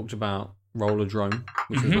and talked about Roller Drone,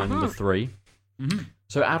 which was my number 3. Mm-hmm.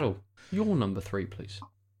 So, Adel, your number 3, please.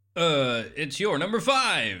 It's your number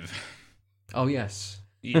 5. Oh, yes.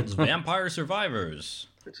 It's Vampire Survivors.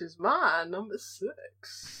 Which is my number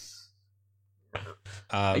 6.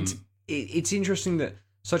 It's interesting that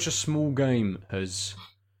such a small game has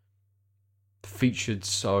featured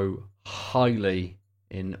so highly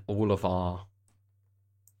in all of our,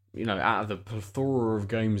 out of the plethora of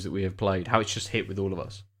games that we have played, how it's just hit with all of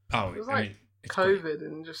us. Oh, it was like COVID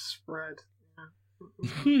and just spread.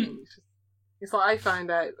 Yeah. It's like I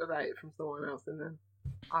found out about it from someone else, and then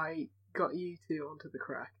I got you two onto the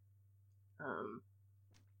crack.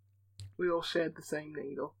 We all shared the same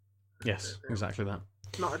needle. Yes, exactly that.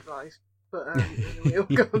 Not advised, but we all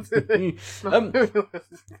got to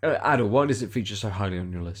Adel, why does it feature so highly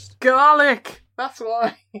on your list? Garlic! That's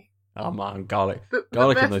why. Oh man, garlic.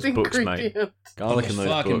 Garlic in those books, mate. Garlic in those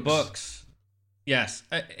fucking books. Yes,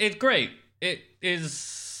 it's great. It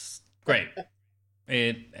is great.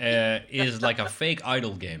 It is like a fake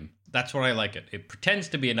idle game. That's what I like it. It pretends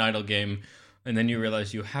to be an idle game, and then you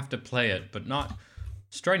realize you have to play it, but not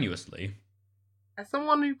strenuously. As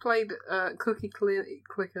someone who played Cookie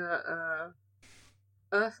Clicker,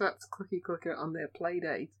 Earth's Cookie Clicker on their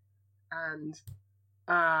Playdate, and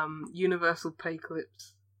Universal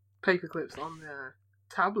Payclips paperclips on their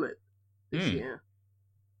tablet this year.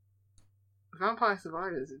 Vampire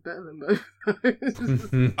Survivors is better than both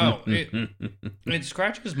those. Oh, it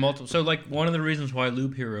scratches multiple. So, like, one of the reasons why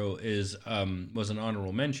Loop Hero is was an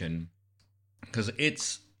honorable mention, because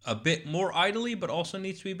it's a bit more idly, but also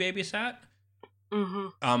needs to be babysat.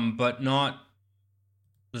 Mm-hmm. But not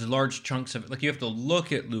there's large chunks of it. Like, you have to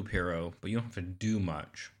look at Loop Hero, but you don't have to do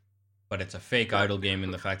much. But it's a fake idle game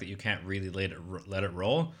in the fact that you can't really let it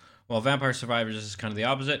roll. Well, Vampire Survivors is kind of the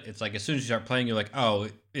opposite. It's like as soon as you start playing, you're like, oh,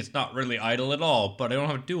 it's not really idle at all, but I don't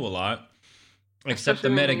have to do a lot. Except the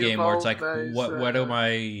metagame where it's like,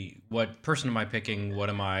 what person am I picking? What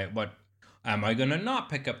am I gonna not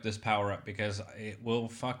pick up this power up because it will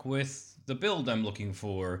fuck with the build I'm looking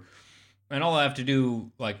for? And all I have to do,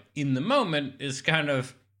 like, in the moment is kind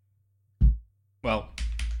of, well,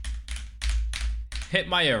 hit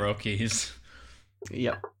my arrow keys.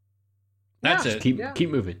 Yep. That's it. Keep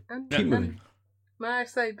moving. Keep moving. May I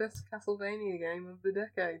say, best Castlevania game of the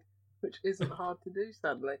decade, which isn't hard to do,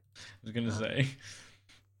 sadly. I was gonna say.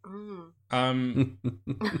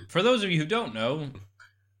 For those of you who don't know,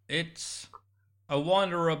 it's a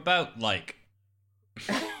wander about like.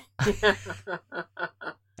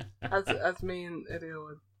 As me and Eddie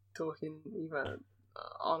were talking, either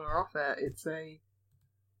on or off air, it's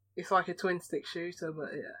like a twin stick shooter, but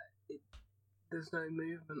there's no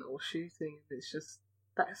movement or shooting. It's just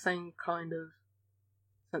that same kind of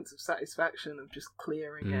sense of satisfaction of just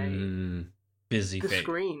clearing the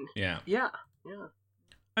screen. Yeah.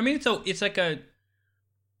 I mean, it's like a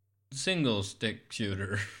single stick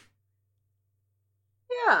shooter.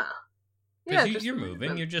 Yeah. Because you're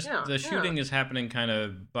moving. You're just the shooting is happening kind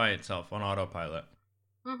of by itself on autopilot.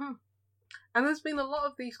 Mm-hmm. And there's been a lot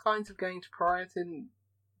of these kinds of games prior to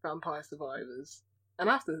Vampire Survivors. And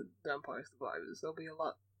after Vampire Survivors, there'll be a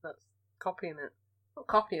lot that's copying it. Not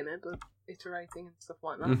copying it, but iterating and stuff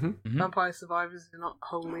like that. Mm-hmm. Vampire Survivors is not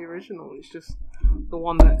wholly original. It's just the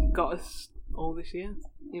one that got us all this year.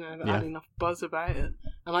 That had enough buzz about it.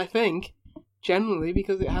 And I think, generally,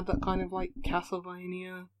 because it had that kind of, like,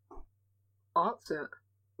 Castlevania art set,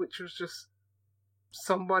 which was just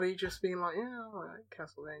somebody just being like, yeah, I like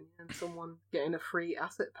Castlevania, and someone getting a free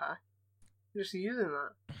asset pack, just using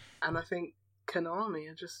that. And I think Konami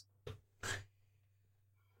are just,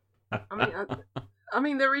 I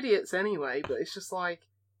mean, they're idiots anyway, but it's just like,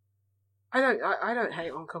 I don't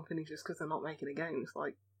hate on companies just because they're not making a game. It's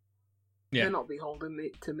like, they're not beholden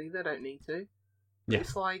to me, they don't need to. Yeah.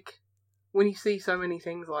 It's like, when you see so many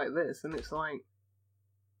things like this, and it's like,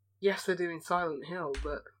 yes, they're doing Silent Hill,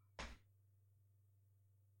 but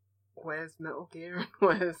where's Metal Gear and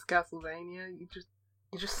where's Castlevania? You're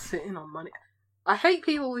just sitting on money. I hate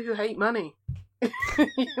people who hate money. You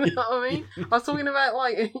know what I mean? I was talking about,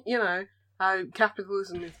 like, how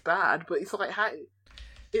capitalism is bad, but it's like how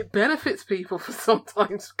it benefits people for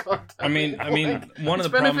sometimes. I mean, one of the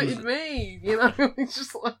benefited problems me. It's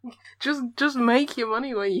just like just make your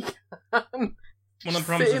money where you can. One of the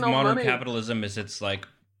problems with modern capitalism is it's like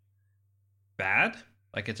bad.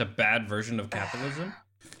 Like, it's a bad version of capitalism.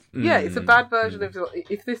 Yeah, it's a bad version of,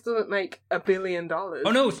 if this doesn't make $1 billion.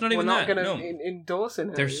 Oh no, it's not even that. We're not going to endorse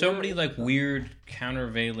it. There's so many like weird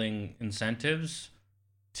countervailing incentives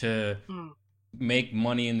to make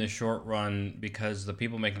money in the short run because the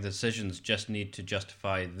people making decisions just need to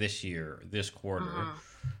justify this year, this quarter.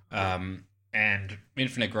 And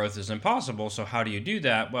infinite growth is impossible, so how do you do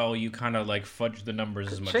that? Well, you kind of like fudge the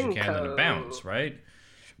numbers as much as you can and bounce, right?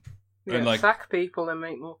 Yeah, and sack people and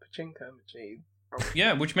make more pachinko machines.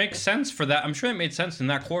 Yeah, which makes sense for that. I'm sure it made sense in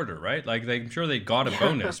that quarter, right? Like, I'm sure they got a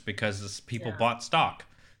bonus because people bought stock.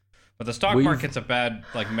 But the stock market's a bad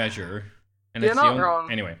measure, and it's not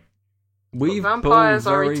wrong. Anyway. We've gone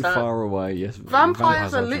very far away. Yes,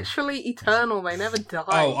 vampires are literally eternal. They never die.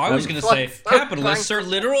 Oh, I was going to say, capitalists are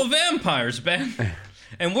literal vampires, Ben.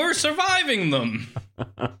 And we're surviving them.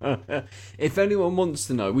 If anyone wants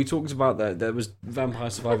to know, we talked about that. There was Vampire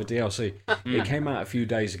Survivor DLC. It came out a few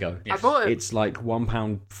days ago. Yes. I bought it. It's like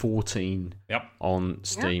 £1.14 on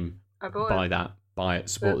Steam. I bought Buy that. Buy it.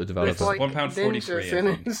 Support the developer. Like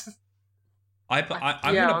 £1.43. I'm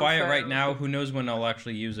going to buy it right now. Who knows when I'll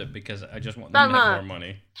actually use it because I just want them to have more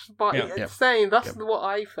money. But it's saying that's what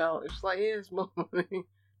I felt. It's like, here's more money.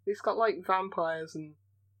 It's got like vampires and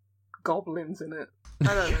goblins in it.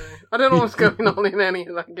 I don't know what's going on in any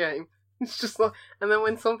of that game. It's just like, and then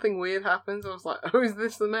when something weird happens, I was like, oh, is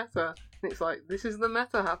this the meta? And it's like, this is the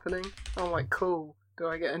meta happening. I'm like, cool. Do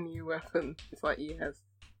I get a new weapon? It's like, yes.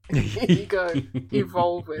 Here you go.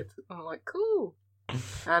 Evolve it. I'm like, cool.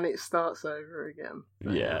 And it starts over again.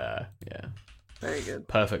 Yeah. Very good.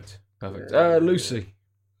 Perfect. Lucy.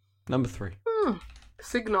 Number 3.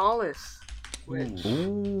 Signalis. Which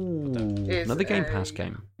is another Game Pass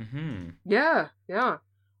game. Mm-hmm. Yeah.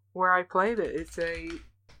 Where I played it, it's a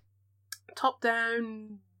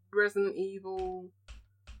top-down Resident Evil,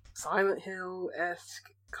 Silent Hill-esque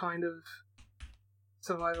kind of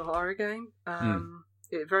survival horror game.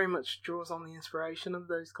 It very much draws on the inspiration of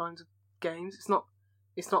those kinds of games.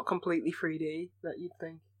 It's not completely 3D that you'd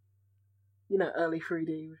think. Early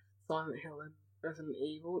 3D with Silent Hill and Resident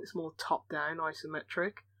Evil. It's more top-down,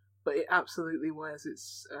 isometric, but it absolutely wears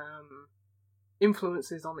its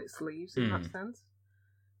influences on its sleeves in that sense.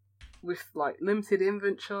 With limited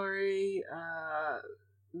inventory,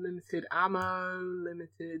 limited ammo,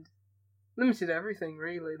 limited everything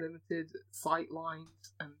really, limited sight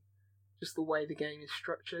lines, and just the way the game is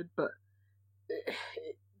structured. But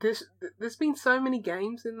there's been so many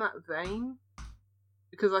games in that vein,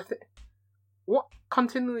 because I think what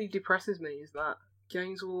continually depresses me is that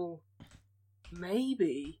games will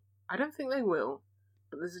maybe, I don't think they will,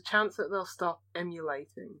 but there's a chance that they'll stop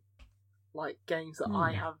emulating games that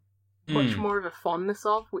I have much more of a fondness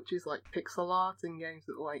of, which is pixel art and games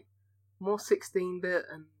that are more 16-bit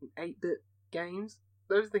and 8-bit games.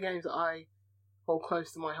 Those are the games that I hold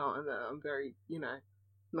close to my heart and that I'm very,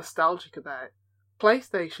 nostalgic about.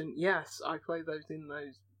 PlayStation, yes, I played those in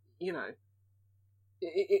those,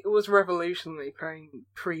 it was revolutionary playing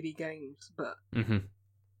 3D games, but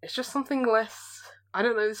it's just something less, I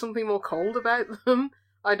don't know, there's something more cold about them.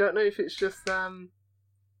 I don't know if it's just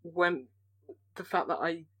when the fact that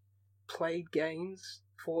I played games,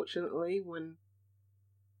 fortunately, when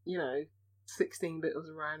 16-bit was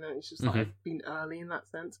around, and it's just I've been early in that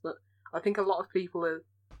sense. But I think a lot of people are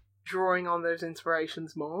drawing on those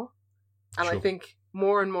inspirations more, and I think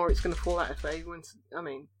more and more it's going to fall out of favour.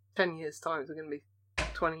 10 years time, it's going to be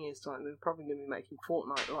 20 years time. They're probably going to be making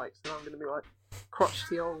Fortnite-like, so I'm going to be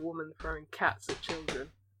crotchety old woman throwing cats at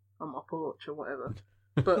children on my porch or whatever.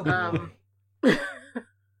 But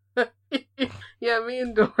yeah, me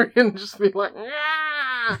and Dorian just be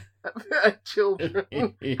at children.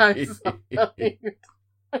 But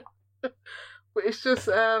it's just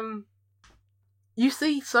you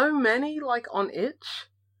see so many on Itch.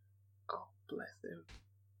 Oh, bless him.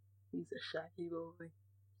 He's a shaggy boy,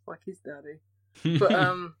 like his daddy. But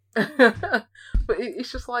but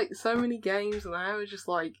it's just so many games now are just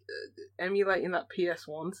emulating that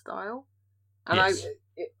PS1 style, and yes.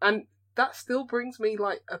 And that still brings me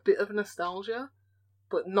a bit of nostalgia,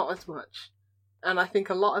 but not as much. And I think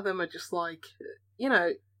a lot of them are just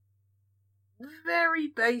very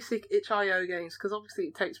basic itch.io games, because obviously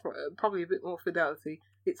it takes probably a bit more fidelity.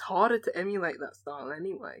 It's harder to emulate that style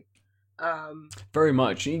anyway. Very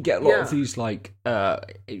much. You get a lot of these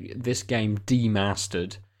this game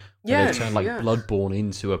demastered. They turn Bloodborne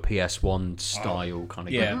into a PS1 style kind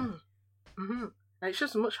of game. Mm-hmm. And it's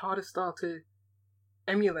just a much harder style to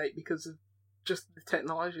emulate because of just the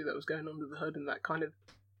technology that was going under the hood and that kind of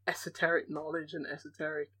esoteric knowledge and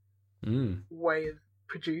esoteric way of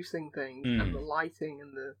producing things and the lighting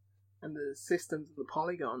and the systems and the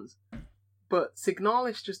polygons. But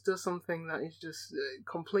Signalis just does something that is just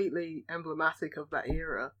completely emblematic of that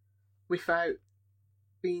era without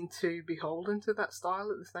being too beholden to that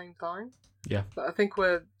style at the same time. Yeah. But I think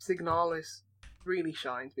where Signalis really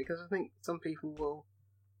shines, because I think some people will...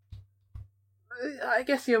 I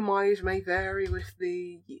guess your mileage may vary with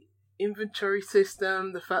the inventory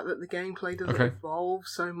system, the fact that the gameplay doesn't evolve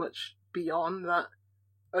so much beyond that.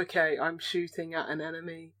 Okay, I'm shooting at an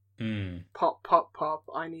enemy. Pop, pop, pop.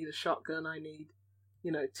 I need a shotgun. I need,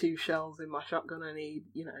 2 shells in my shotgun. I need,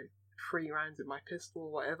 3 rounds in my pistol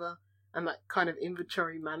or whatever. And that kind of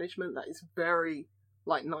inventory management that is very,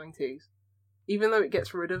 90s. Even though it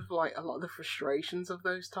gets rid of, a lot of the frustrations of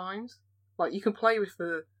those times. You can play with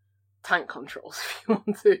the tank controls if you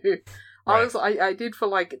want to. Right. I did for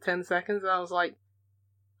 10 seconds and I was like,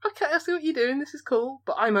 okay, I see what you're doing. This is cool,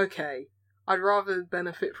 but I'm okay. I'd rather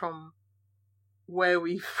benefit from where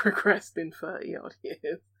we've progressed in 30 odd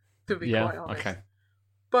years, to be quite honest. Okay.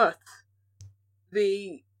 But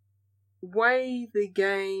the way the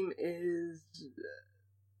game is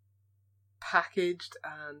packaged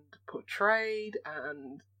and portrayed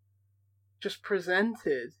and just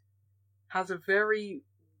presented has a very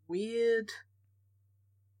weird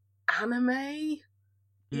anime.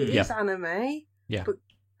 It is anime. Yeah. But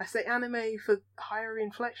I say anime for higher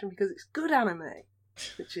inflection because it's good anime,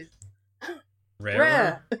 which is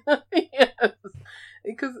rare. Yes.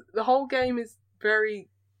 Because the whole game is very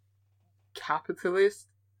capitalist,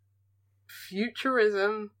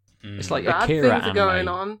 futurism. It's like Akira anime going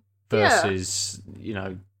on versus,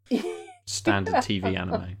 standard TV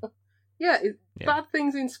anime. bad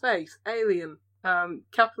things in space, Alien.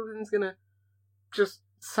 Capitalism's gonna just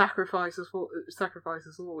sacrifice us all,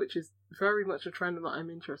 which is very much a trend that I'm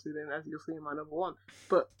interested in, as you'll see in my number one.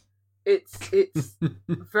 But it's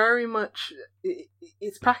very much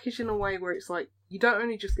it's packaged in a way where it's like you don't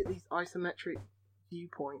only just get these isometric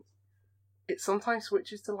viewpoints. It sometimes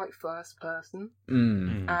switches to like first person,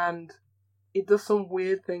 and it does some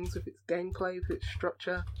weird things with its gameplay, with its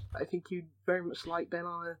structure. I think you'd very much like, Ben,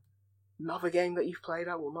 on another game that you've played.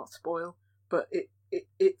 I will not spoil, but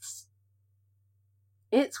it's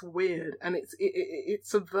weird, and it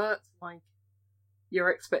subverts like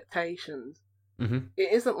your expectations. Mm-hmm.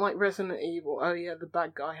 It isn't like Resident Evil. Oh yeah, the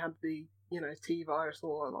bad guy had the T virus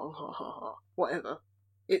all along. Ha ha ha. Whatever.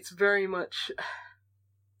 It's very much.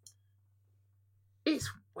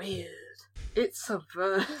 It's weird. It's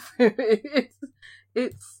subversive.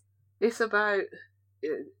 It's about.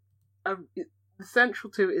 The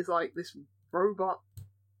central to it is like this robot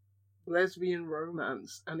lesbian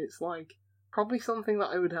romance, and it's like probably something that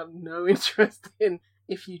I would have no interest in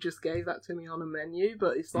if you just gave that to me on a menu.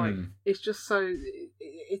 But it's like it's just so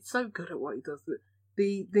it's so good at what it does that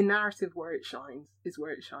the narrative where it shines is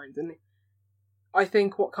where it shines, and I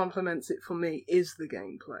think what complements it for me is the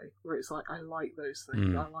gameplay, where it's like I like those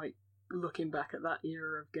things. I like looking back at that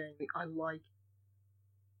era of gaming. I like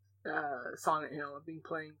Silent Hill. I've been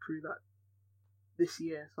playing through that this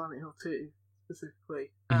year, Silent Hill 2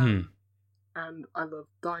 specifically. And I love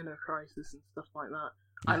Dino Crisis and stuff like that.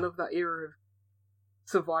 I love that era of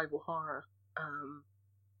survival horror.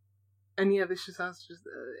 And yeah, this just has just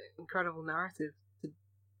an incredible narrative.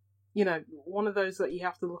 One of those that you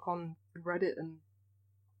have to look on Reddit and,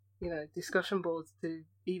 discussion boards to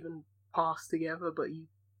even pass together, but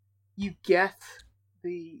you get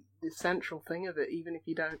the central thing of it, even if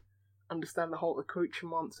you don't understand the whole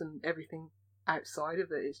accoutrements and everything outside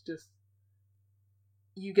of it. It's just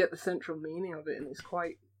you get the central meaning of it, and it's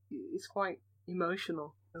quite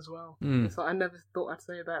emotional as well. It's like I never thought I'd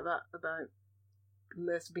say about that about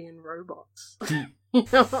lesbian robots. You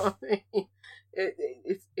know what I mean?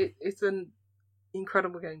 It's an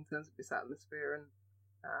incredible game in terms of its atmosphere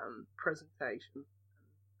and presentation.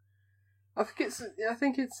 I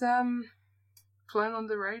think it's flown under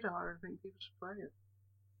the radar. I think people should play it.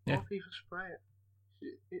 Yeah. More people should play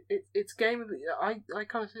it. It's game of the year. I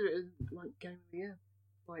kind of see it as like game of the year,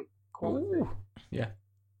 like quality. Ooh. Yeah.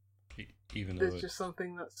 Even though there's just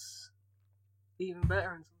something that's even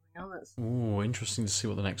better and something else. Ooh, interesting to see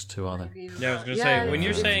what the next two are then. Yeah, I was gonna say when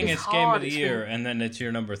you're saying it's game of the year and then it's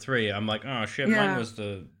your number 3, I'm like, oh shit, mine was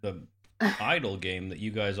the idle game that you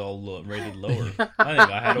guys all rated lower. I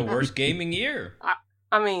think I had a worse gaming year.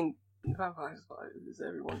 I mean, Vampire Survivors is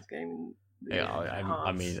everyone's gaming.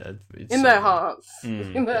 I mean, it's in their hearts.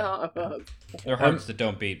 In their hearts. Their hearts that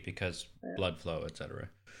don't beat because blood flow, etc.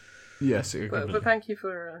 Yes, but thank you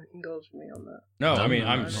for indulging me on that. No, I mean,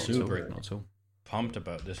 I'm super not pumped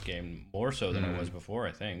about this game, more so than I was before,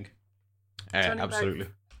 I think. Absolutely.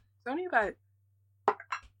 It's only about,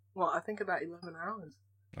 I think about 11 hours.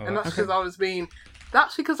 And that's because I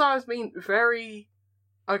was being very,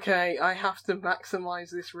 okay, I have to maximize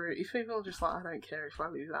this route. If people are just like, I don't care if I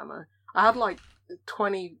lose ammo. I had like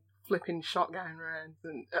 20 flipping shotgun rounds,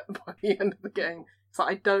 and by the end of the game, it's like,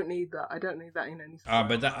 I don't need that. I don't need that in any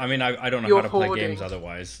but that, I mean, I don't know how to play games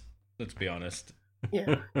otherwise. Let's be honest.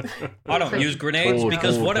 Yeah. I don't use grenades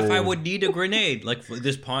because what if I would need a grenade? Like for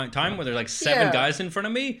this time where there's like 7 guys in front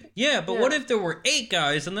of me? Yeah, but what if there were 8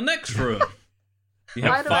 guys in the next room? You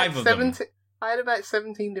have 5 of them. I had about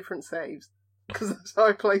 17 different saves because that's how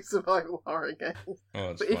I play survival horror games. Oh,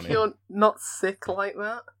 that's but funny. If you're not sick like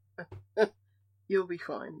that, you'll be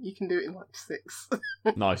fine. You can do it in like 6.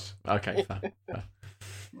 Nice. Okay, fair.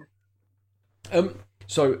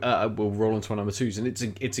 So we'll roll into our number 2s, and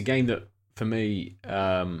it's a game that for me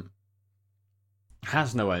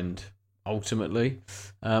has no end. Ultimately,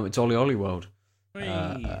 it's Oli Oli World.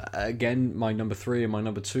 Again, my number 3 and my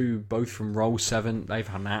number 2, both from Roll7. They've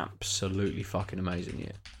had an absolutely fucking amazing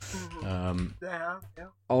year. Yeah.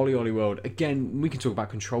 Oli Oli World. Again, we can talk about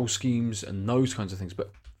control schemes and those kinds of things,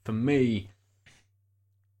 but for me,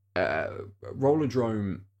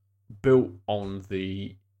 Rollerdrome built on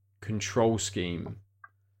the control scheme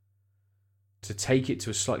to take it to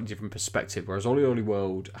a slightly different perspective, whereas Oli Oli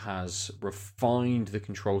World has refined the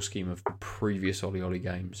control scheme of the previous Oli Oli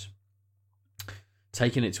games,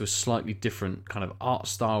 taken it to a slightly different kind of art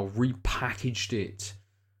style, repackaged it,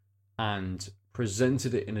 and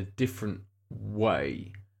presented it in a different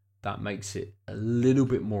way that makes it a little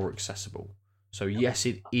bit more accessible. So yes,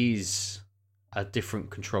 it is a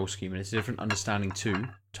different control scheme, and it's a different understanding to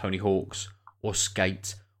Tony Hawk's or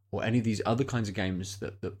Skate or any of these other kinds of games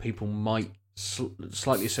that people might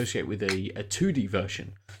slightly associate with a 2D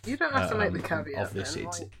version. You don't have to make the caveat of this. Then,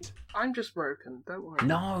 I'm just broken. Don't worry.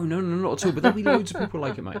 No, not at all. But there'll be loads of people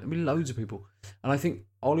like it, mate. There'll be loads of people, and I think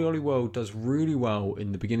OlliOlli World does really well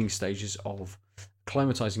in the beginning stages of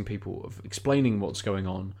acclimatizing people, of explaining what's going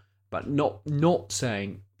on, but not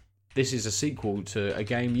saying this is a sequel to a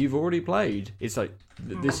game you've already played. It's like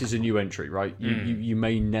this is a new entry, right? You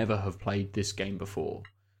may never have played this game before.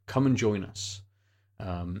 Come and join us.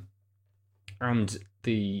 And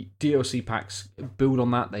the DLC packs build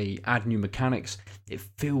on that. They add new mechanics. It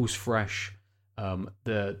feels fresh.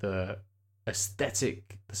 The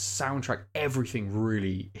aesthetic, the soundtrack, everything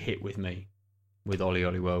really hit with me with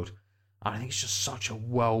OlliOlli World. I think it's just such a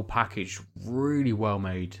well packaged, really well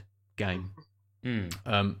made game.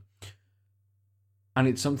 And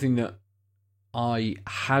it's something that I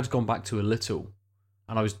had gone back to a little.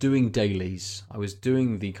 And I was doing dailies. I was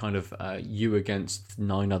doing the kind of you against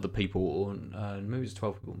 9 other people, or maybe it's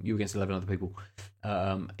 12 people. You against 11 other people.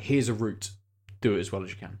 Here's a route. Do it as well as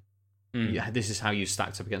you can. Yeah, this is how you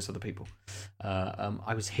stacked up against other people.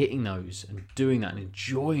 I was hitting those and doing that and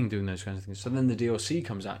enjoying doing those kinds of things. So then the DLC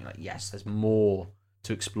comes out. And you're like, yes, there's more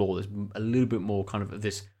to explore. There's a little bit more kind of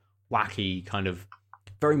this wacky kind of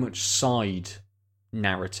very much side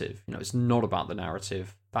narrative. It's not about the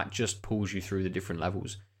narrative. That just pulls you through the different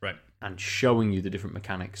levels, right, and showing you the different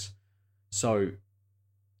mechanics. So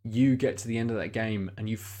you get to the end of that game and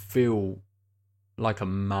you feel like a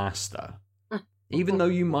master. Even though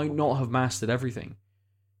you might not have mastered everything,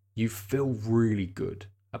 you feel really good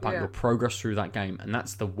about your progress through that game, and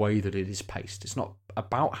that's the way that it is paced. It's not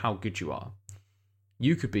about how good you are.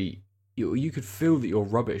 You could feel that you're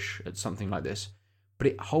rubbish at something like this, but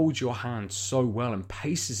it holds your hand so well and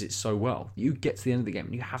paces it so well. You get to the end of the game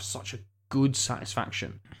and you have such a good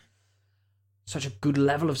satisfaction. Such a good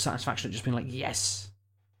level of satisfaction at just being like, yes,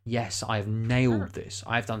 I have nailed this.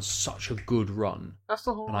 I have done such a good run. That's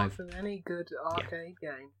the whole point of any good arcade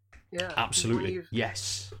game. Yeah. Absolutely.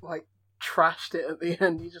 Yes. Like, trashed it at the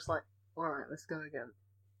end. You're just like, alright, let's go again.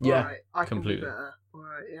 Yeah, alright, I completely. Can do better.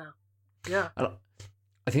 Alright, yeah.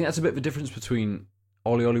 I think that's a bit of a difference between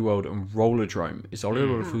OlliOlli World and Rollerdrome. Is OlliOlli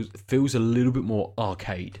World feels a little bit more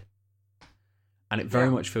arcade, and it very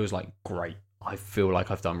much feels like, great, I feel like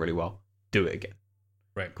I've done really well, do it again.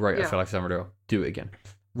 Right. Great, I feel like I've done really well, do it again.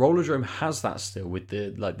 Rollerdrome has that still with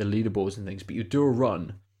the leaderboards and things, but you do a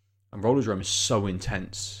run and Rollerdrome is so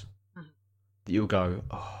intense that you'll go,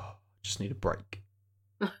 oh, I just need a break.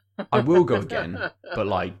 I will go again, but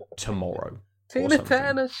like tomorrow. Tina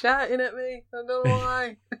Turner's shouting at me. I don't know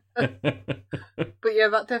why. But yeah,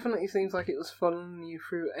 that definitely seems like it was following you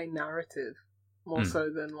through a narrative more so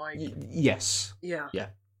than like. Yes. Yeah. Yeah.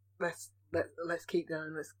 Let's keep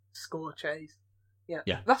going. Let's score chase. Yeah.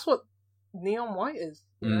 Yeah. That's what Neon White is.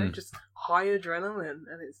 You know, just high adrenaline,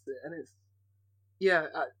 and it's. Yeah,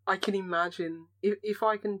 I can imagine if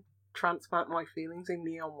I can transplant my feelings in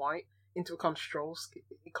Neon White into a control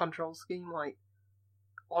scheme like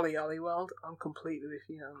OlliOlli World, I'm completely with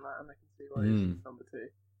you on that, and I can see why it's number 2.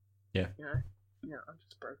 Yeah. Yeah, I'm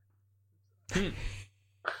just broken.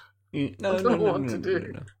 No, I don't know what to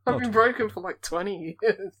do. I've been broken for like 20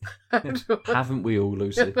 years. Haven't we all,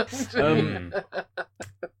 Lucy?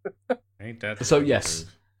 Ain't that so yes,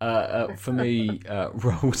 for me,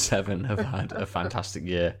 Roll 7 have had a fantastic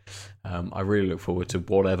year. I really look forward to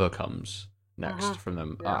whatever comes next from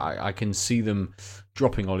them. Yeah. I can see them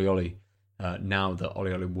dropping OlliOlli now that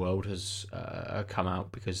OlliOlli World has come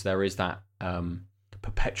out, because there is that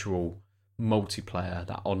perpetual multiplayer,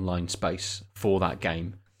 that online space for that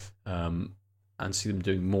game, and see them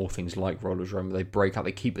doing more things like Rollerdrome. They break out,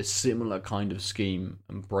 they keep a similar kind of scheme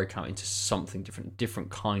and break out into something different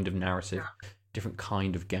kind of narrative, different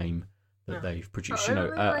kind of game that they've produced. Make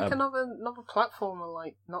another platformer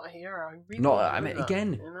like Not a Hero.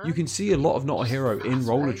 You can see a lot of Not a Hero in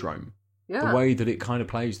Rollerdrome. Yeah. The way that it kind of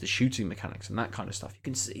plays, the shooting mechanics and that kind of stuff, you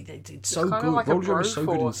can see it's so good. Like Rollerdrome is so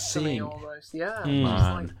good in seeing. Almost. Yeah,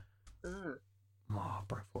 man.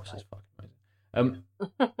 Broforce is fucking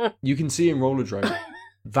amazing. You can see in Rollerdrome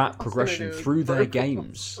that progression through their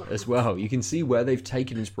games as well. You can see where they've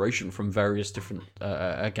taken inspiration from various different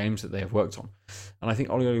games that they have worked on, and I think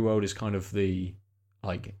OlliOlli World is kind of the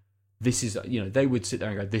this is they would sit there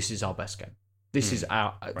and go, this is our best game. This is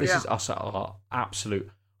is us at our absolute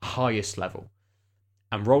highest level,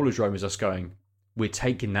 and Rollerdrome is us going, we're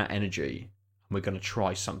taking that energy and we're going to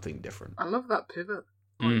try something different. I love that pivot.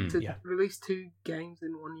 Release 2 games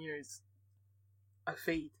in 1 year is a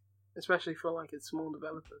feat, especially for like a small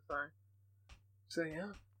developer. So yeah.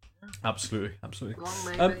 Absolutely. Long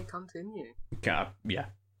may they continue. Yeah.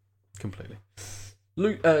 Completely.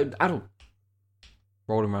 Adult.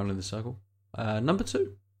 Rolling around in the circle. Number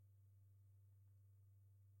 2.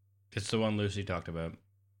 It's the one Lucy talked about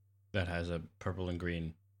that has a purple and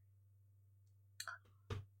green.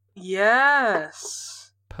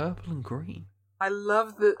 Yes. Purple and green. I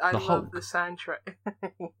love the Hulk. soundtrack.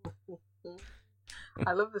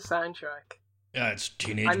 I love the soundtrack. It's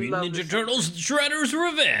Teenage Mutant Ninja Turtles Shredder's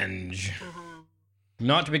Revenge. Mm-hmm.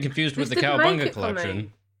 Not to be confused with the didn't make Cowabunga it for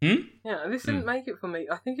collection. Yeah, this didn't make it for me.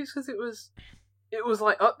 I think it's because it was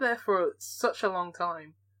like up there for such a long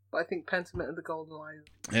time. But I think Pentiment and the Golden Line.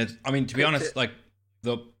 To be honest, like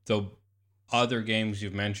the other games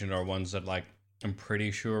you've mentioned are ones that like I'm pretty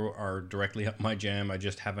sure are directly up my jam. I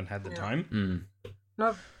just haven't had the time.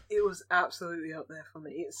 No, it was absolutely up there for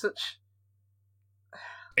me. It's such.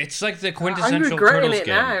 It's like the quintessential I'm regretting Turtles it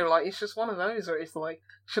game. now. Like it's just one of those where it's like,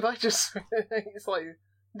 should I just? It's like it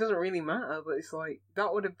doesn't really matter, but it's like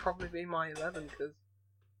that would have probably been my 11 because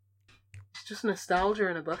it's just nostalgia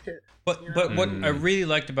in a bucket. But what I really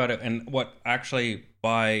liked about it, and what actually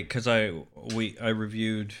because I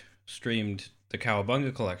streamed the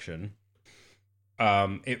Cowabunga collection,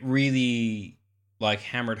 it really like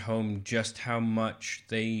hammered home just how much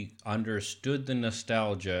they understood the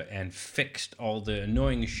nostalgia and fixed all the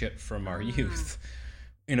annoying shit from our youth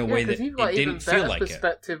in a way that you've it didn't feel like it.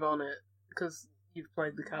 Perspective on it because you've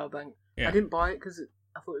played the Cowabunga. Yeah. I didn't buy it because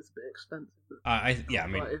I thought it was a bit expensive. I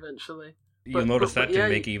mean, eventually. You'll notice that didn't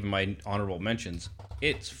make even my honorable mentions.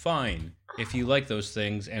 It's fine if you like those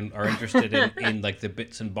things and are interested in like the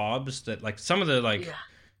bits and bobs that like some of the like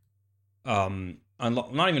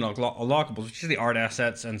not even unlockables, just the art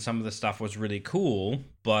assets and some of the stuff was really cool,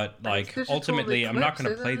 but like ultimately I'm not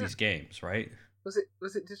going to play these games, right? Was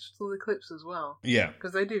it Digital Eclipse as well? Yeah,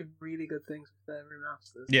 because they do really good things with their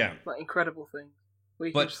remasters. Yeah, like incredible things where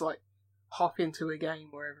you can just like hop into a game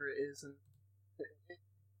wherever it is and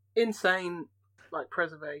insane like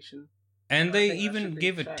preservation. And they even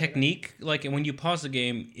give a technique, like when you pause the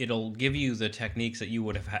game, it'll give you the techniques that you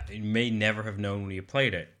would have may never have known when you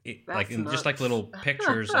played it. Just like little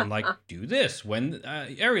pictures and like do this when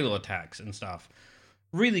aerial attacks and stuff.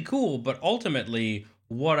 Really cool, but ultimately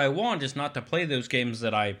what I want is not to play those games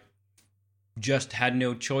that I just had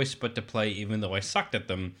no choice but to play even though I sucked at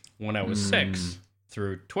them when I was 6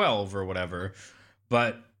 through 12 or whatever.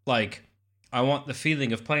 But like I want the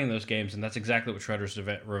feeling of playing those games, and that's exactly what Shredder's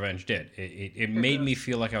Revenge did. It made me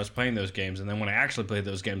feel like I was playing those games, and then when I actually played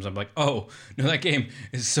those games, I'm like, oh, no, that game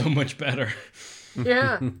is so much better.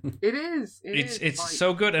 Yeah, it is. It's like,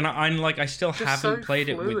 so good, and I still haven't played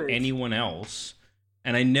it with anyone else,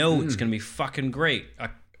 and I know it's going to be fucking great.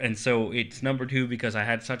 And so it's number 2 because I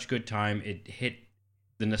had such good time. It hit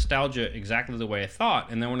the nostalgia exactly the way I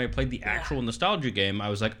thought, and then when I played the actual nostalgia game, I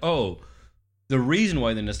was like, oh, the reason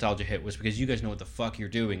why the nostalgia hit was because you guys know what the fuck you're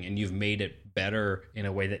doing and you've made it better in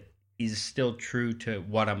a way that is still true to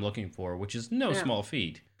what I'm looking for, which is no small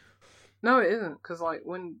feat. No, it isn't, because like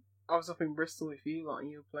when I was up in Bristol with you, like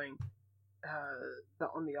you were playing that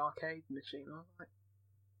on the arcade machine, I was like,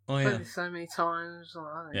 I played it so many times. Like,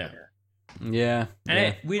 I don't care.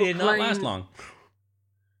 And we did not last long.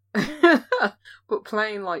 But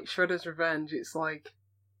playing like Shredder's Revenge, it's like,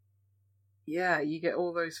 you get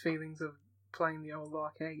all those feelings of playing the old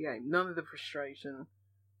arcade game, none of the frustration,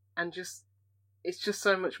 and it's just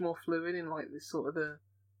so much more fluid in like this sort of the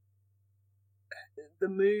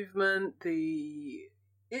movement,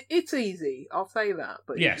 it's easy, I'll say that,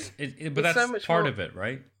 but yes, but that's so much part of it,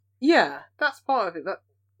 right? Yeah, that's part of it. That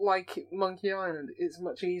like Monkey Island, it's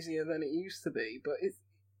much easier than it used to be, but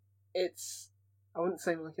it's I wouldn't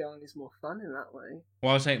say Monkey Island is more fun in that way.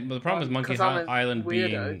 Well, I was saying, but the problem with Monkey Island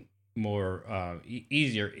being more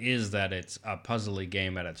easier is that it's a puzzly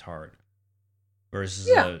game at its heart, versus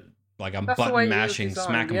a button mashing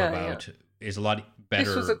smack 'em about is a lot better.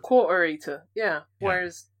 This was a quarter eater,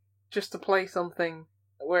 whereas just to play something,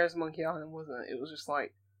 whereas Monkey Island wasn't. It was just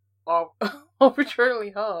like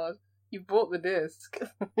arbitrarily hard. You bought the disc.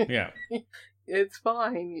 It's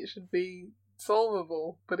fine. It should be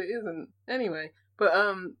solvable, but it isn't. Anyway, but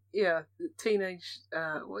teenage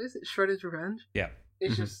what is it? Shredder's Revenge. Yeah.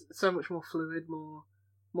 It's just so much more fluid,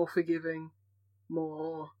 more forgiving,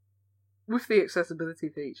 more with the accessibility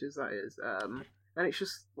features, that is. And it's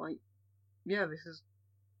just like, this is.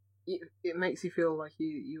 It makes you feel like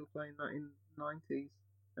you were playing that in the 90s,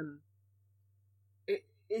 and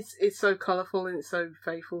it's so colourful and it's so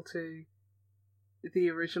faithful to the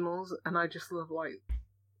originals, and I just love like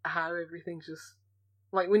how everything's just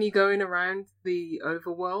like when you're going around the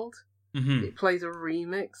overworld, it plays a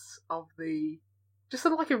remix of the. Just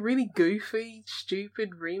like a really goofy,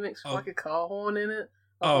 stupid remix with like a car horn in it.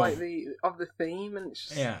 of the theme, and it's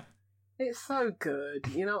just, Yeah. it's so good.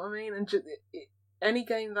 You know what I mean? And just, any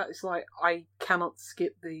game that is like I cannot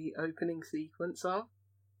skip the opening sequence of,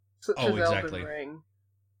 such as exactly. Elden Ring.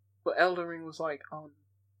 But Elden Ring was like on,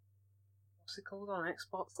 what's it called on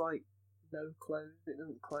Xbox? Like no close, it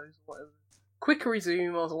doesn't close or whatever. Quick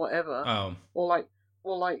resume or whatever. Oh. Or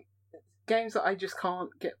like games that I just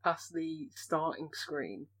can't get past the starting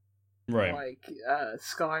screen. Right. Like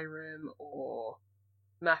Skyrim or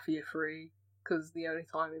Mafia 3, because the only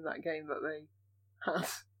time in that game that they had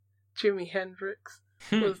Jimi Hendrix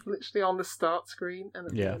was literally on the start screen and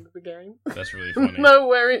at the end of the game. That's really funny.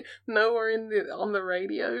 nowhere on the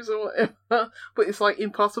radios or whatever. But it's like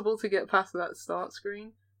impossible to get past that start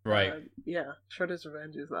screen. Right. Shredder's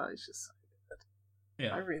Revenge is that. It's just so good.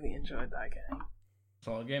 Yeah. I really enjoyed that game.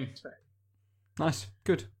 Solid game. Nice.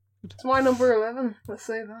 Good. It's my number 11. Let's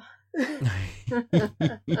say that.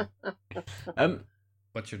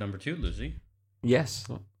 What's your number 2, Lucy? Yes.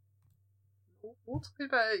 We'll talk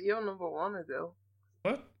about your number 1, Adele.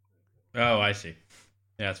 What? Oh, I see.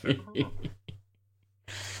 Yeah, that's fair.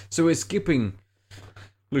 So we're skipping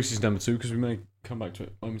Lucy's number 2 because we may come back to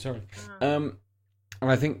it momentarily. And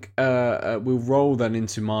I think we'll roll then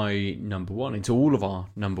into my number 1, into all of our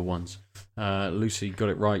number 1s. Lucy got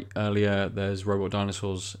it right earlier. There's Robot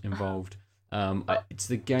Dinosaurs involved. It's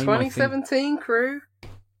the game 2017 crew.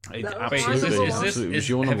 Wait, Absolutely, absolutely. It was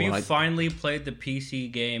your have number you 1. finally played the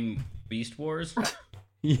PC game Beast Wars? What?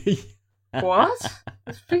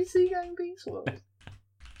 It's PC game Beast Wars?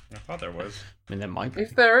 I thought there was. I mean, there might be.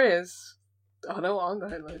 If there is, I know I'm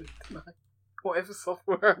downloading tonight. Whatever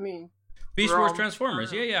software I need. Beast Wars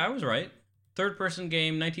Transformers. Yeah, I was right. Third-person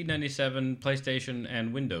game, 1997, PlayStation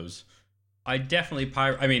and Windows. I definitely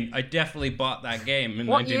bought that game in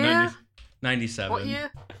 1997. What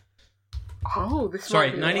year? Oh, this Sorry,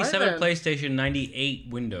 might be 97 right then. PlayStation, 98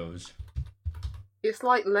 Windows. It's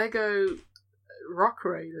like Lego Rock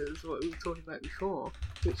Raiders, what we were talking about before,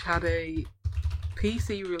 which had a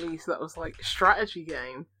PC release that was like a strategy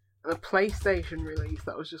game, and a PlayStation release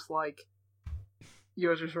that was just like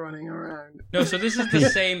you're just running around. No, so this is the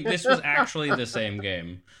same. This was actually the same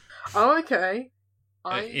game. Oh, okay.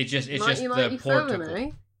 It's just the port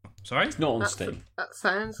took. Sorry, It's not on Steam. That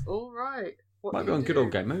sounds all right. Might be on Good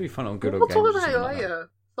Old Game. Maybe fun on Good We'll Old Game. talk about it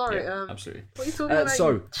later. Sorry, absolutely. What are you talking about? So,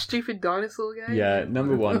 you stupid dinosaur game? Yeah,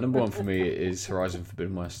 number one for me is Horizon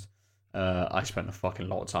Forbidden West. I spent a fucking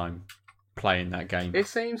lot of time playing that game. It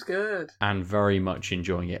seems good. And very much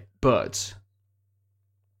enjoying it. But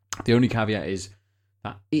the only caveat is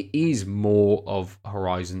that it is more of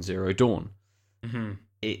Horizon Zero Dawn. Mm-hmm.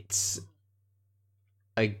 It's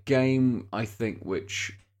a game, I think,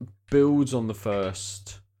 which builds on the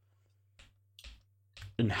first,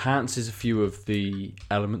 enhances a few of the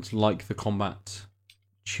elements, like the combat,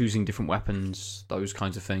 choosing different weapons, those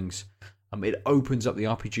kinds of things. It opens up the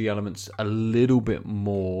RPG elements a little bit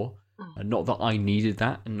more. And not that I needed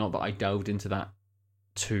that, and not that I delved into that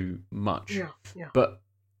too much. Yeah. But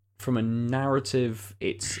from a narrative,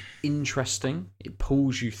 it's interesting. It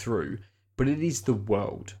pulls you through. But it is the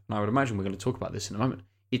world. And I would imagine we're going to talk about this in a moment.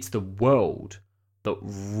 It's the world that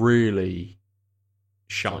really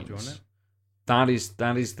shines. That is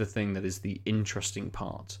the thing that is the interesting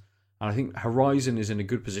part. And I think Horizon is in a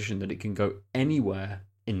good position that it can go anywhere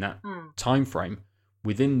in that time frame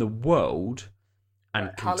within the world and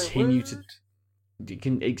continue to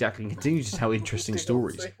continue to tell interesting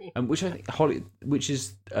stories. And which I think which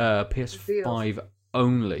is PS5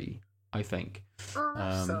 only, I think. Oh,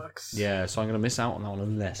 that sucks. Yeah, so I'm going to miss out on that one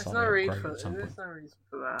unless I upgrade at some point. There's no reason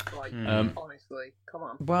for that. Like, honestly, come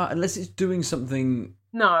on. Well, unless it's doing something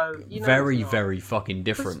very very fucking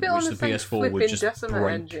different, which the PS4 would just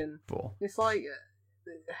break engine. for. It's like...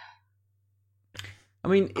 I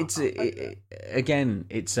mean, it's again,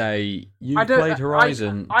 it's a... You've played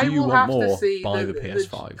Horizon, do you want more? Buy the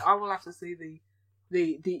PS5. I will have to see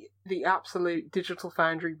the absolute Digital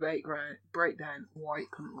Foundry breakdown why it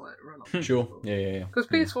couldn't run on. Sure, yeah. Because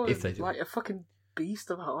PS4 If they is do. like a fucking beast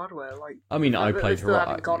of hardware. Like, I mean, I played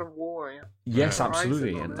Horizon. God of War. Yeah. Yes,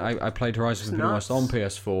 absolutely. And I played Horizon Forbidden West on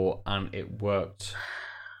PS4, and it worked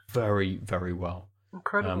very, very well.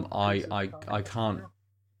 Incredible. I can't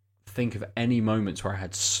think of any moments where I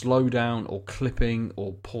had slowdown or clipping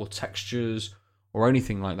or poor textures or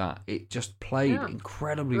anything like that. It just played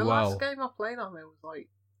incredibly well. The last game I played on there was like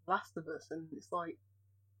Last of Us, and it's like,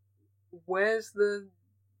 where's the...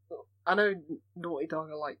 I know Naughty Dog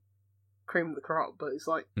are like cream of the crop, but it's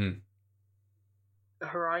like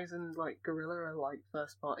Horizon, like Guerrilla are like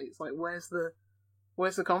first party. It's like, where's the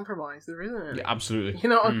compromise? There isn't any. Yeah, absolutely. You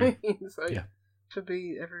know what I mean? So should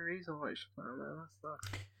be every reason why you should play on there. That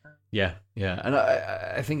sucks. Yeah, and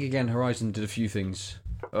I think again, Horizon did a few things.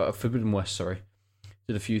 Forbidden West,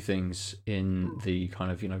 did a few things in the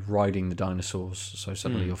kind of riding the dinosaurs. So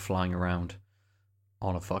suddenly you're flying around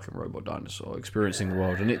on a fucking robot dinosaur, experiencing the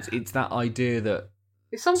world, and it's that idea that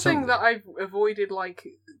it's something that I've avoided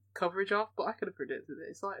coverage of, but I could have predicted it.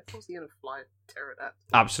 It's like, of course you're gonna fly a pterodactyl.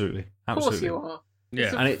 Absolutely. Of course you are.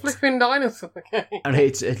 Yeah, it's a flipping dinosaur game. And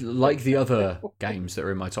it's like the other games that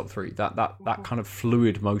are in my top 3. That kind of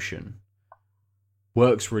fluid motion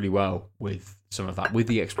works really well with some of that, with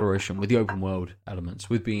the exploration, with the open world elements,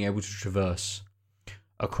 with being able to traverse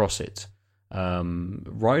across it.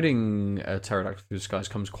 Riding a pterodactyl through the skies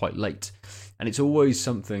comes quite late, and it's always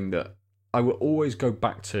something that I will always go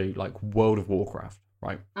back to, like World of Warcraft,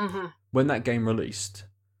 right? Mm-hmm. When that game released,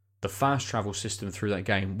 the fast travel system through that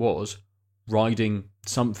game was riding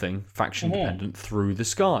something faction dependent through the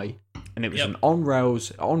sky, and it was an on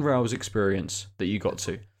rails experience that you got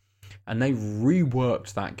to, and they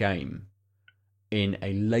reworked that game in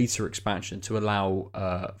a later expansion to allow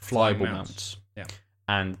flyable mounts. Yeah.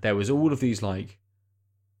 And there was all of these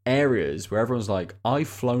areas where everyone's like, I've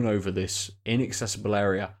flown over this inaccessible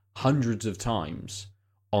area hundreds of times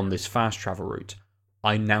on this fast travel route.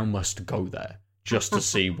 I now must go there just to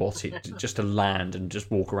see just to land and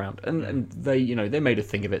just walk around. And they, they made a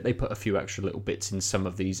thing of it. They put a few extra little bits in some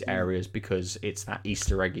of these areas because it's that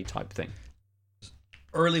Easter eggy type thing.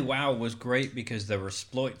 Early WoW was great because there were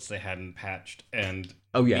exploits they hadn't patched, and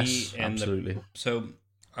absolutely.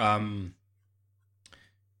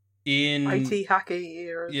 In IT hacky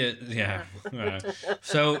era. Yeah.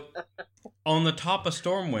 So on the top of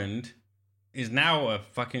Stormwind is now a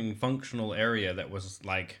fucking functional area that was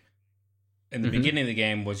in the beginning of the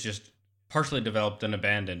game was just partially developed and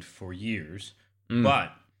abandoned for years.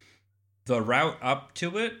 But the route up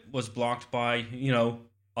to it was blocked by,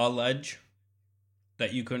 a ledge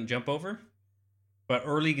that you couldn't jump over. But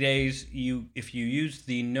early days, if you used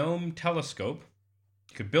the Gnome telescope,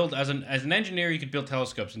 you could build as an engineer, you could build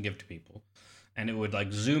telescopes and give to people, and it would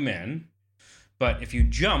zoom in. But if you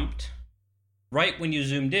jumped right when you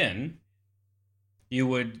zoomed in, you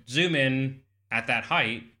would zoom in at that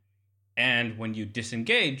height, and when you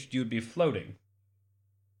disengaged, you would be floating.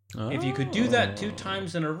 Oh. If you could do that 2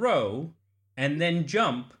 times in a row and then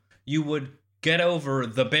jump, you would get over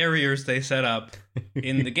the barriers they set up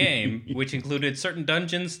in the game, which included certain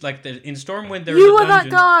dungeons. In Stormwind, there was a dungeon. You were that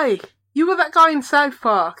guy! You were that guy in South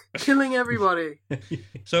Park, killing everybody.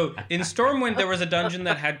 So, in Stormwind, there was a dungeon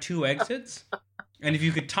that had 2 exits. And if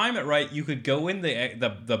you could time it right, you could go in the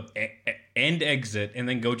end exit and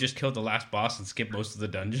then go just kill the last boss and skip most of the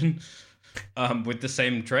dungeon with the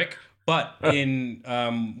same trick. But in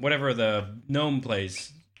whatever the gnome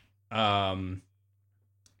place...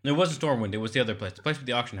 it wasn't Stormwind, it was the other place. The place with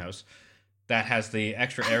the auction house that has the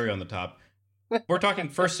extra area on the top. We're talking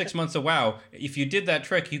first 6 months of WoW. If you did that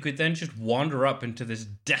trick, you could then just wander up into this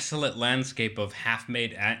desolate landscape of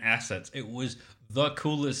half-made assets. It was the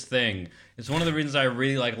coolest thing. It's one of the reasons I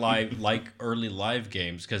really like early live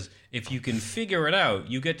games, because if you can figure it out,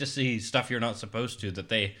 you get to see stuff you're not supposed to that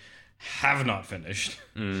they have not finished.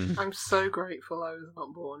 I'm so grateful I was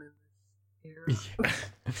not born in this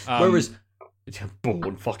era. Whereas...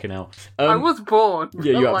 born, fucking hell. I was born.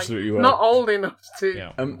 Yeah, you absolutely were. Not old enough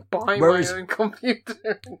to buy my own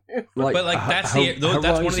computer. But that's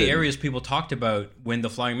one of the areas people talked about when the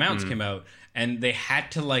Flying Mounts came out, and they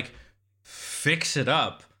had to fix it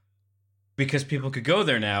up because people could go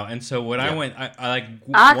there now. And so when I went,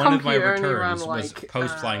 one of my returns was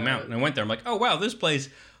post Flying Mountain. And I went there. I'm like, oh wow, this place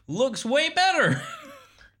looks way better.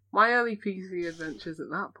 My early PC adventures at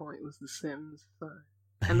that point was The Sims. So.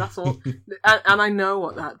 And that's all. And I know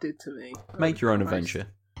what that did to me. Make your own adventure.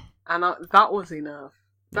 And that was enough.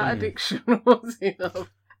 That addiction was enough.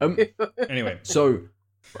 Anyway. So,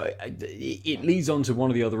 it leads on to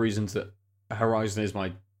one of the other reasons that Horizon is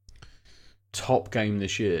my top game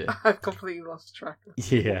this year. I've completely lost track of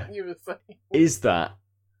what you were saying. Is that...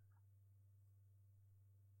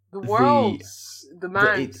 The world, the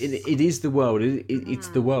man. It is the world. It's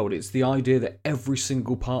the world. It's the idea that every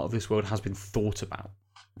single part of this world has been thought about.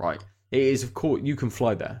 Right. It is, of course, you can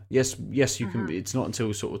fly there. Yes, you can. It's not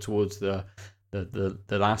until sort of towards the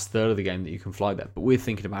last third of the game that you can fly there. But we're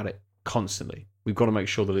thinking about it constantly. We've got to make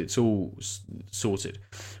sure that it's all sorted.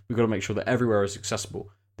 We've got to make sure that everywhere is accessible.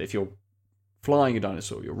 That if you're flying a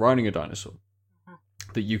dinosaur, you're riding a dinosaur,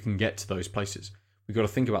 that you can get to those places. We've got to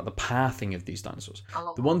think about the pathing of these dinosaurs.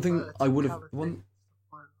 The one thing I would have...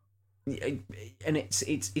 And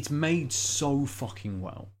it's made so fucking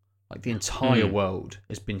well. The entire world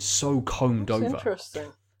has been so combed over.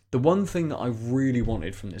 Interesting. the one thing that I really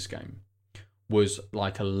wanted from this game was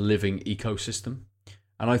like a living ecosystem,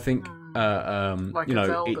 and I think Like you a know,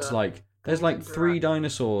 Zelda. it's like there's like 3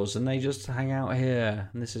 dinosaurs and they just hang out here,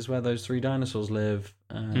 and this is where those 3 dinosaurs live,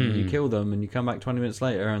 and you kill them and you come back 20 minutes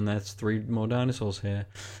later and there's 3 more dinosaurs here.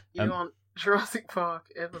 You want Jurassic Park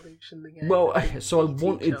Evolution the game? Well, so I eat each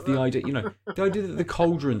wanted the other. idea, you know, the idea that the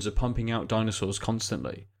cauldrons are pumping out dinosaurs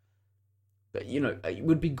constantly. But, you know, it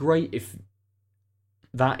would be great if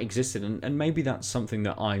that existed, and maybe that's something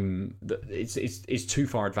that it's too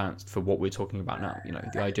far advanced for what we're talking about now. You know,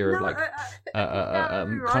 the idea of like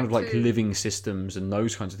kind of like living systems and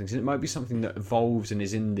those kinds of things. And it might be something that evolves and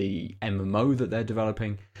is in the MMO that they're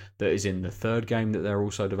developing, that is in the 3rd game that they're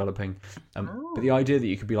also developing. But the idea that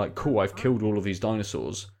you could be like, cool, I've killed all of these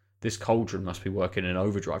dinosaurs. This cauldron must be working in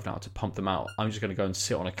overdrive now to pump them out. I'm just going to go and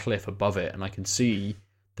sit on a cliff above it, and I can see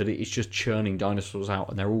that it's just churning dinosaurs out,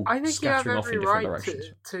 and they're all scattering off in different directions.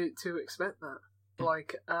 To expect that.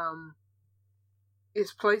 Like,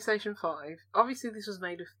 it's PlayStation 5. Obviously, this was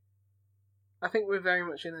made of. I think we're very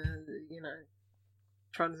much in a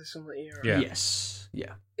transitional era. Yeah. Yes.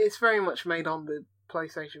 Yeah. It's very much made on the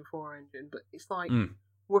PlayStation 4 engine, but it's like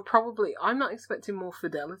we're probably. I'm not expecting more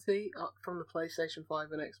fidelity from the PlayStation 5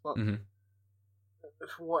 and Xbox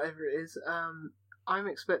for whatever it is. I'm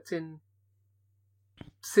expecting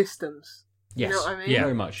systems. Yes. You know what I mean? Yeah.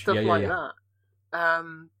 Very much. Stuff yeah, like yeah. that.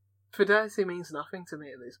 Fidelity means nothing to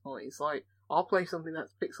me at this point. It's like, I'll play something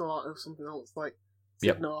that's pixel art or something else like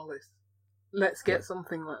Signalis. Let's get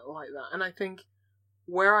something like that. And I think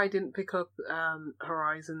where I didn't pick up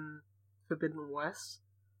Horizon Forbidden West,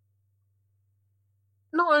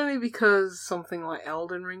 not only because something like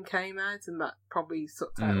Elden Ring came out and that probably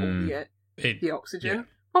sucked out all the oxygen,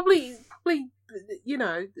 probably, you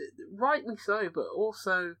know, rightly so, but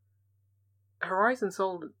also Horizon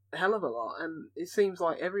sold a hell of a lot, and it seems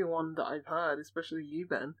like everyone that I've heard, especially you,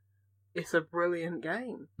 Ben, it's a brilliant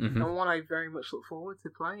game, and one I very much look forward to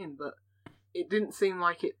playing, but it didn't seem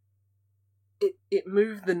like it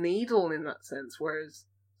moved the needle in that sense, whereas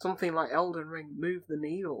something like Elden Ring moved the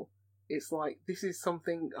needle. It's like, this is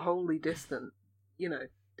something wholly distant, you know,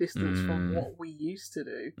 distance from what we used to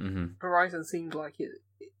do. Horizon seemed like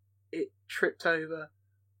it tripped over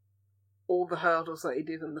all the hurdles that he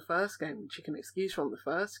did in the first game, which you can excuse from the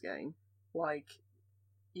first game, like,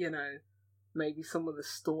 you know, maybe some of the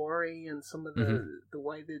story and some of the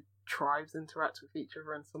way the tribes interact with each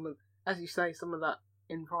other, and some of, as you say, some of that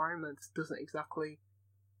environment doesn't exactly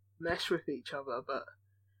mesh with each other, but,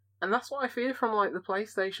 and that's what I fear from like the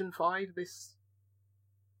PlayStation 5 this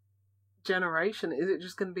generation. Is it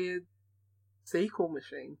just going to be a sequel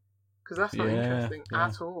machine? Because that's not interesting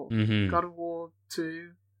at all. God of War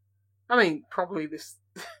 2. I mean, probably this.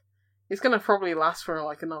 It's going to probably last for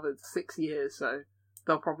like another 6 years, so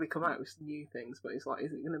they'll probably come out with new things. But it's like,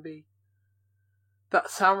 is it going to be that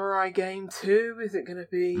Samurai game 2? Is it going to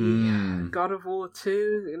be God of War 2?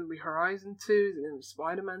 Is it going to be Horizon 2? Is it going to be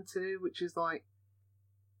Spider-Man 2? Which is like,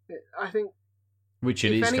 I think. Which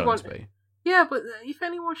it is going to be. Yeah, but if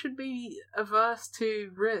anyone should be averse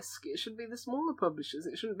to risk, it should be the smaller publishers.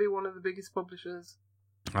 It shouldn't be one of the biggest publishers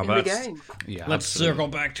in the game. Yeah, let's circle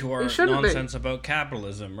back to our nonsense about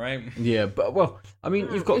capitalism, right? Yeah, but, well, I mean,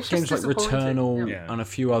 you've got games like Returnal and a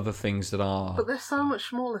few other things that are... But they're so much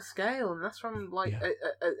smaller scale, and that's from, like,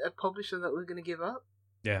 a publisher that we're going to give up.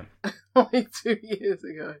 Yeah. like 2 years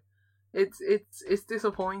ago. It's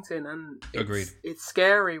disappointing, and it's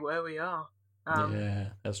scary where we are. Yeah,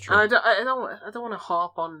 that's true. I don't want to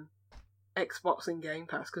harp on Xbox and Game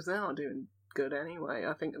Pass because they're not doing good anyway.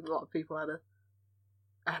 I think a lot of people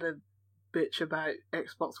had a bitch about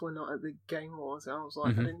Xbox were not at the Game Awards, and I was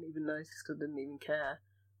like, I didn't even notice because I didn't even care,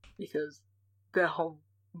 because their whole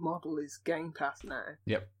model is Game Pass now.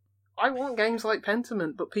 Yep. I want games like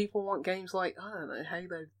Pentiment, but people want games like, I don't know,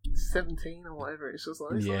 Halo 17 or whatever. It's just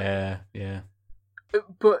like, yeah.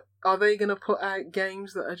 But are they going to put out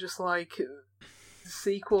games that are just like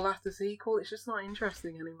sequel after sequel? It's just not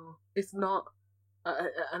interesting anymore. It's not.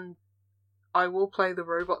 And I will play the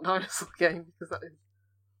Robot Dinosaur game because that is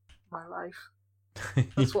my life.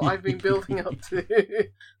 That's what I've been building up to.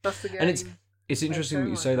 That's the game. And it's interesting that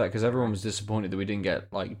you say that, because everyone was disappointed that we didn't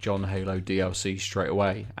get like John Halo DLC straight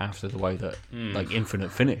away after the way that like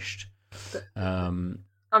Infinite finished. I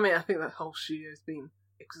mean, I think that whole studio's been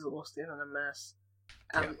exhausted and a mess.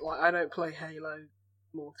 And like, I don't play Halo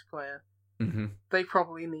multiplayer. They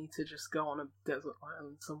probably need to just go on a desert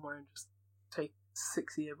island somewhere and just take a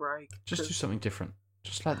 6-year break. Just do something different.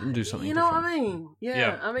 Just let them do something different. You know different. what I mean?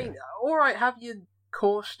 Yeah. I mean, alright, have your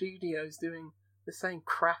core studios doing the same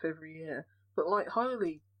crap every year. But like,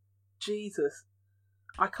 holy Jesus.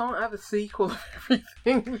 I can't have a sequel of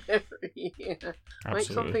everything every year. Make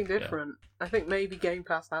something different. Yeah. I think maybe Game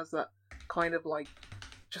Pass has that kind of like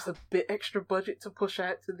just a bit extra budget to push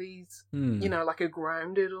out to these, you know, like a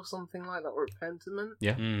Grounded or something like that, or a Pentiment.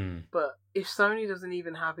 Yeah. But if Sony doesn't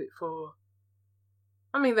even have it for,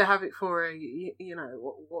 I mean, they have it for a, you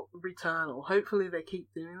know, what Returnal. Hopefully they keep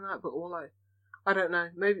doing that. But I don't know.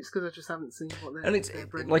 Maybe it's because I just haven't seen what they're. And it's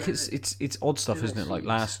like it's odd stuff, isn't it? Like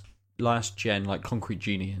last gen, like Concrete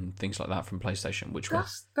Genie and things like that from PlayStation, which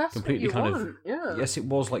was completely kind of yes, it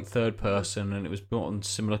was like third person and it was built on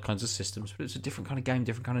similar kinds of systems, but it's a different kind of game,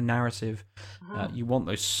 different kind of narrative. You want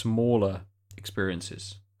those smaller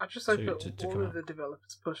experiences. I just hope that all of the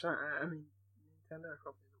developers push that out. I mean, Nintendo are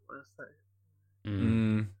probably the worst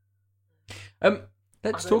though.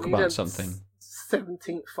 Let's talk about something.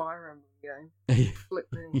 17th Fire Emblem game. Flip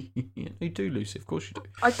me. You do, Lucy. Of course you do.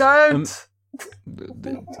 I don't.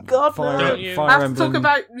 God, Fire I have to talk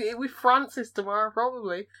about it with Francis tomorrow,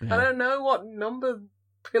 probably. Yeah. I don't know what number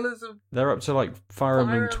pillars of. They're up to like Fire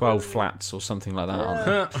Emblem 12 flats or something like that,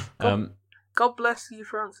 aren't they? God bless you,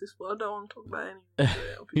 Francis, but I don't want to talk about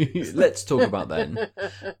anything. Let's talk about then. Let's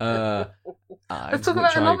talk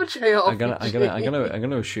about another JRPG. I'm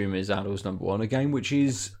gonna assume is Adul's number one, a game which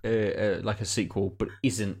is like a sequel, but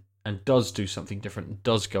isn't, and does do something different.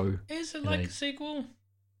 Does go? Is it like a sequel?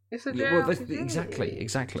 It's a JRPG. Exactly.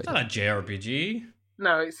 It's not a JRPG.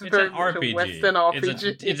 No, it's an RPG. Western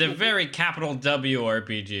RPG. It's a very capital W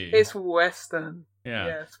RPG. It's Western. Yeah.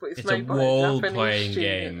 Yes, but it's a role-playing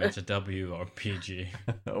game. It's a WRPG.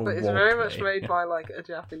 But it's very much made by like a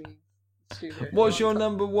Japanese studio. What's your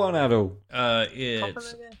number one, Adul?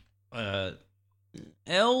 It's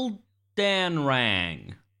Elden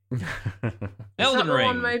Ring. Elden Ring.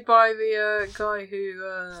 One made by the guy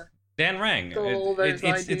who. Dan Rang.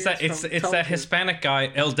 It's that Hispanic guy,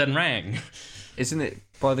 Elden Ring. Isn't it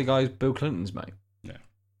by the guy Bill Clinton's mate? No.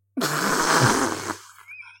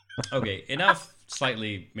 Okay, enough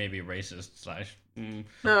slightly maybe racist /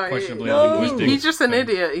 questionably linguistic. He's just an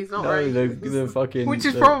idiot. He's not racist. The fucking... Which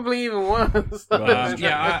is probably even worse.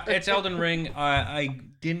 It's Elden Ring. I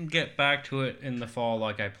didn't get back to it in the fall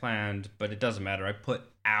like I planned, but it doesn't matter. I put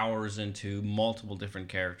hours into multiple different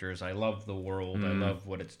characters. I love the world. I love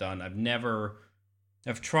what it's done. I've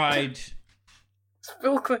tried... It's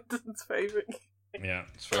Bill Clinton's favorite. Yeah,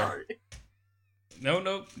 it's fair. Sorry.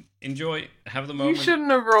 No, enjoy. Have the moment. You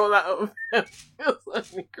shouldn't have brought that up. It's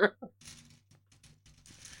only gross.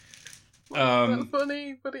 It's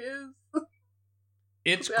funny, but it is.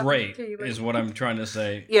 It's great, is what I'm trying to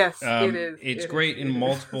say. Yes, it is. It's great in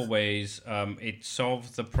multiple ways. It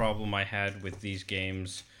solved the problem I had with these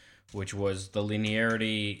games, which was the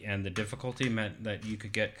linearity and the difficulty meant that you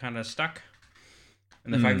could get kind of stuck.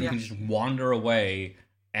 And the fact that you can just wander away,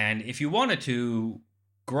 and if you wanted to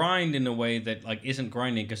grind in a way that like isn't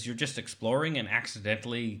grinding because you're just exploring and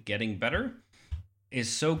accidentally getting better, is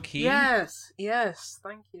so key. Yes,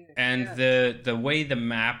 thank you. And the way the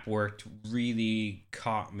map worked really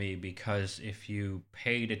caught me, because if you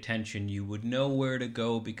paid attention, you would know where to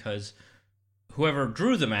go, because whoever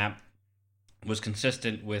drew the map was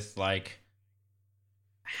consistent with like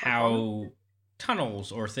how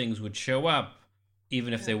tunnels or things would show up,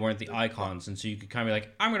 even if they weren't the icons. And so you could kind of be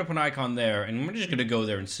like, I'm going to put an icon there, and we're just going to go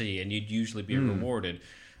there and see, and you'd usually be rewarded.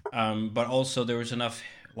 But also there was enough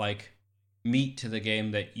like meat to the game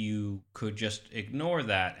that you could just ignore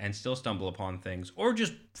that and still stumble upon things, or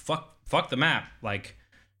just fuck the map, like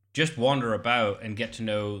just wander about and get to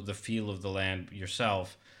know the feel of the land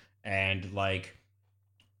yourself. And like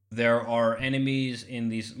there are enemies in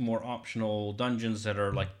these more optional dungeons that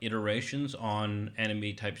are like iterations on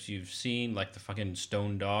enemy types you've seen, like the fucking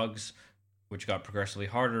stone dogs, which got progressively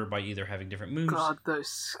harder by either having different moves. God, those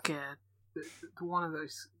scared. The one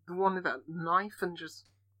with that knife and just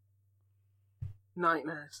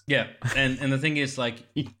nightmares. Yeah, and the thing is, like,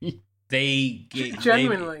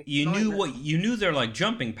 genuinely, you knew their like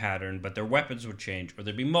jumping pattern, but their weapons would change, or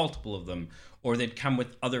there'd be multiple of them, or they'd come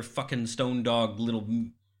with other fucking stone dog little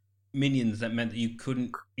minions that meant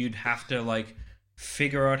that you'd have to like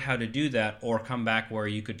figure out how to do that, or come back where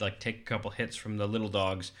you could like take a couple hits from the little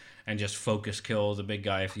dogs and just focus kill the big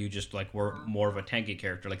guy if you just like were more of a tanky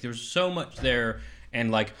character. Like there's so much there,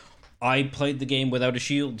 and like I played the game without a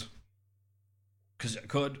shield because I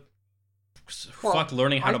could.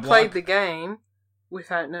 Learning how to block. I played the game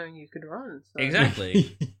without knowing you could run. So.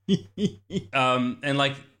 Exactly. And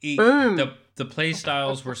like the play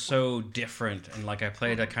styles were so different, and like I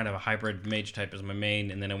played a kind of a hybrid mage type as my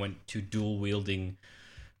main, and then I went to dual wielding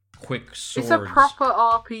quick swords. It's a proper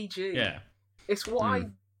RPG. Yeah. It's what I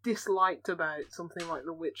disliked about something like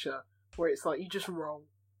The Witcher, where it's like you just roll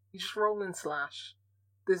and slash.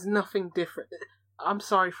 There's nothing different. I'm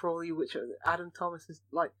sorry for all you which Adam Thomas is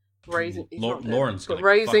like raising. Lauren's but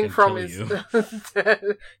raising from his.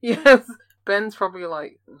 Yes, Ben's probably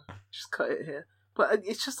like, just cut it here. But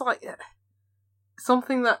it's just like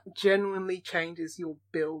something that genuinely changes your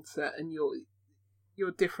build set and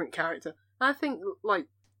your different character. And I think like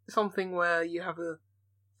something where you have a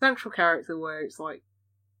central character where it's like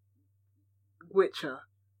Witcher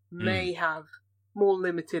may have more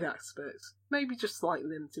limited aspects. Maybe just slightly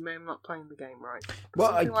limited. Maybe I'm not playing the game right. Well,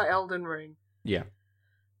 something like Elden Ring. Yeah.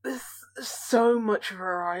 There's so much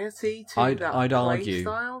variety to that play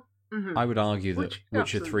style. Mm-hmm. I would argue that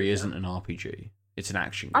Witcher 3 isn't an RPG. It's an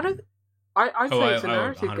action game. I'd say it's a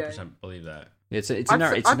narrative game. I 100% believe that. It's a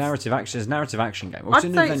narrative action. It's a narrative action game. I'd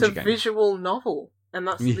say it's a visual novel, and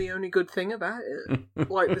that's the only good thing about it.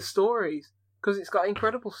 Like the stories, because it's got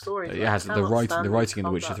incredible stories. It has the writing in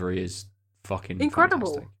The Witcher 3 is fucking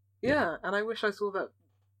incredible. Fantastic. Yeah, and I wish I saw that.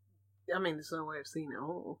 I mean, there's no way of seeing it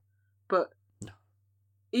all, but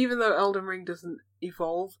even though Elden Ring doesn't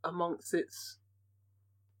evolve amongst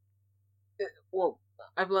well,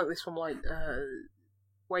 I've learnt this from like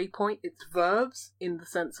Waypoint. It's verbs in the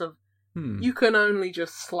sense of you can only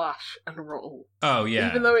just slash and roll. Oh yeah.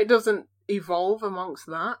 Even though it doesn't evolve amongst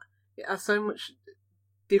that, it has so much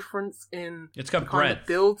difference in it's got the breadth. kind of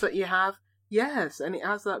builds that you have. Yes, and it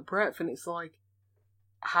has that breadth, and it's like,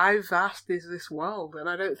 how vast is this world? And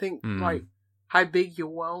I don't think like how big your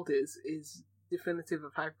world is definitive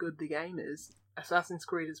of how good the game is. Assassin's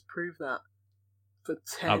Creed has proved that for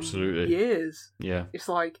 10 years. Yeah. It's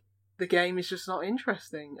like, the game is just not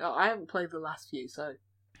interesting. I haven't played the last few, so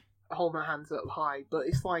I hold my hands up high, but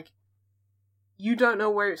it's like, you don't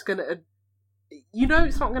know where it's going to... You know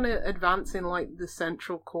it's not going to advance in, like, the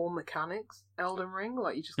central core mechanics, Elden Ring.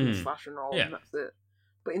 Like, you're just going to slash and roll, and that's it.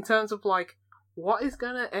 But in terms of, like, what is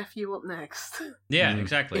going to F you up next? Yeah,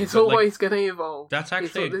 exactly. It's always going to evolve. That's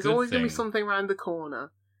actually There's always going to be something around the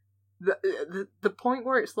corner. The point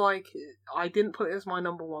where it's like, I didn't put it as my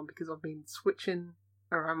number one because I've been switching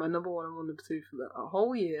around my number one and my number two for a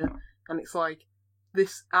whole year, and it's like,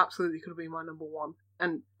 this absolutely could have been my number one.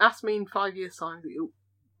 And ask me in 5 years' time,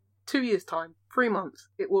 2 years' time, 3 months,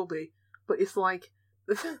 it will be. But it's like,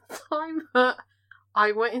 the time that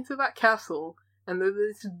I went into that castle, and there's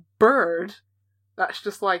this bird that's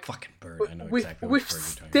just like, fucking bird, I know exactly with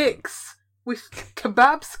sticks, with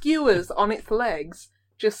kebab skewers on its legs,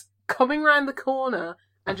 just coming round the corner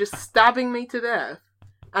and just stabbing me to death.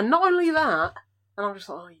 And not only that, and I'm just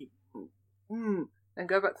like, and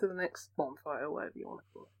go back to the next bonfire, or whatever you want to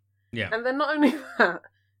call it. Yeah. And then not only that,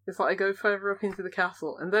 it's like I go further up into the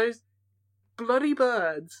castle, and those bloody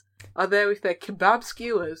birds are there with their kebab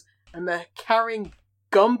skewers, and they're carrying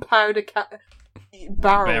gunpowder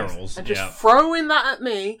barrels and just throwing that at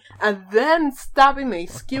me, and then stabbing me,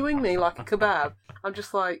 skewing me like a kebab. I'm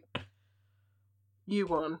just like, you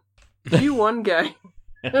won. You won, game.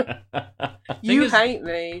 You hate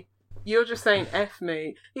me. You're just saying F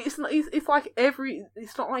me. It's like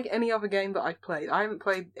it's not like any other game that I've played. I haven't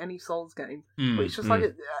played any Souls game, but it's just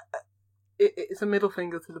like it's a middle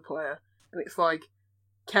finger to the player, and it's like,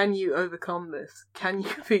 can you overcome this? Can you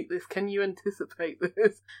beat this? Can you anticipate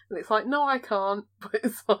this? And it's like, no, I can't. But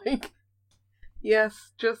it's like,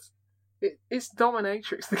 yes, just it's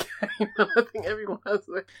dominatrix the game, and I think everyone has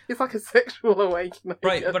it. It's like a sexual awakening,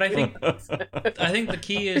 right? But I think the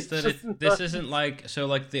key is that this isn't like, so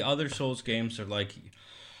like the other Souls games are like,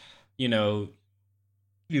 you know,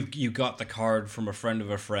 you got the card from a friend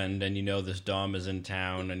of a friend, and you know this dom is in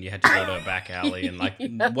town, and you had to go to a back alley, and like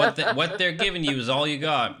what they're giving you is all you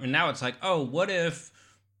got. And now it's like, oh, what if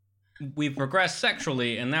we progress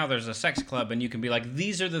sexually, and now there's a sex club, and you can be like,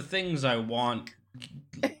 these are the things I want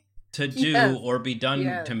to do or be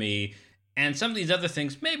done to me, and some of these other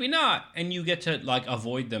things maybe not, and you get to like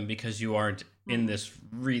avoid them because you aren't in this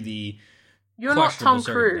really you're not Tom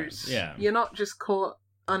Cruise. Yeah, you're not just caught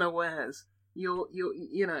unawares. You're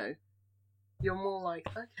you know, you're more like,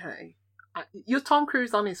 okay, you're Tom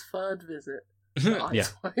Cruise on his third visit. Yeah,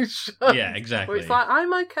 exactly. Where it's like,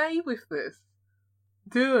 I'm okay with this.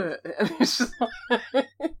 Do it, and it's just like,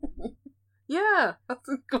 yeah, that's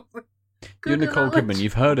a good. You're Nicole Kidman.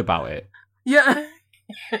 You've heard about it. Yeah,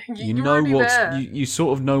 you know what's you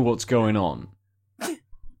sort of know what's going on.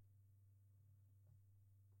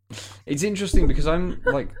 It's interesting because I'm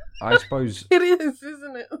like, I suppose it is,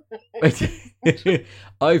 isn't it?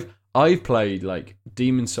 I've played like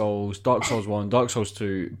Demon Souls, Dark Souls 1, Dark Souls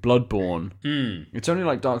 2, Bloodborne. It's only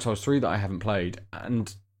like Dark Souls 3 that I haven't played,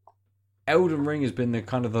 and Elden Ring has been the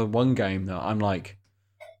kind of the one game that I'm like,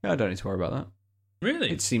 yeah, I don't need to worry about that.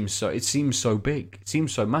 Really? It seems so big. It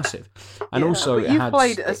seems so massive. And Yeah, also, but you've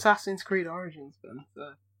played Assassin's Creed Origins, then.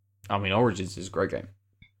 So. I mean, Origins is a great game.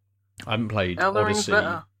 I haven't played Elden Ring's Odyssey.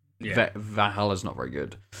 better. Yeah. Valhalla's not very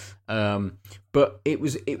good. But it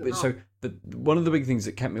was so one of the big things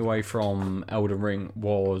that kept me away from Elden Ring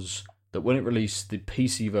was that when it released, the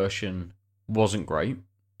PC version wasn't great.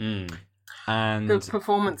 And the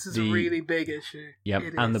performance is a really big issue. Yeah,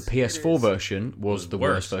 and the PS4 version was the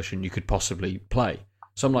worst version you could possibly play.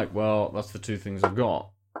 So I'm like, well, that's the two things I've got.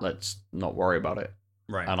 Let's not worry about it.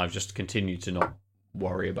 Right. And I've just continued to not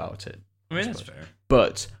worry about it. I mean, that's fair.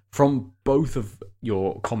 But from both of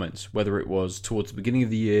your comments, whether it was towards the beginning of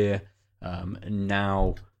the year and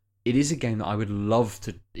now, it is a game that I would love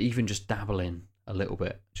to even just dabble in a little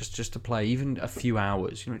bit, just to play even a few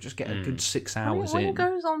hours. Just get a good 6 hours when in, it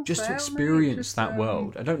goes on just to sale, experience that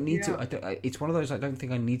world. I don't need yeah. to. It's one of those. I don't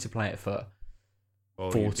think I need to play it for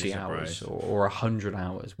 40 40 hours or 100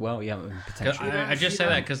 hours. Well, yeah, potentially. I just say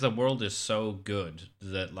that because the world is so good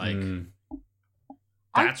that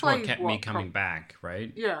that's what kept me coming back,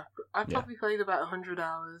 right? Yeah, I probably played about 100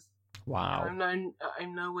 hours. Wow.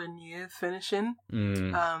 I'm nowhere near finishing.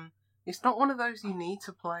 It's not one of those you need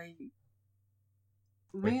to play.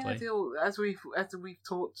 Me, I feel, as we've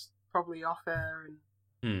talked probably off air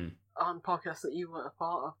and on podcasts that you weren't a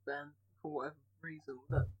part of then for whatever reason,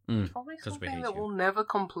 that it's probably something that will never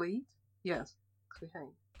complete. Yes, because we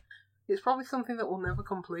hate. It's probably something that will never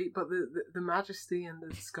complete, but the majesty and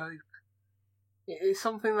the scope. It's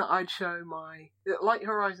something that I'd show like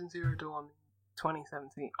Horizon Zero Dawn in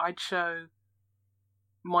 2017, I'd show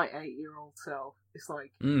my 8-year-old self. It's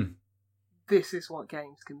like, this is what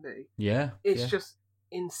games can be. Yeah. It's just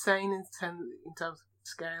insane in terms of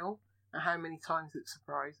scale and how many times it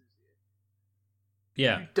surprises you.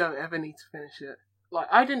 Yeah. You don't ever need to finish it. Like,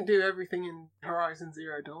 I didn't do everything in Horizon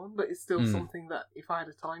Zero Dawn, but it's still something that if I had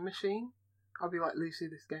a time machine, I'd be like, Lucy,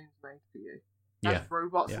 this game's made for you. That's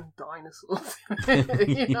robots and dinosaurs.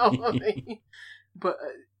 You know what I mean? But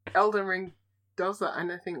Elden Ring does that,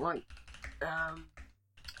 and I think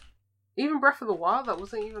even Breath of the Wild, that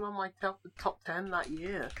wasn't even on my top 10 that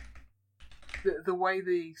year. The way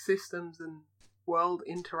the systems and world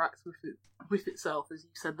interacts with itself, as you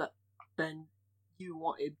said that, Ben, you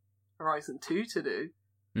wanted Horizon 2 to do.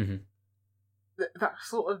 Mm-hmm. That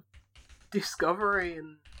sort of discovery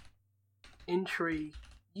and intrigue,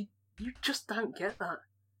 you just don't get that.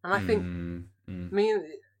 And I think me and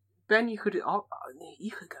Ben, you could go into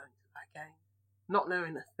that game not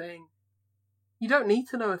knowing a thing. You don't need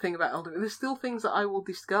to know a thing about Elden Ring. There's still things that I will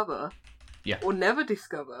discover or never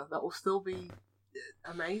discover that will still be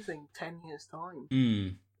amazing 10 years'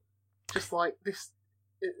 time. Just like this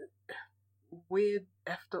weird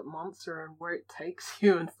effed up monster and where it takes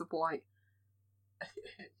you and stuff like.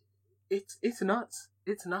 It's nuts.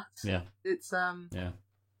 It's nuts. Yeah. It's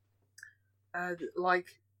like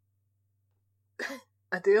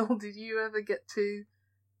Adil, did you ever get to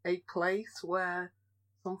a place where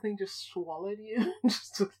something just swallowed you and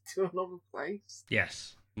just took you to another place?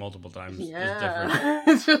 Yes, multiple times. Yeah,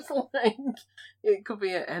 it's just like, it could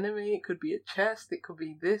be an enemy, it could be a chest, it could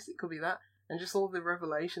be this, it could be that, and just all the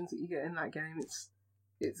revelations that you get in that game.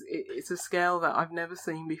 It's a scale that I've never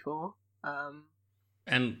seen before.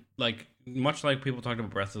 And much like people talked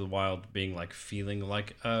about Breath of the Wild being feeling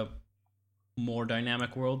like a more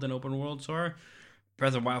dynamic world than open worlds are,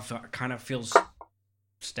 Breath of the Wild kind of feels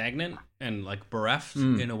stagnant and bereft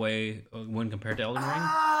in a way when compared to Elden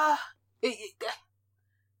Ring.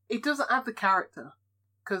 It doesn't have the character,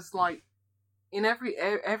 because in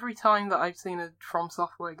every time that I've seen a From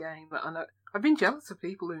Software game, that I know, I've been jealous of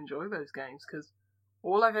people who enjoy those games, because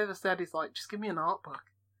all I've ever said is just give me an art book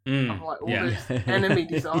of all those enemy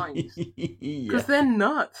designs, because they're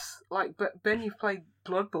nuts. But Ben, you've played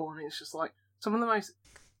Bloodborne, it's just some of the most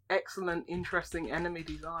excellent, interesting enemy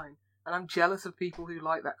design. And I'm jealous of people who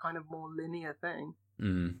like that kind of more linear thing.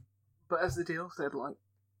 But as the deal said,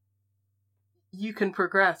 you can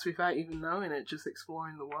progress without even knowing it, just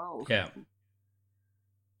exploring the world. Yeah.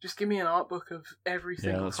 Just give me an art book of every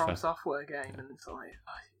single From Software game, and it's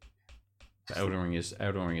Elden Ring is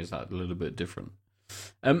that a little bit different.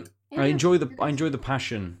 I enjoy the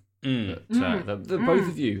passion that both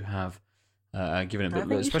of you have given it,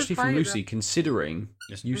 but especially from Lucy, considering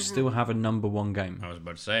you still have a number one game. I was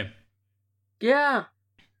about to say. Yeah.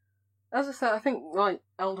 As I said, I think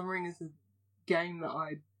Elden Ring is a game that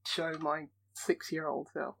I'd show my 6-year-old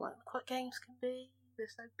self. Look what games can be. They're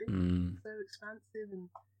so big, so expansive,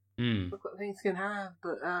 and look what things can have.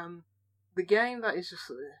 But the game that is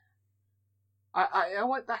just, I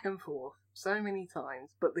went back and forth so many times.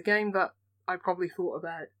 But the game that I probably thought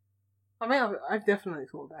about I mean, I've definitely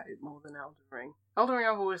thought about it more than Elden Ring. Elden Ring,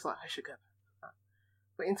 I've always like, I should go back to that.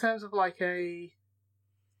 But in terms of like a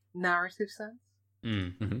narrative sense,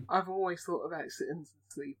 I've always thought about Citizen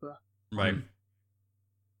Sleeper. Right.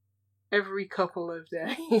 Every couple of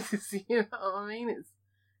days, you know what I mean?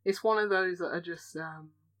 It's one of those that are just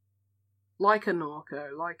like a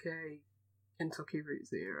Norco, like a Kentucky Route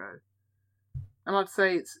Zero, and I'd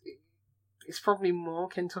say it's probably more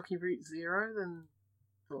Kentucky Route Zero than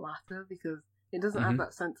the latter because it doesn't have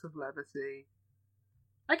that sense of levity.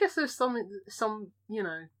 I guess there's some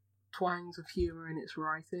twangs of humour in its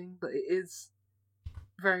writing, but it is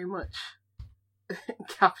very much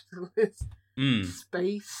capitalist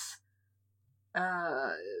space.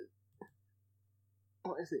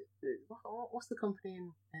 What is it? What's the company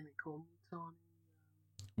in it called?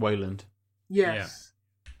 Wayland. Yes.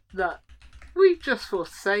 Yeah. That we've just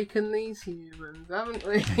forsaken these humans, haven't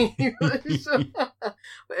we?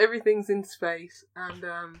 But everything's in space, and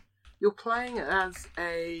you're playing as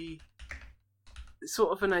a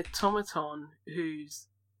sort of an automaton who's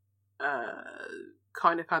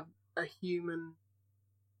kind of had a human.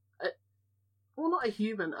 Well, not a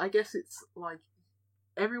human. I guess it's like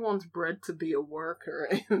everyone's bred to be a worker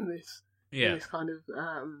in this kind of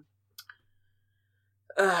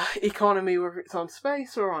economy, whether it's on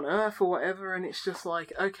space or on Earth or whatever. And it's just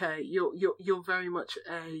like, okay, you're very much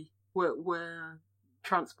we're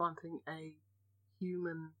transplanting a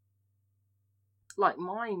human like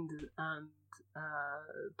mind and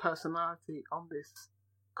personality on this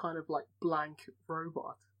kind of like blank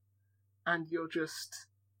robot, and you're just,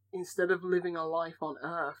 instead of living a life on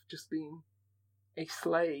Earth just being a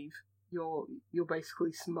slave, you're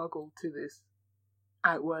basically smuggled to this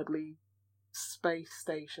outwardly space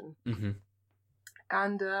station.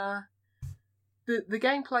 And the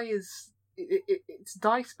gameplay is it's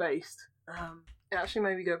dice based. It actually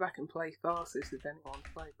made me go back and play Tharsis if anyone's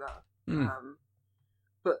played that.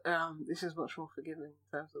 But this is much more forgiving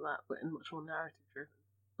in terms of that, but in much more narrative driven.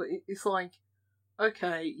 But it's like,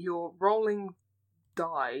 okay, you're rolling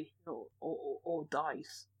die or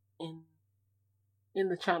dice in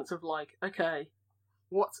the chance of like, okay,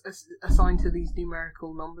 what's assigned to these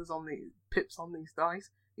numerical numbers on the pips on these dice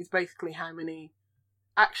is basically how many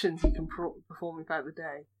actions you can perform throughout the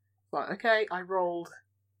day. Like, okay, I rolled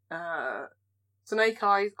Snake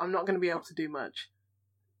Eyes, I'm not going to be able to do much.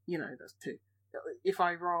 That's 2. If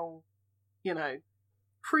I roll, 3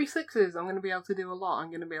 6s, I'm going to be able to do a lot. I'm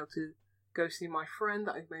going to be able to go see my friend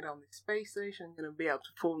that I've made on this space station. I'm going to be able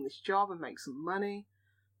to perform this job and make some money.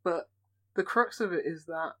 But the crux of it is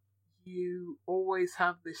that you always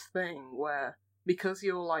have this thing where, because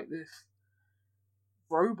you're like this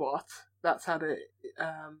robot that's had a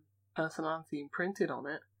personality imprinted on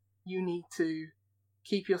it, you need to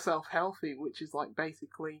keep yourself healthy, which is like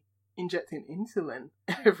basically injecting insulin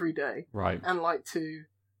every day. Right. And like to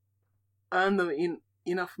earn them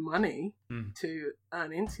enough money to earn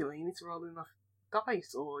insulin, you need to roll enough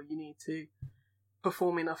dice, or you need to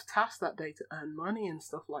perform enough tasks that day to earn money and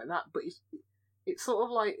stuff like that. But it's sort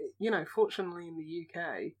of like, fortunately in the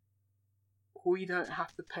UK, we don't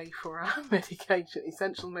have to pay for our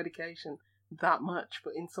essential medication that much.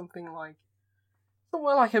 But in somewhere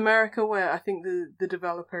like America, where I think the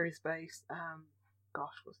developer is based,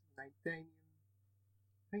 what's his name? Damien.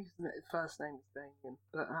 I think his first name is Damien.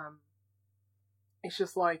 But it's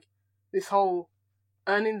just like this whole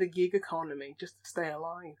earning the gig economy just to stay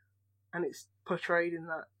alive. And it's portrayed in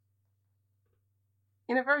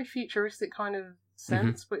a very futuristic kind of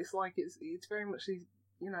sense, but it's like it's very much these,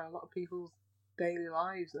 a lot of people's daily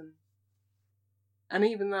lives, and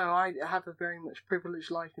even though I have a very much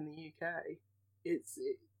privileged life in the UK, it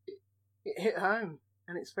hit home,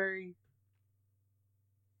 and it's very.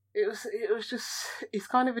 It's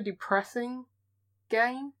kind of a depressing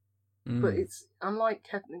game, but it's unlike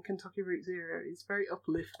Kentucky Route Zero. It's very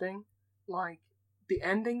uplifting, like. The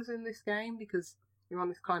endings in this game, because you're on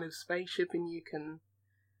this kind of spaceship and you can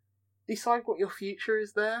decide what your future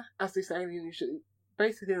is there as this alien who's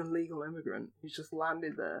basically an illegal immigrant who's just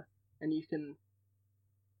landed there, and you can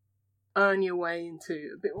earn your way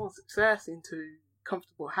into a bit more success, into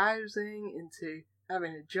comfortable housing, into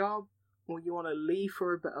having a job, or you want to leave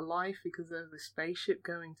for a better life because there's a spaceship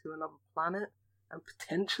going to another planet and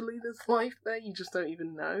potentially there's life there, you just don't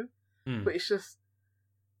even know. But it's just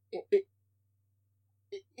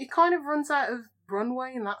it kind of runs out of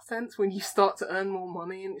runway in that sense when you start to earn more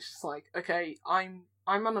money, and it's just like, okay, I'm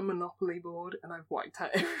on a Monopoly board and I've wiped out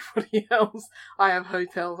everybody else. I have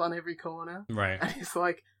hotels on every corner, right? And it's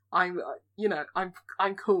like I'm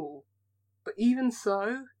cool, but even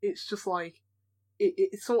so, it's just like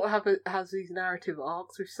it sort of has these narrative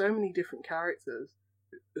arcs with so many different characters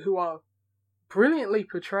who are brilliantly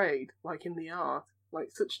portrayed, like in the art, like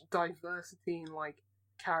such diversity in like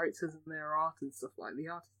characters and their art and stuff. Like the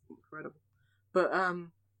art is incredible, but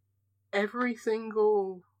every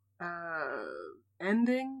single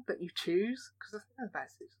ending that you choose, because I think there's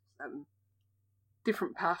about 6 or 7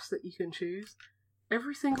 different paths that you can choose.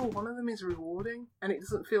 Every single one of them is rewarding, and it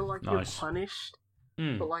doesn't feel like you're punished,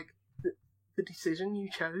 but like the decision you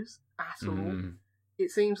chose at all.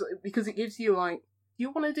 It seems like, because it gives you like, do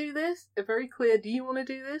you want to do this? A very clear, do you want to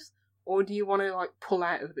do this? Or do you want to like pull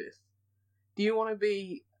out of this? Do you want to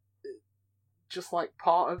be just like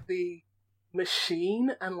part of the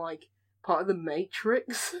machine and like part of the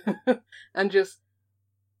matrix and just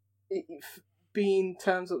be in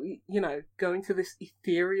terms of, you know, going to this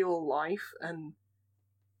ethereal life and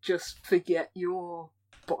just forget your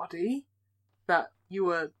body that you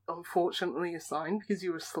were unfortunately assigned because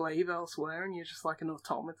you were a slave elsewhere and you're just like an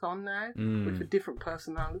automaton now with a different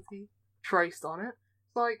personality traced on it.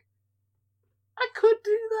 It's like, I could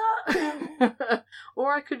do that.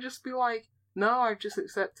 Or I could just be like, no, I've just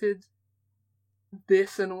accepted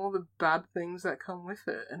this and all the bad things that come with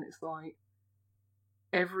it. And it's like,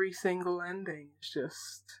 every single ending is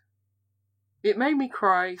just... It made me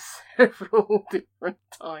cry several different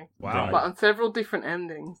times. Wow. But on several different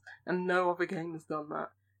endings, and no other game has done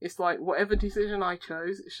that. It's like, whatever decision I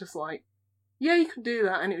chose, it's just like, yeah, you could do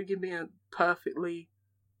that, and it would give me a perfectly,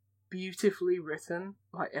 beautifully written,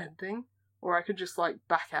 like, ending. Or I could just, like,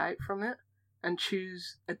 back out from it and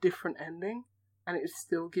choose a different ending, and it would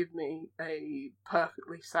still give me a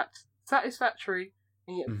perfectly satisfactory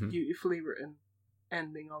and yet beautifully written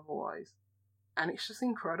ending otherwise. And it's just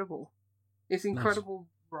incredible. It's incredible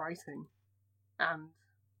writing. And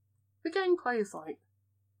the gameplay is like,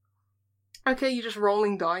 okay, you're just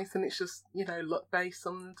rolling dice and it's just, you know, luck-based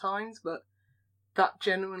sometimes, but that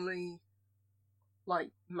genuinely, like,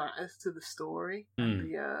 matters to the story and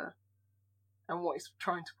the, and what it's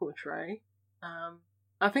trying to portray.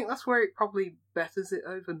 I think that's where it probably betters it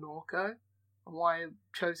over Norco, and why I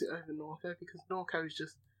chose it over Norco, because Norco is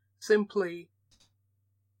just simply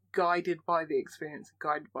guided by the experience,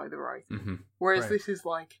 guided by the writing. Whereas this is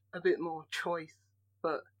like a bit more choice,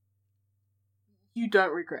 but you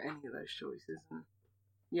don't regret any of those choices. And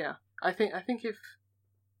yeah, I think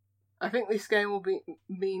this game will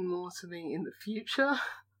mean more to me in the future.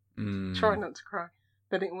 Try not to cry,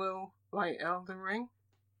 than it will like Elden Ring.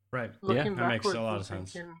 Right. Looking that makes a backwards lot and of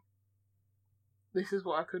sense. thinking, this is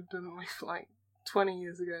what I could have done with like 20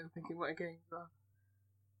 years ago, and thinking what a games are.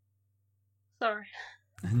 Sorry.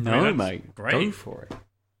 No, mate. Great. Go for it.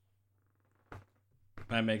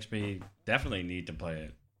 That makes me definitely need to play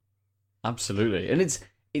it. Absolutely. And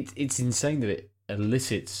it's insane that it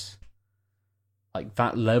elicits like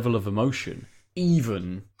that level of emotion.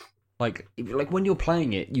 Even like when you're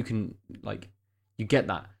playing it, you can like you get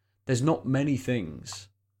that. There's not many things,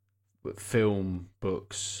 film,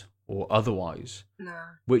 books, or otherwise,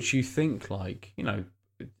 which you think like, you know,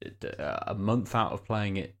 a month out of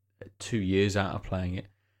playing it, 2 years out of playing it,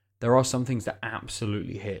 there are some things that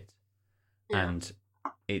absolutely hit, and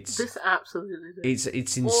this absolutely did.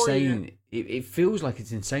 It's insane. It feels like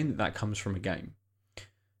it's insane that comes from a game.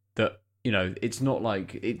 That, you know, it's not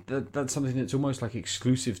like it. That's something that's almost like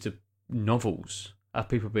exclusive to novels. Of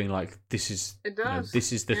people being like, this is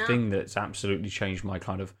this is the thing that's absolutely changed my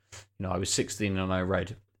kind of, you know, I was 16 and I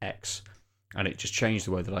read X, and it just changed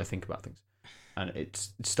the way that I think about things, and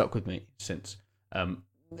it's stuck with me since.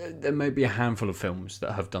 There may be a handful of films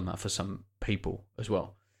that have done that for some people as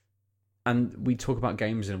well. And we talk about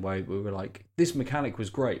games in a way where we're like, this mechanic was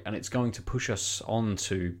great and it's going to push us on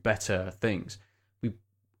to better things.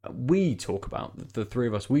 We talk about, the three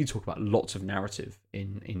of us, we talk about lots of narrative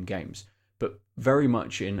in games, but very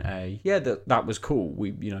much in a, that was cool.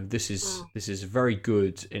 We, you know, this is very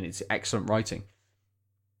good and it's excellent writing.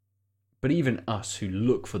 But even us who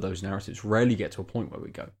look for those narratives rarely get to a point where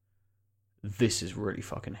we go, this is really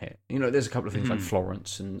fucking hit. You know, there's a couple of things like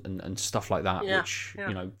Florence and stuff like that, which,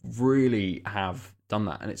 you know, really have done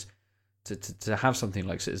that. And it's to have something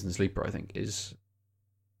like Citizen Sleeper, I think, is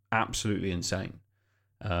absolutely insane.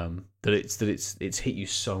 That it's hit you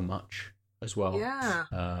so much as well.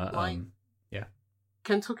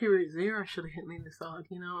 Kentucky Route Zero should have hit me this hard,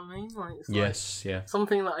 you know what I mean? Like, it's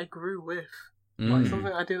something that I grew with. Like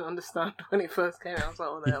something I didn't understand when it first came out. I was like,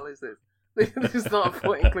 what the hell is this? This is not a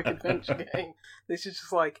point-and-click adventure game. This is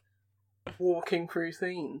just like walking through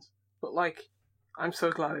scenes. But like, I'm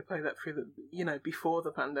so glad I played that through before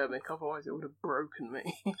the pandemic. Otherwise, it would have broken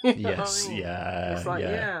me. Yes, I mean? yeah, It's like,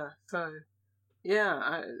 so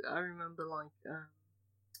Yeah, I remember like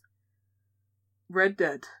Red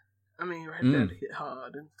Dead. I mean, Red Dead hit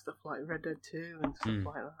hard and stuff like Red Dead 2 and stuff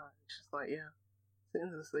like that. It's just like, yeah, sitting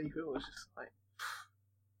to sleep, it was just like,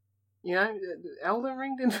 you know, Elden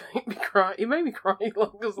Ring didn't make me cry. It made me cry. Like,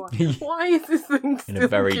 I was like, why is this thing still in a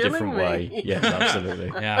very killing different me? way? Yes, absolutely.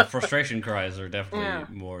 Yeah, frustration cries are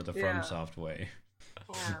definitely more the FromSoft way.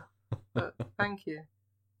 Yeah, but thank you,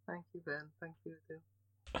 Ben. Thank you,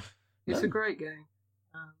 Adil. It's a great game.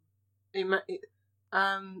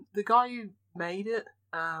 The guy who made it,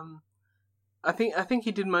 I think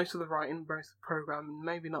he did most of the writing, most of the programming,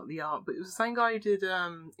 maybe not the art, but it was the same guy who did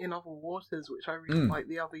In Other Waters, which I really liked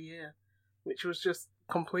the other year, which was just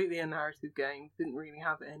completely a narrative game. Didn't really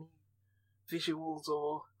have any visuals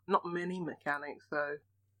or not many mechanics,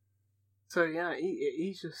 so yeah,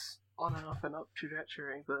 he's just on and off and up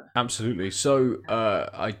trajectory. But absolutely. So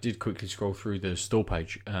I did quickly scroll through the store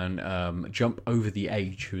page and jump over the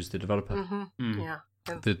age who's the developer. Yeah.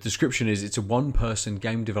 The description is it's a one-person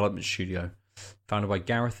game development studio founded by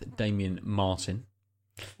Gareth Damien Martin.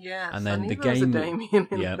 Yeah, and then the game,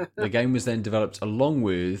 the game was then developed along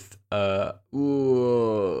with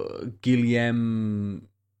Guillaume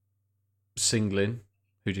Singlin,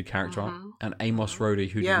 who did character art, and Amos Rody,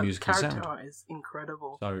 who did music and sound. Character art is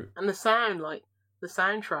incredible. So, and the sound, like the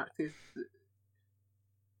soundtrack, is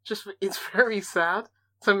just it's very sad.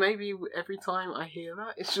 So maybe every time I hear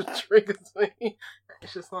that, it just triggers me.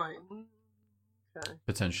 It's just like, okay.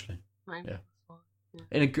 Potentially, maybe. Yeah.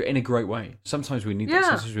 In a great way. Sometimes we need that.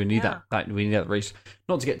 Sometimes we need that we need that release.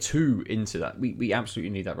 Not to get too into that. We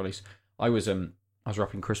absolutely need that release. I was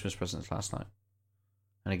wrapping Christmas presents last night,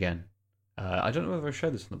 and again, I don't know whether I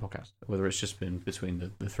shared this on the podcast, or whether it's just been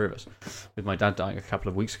between the three of us. With my dad dying a couple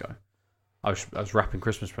of weeks ago, I was wrapping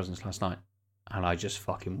Christmas presents last night, and I just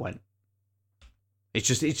fucking went.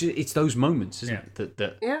 It's those moments, isn't it?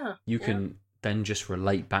 That you can then just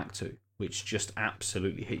relate back to, which just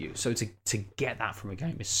absolutely hit you. So to get that from a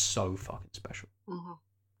game is so fucking special. Mm-hmm.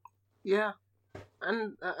 Yeah,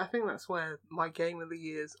 and I think that's where my game of the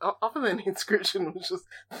years, other than Inscription, was just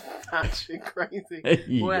batshit crazy.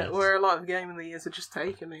 Yes. Where a lot of game of the years are just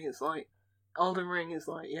taking me. It's like Elden Ring is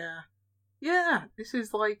like, this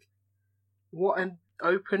is like what an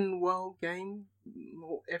open world game.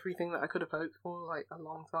 Everything that I could have hoped for like a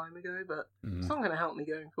long time ago, but it's not going to help me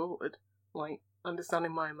going forward. Like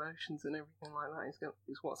understanding my emotions and everything like that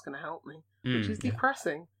is what's going to help me, which is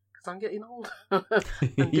depressing because I'm getting older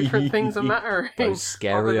and different things are mattering. Those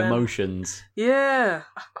scary emotions. Yeah,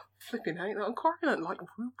 I flipping hate that. I'm crying at like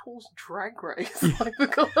RuPaul's Drag Race. Like for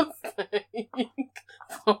God's sake,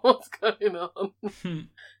 so what's going on?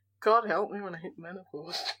 God help me when I hit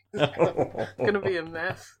menopause. It's going to be a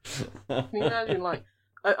mess. Can you imagine, like,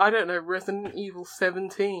 I don't know, Resident Evil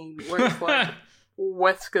 17, where it's like,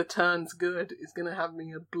 Wesker turns good, is going to have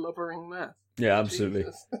me a blubbering mess. Yeah, absolutely.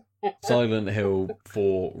 Silent Hill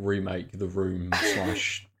 4 remake, The Room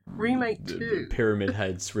 / Remake 2. Pyramid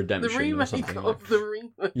Heads Redemption. The remake or something of like. the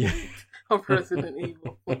remake of Resident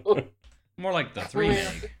Evil. More like the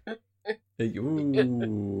 3-make.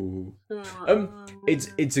 Ooh.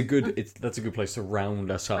 That's a good place to round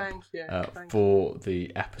us up for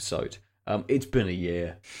the episode. It's been a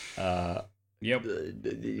year. Yep.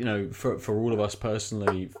 You know, for all of us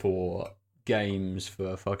personally, for games,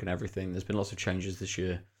 for fucking everything. There's been lots of changes this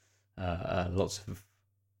year. Lots of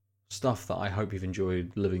stuff that I hope you've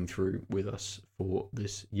enjoyed living through with us for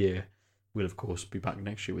this year. We'll of course be back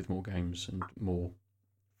next year with more games and more.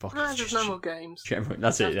 There's no more games.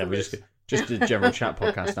 That's it. Yeah, we're just a general chat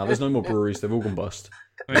podcast now. There's no more breweries. They've all gone bust.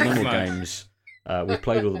 There's no more games. We've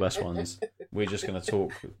played all the best ones. We're just going to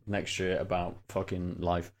talk next year about fucking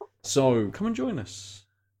life. So come and join us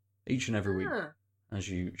each and every week, as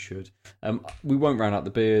you should. We won't round out the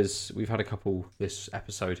beers. We've had a couple this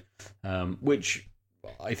episode, which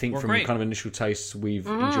I think from kind of initial tastes we've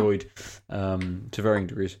enjoyed to varying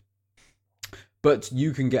degrees. But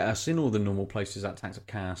you can get us in all the normal places at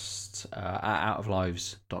TaxUpCast, at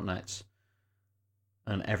outoflives.net,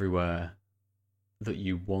 and everywhere that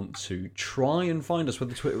you want to. Try and find us,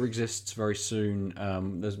 whether Twitter exists very soon.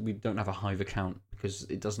 We don't have a Hive account because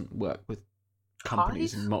it doesn't work with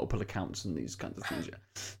companies and multiple accounts and these kinds of things yet.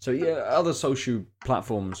 So other social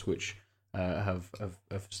platforms which have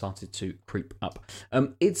started to creep up.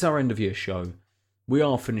 It's our end of year show. We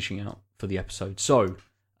are finishing out for the episode. So,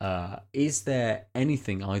 is there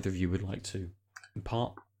anything either of you would like to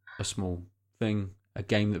impart? A small thing, a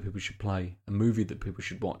game that people should play, a movie that people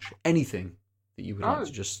should watch, anything that you would like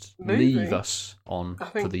to just leave us on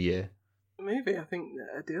for the year? A movie, I think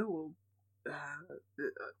Adil will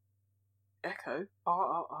echo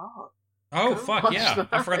RRR. Oh, fuck yeah.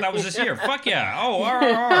 I forgot that was this year. Fuck yeah. Oh,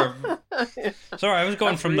 RRR. Sorry, I was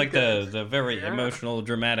going from like the very emotional,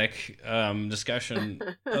 dramatic discussion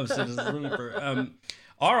of Citizen Sleeper.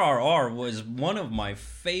 RRR was one of my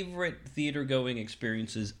favorite theater-going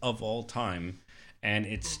experiences of all time. And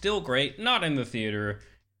it's still great. Not in the theater.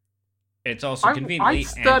 It's also conveniently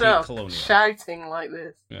anti-colonial. Up shouting like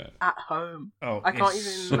this at home. Oh, I can't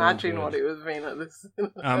even imagine what it was being at this.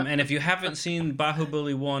 And if you haven't seen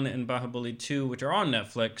Bahubali 1 and Bahubali 2, which are on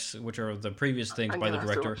Netflix, which are the previous things by the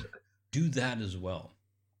director, do that as well.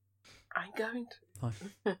 I'm going to.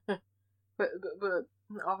 but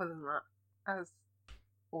other than that, as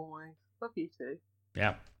always, love you too.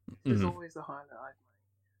 Yeah. It's always the highlight I've made.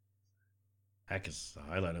 Heck, it's the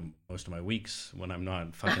highlight of most of my weeks when I'm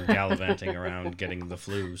not fucking gallivanting around getting the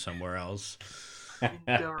flu somewhere else.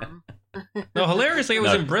 Durham. No, hilariously, I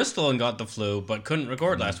was in Bristol and got the flu, but couldn't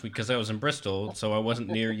record last week because I was in Bristol, so I wasn't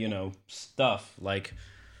near, stuff like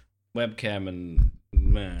webcam and...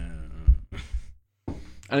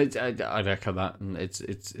 And I'd echo that, and it's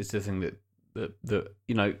the thing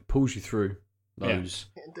that pulls you through those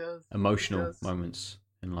emotional moments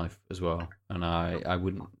in life as well. And I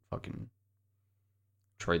wouldn't fucking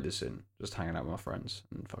trade this in, just hanging out with my friends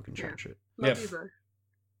and fucking chat shit. Love you both.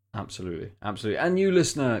 Absolutely. And you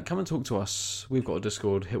listener, come and talk to us. We've got a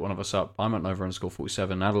Discord. Hit one of us up. I'm at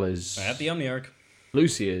Nova_47. Adel is at the Omniarch.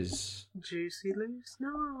 Lucy is Juicy Loose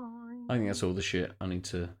 9. I think that's all the shit I need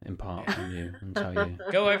to impart on you and tell you.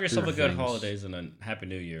 Go have yourself a good holidays and a happy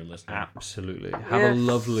New Year, listener. Absolutely. Have a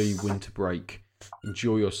lovely winter break.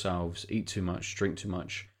 Enjoy yourselves. Eat too much. Drink too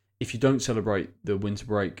much. If you don't celebrate the winter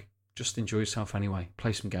break, just enjoy yourself anyway.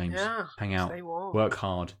 Play some games. Yeah, hang out. Work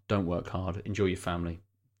hard. Don't work hard. Enjoy your family.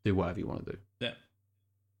 Do whatever you want to do. Yeah.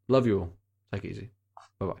 Love you all. Take it easy.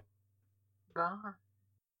 Bye-bye. Bye.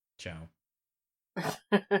 Ciao.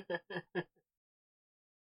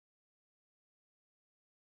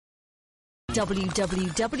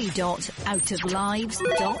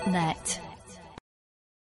 www.outoflives.net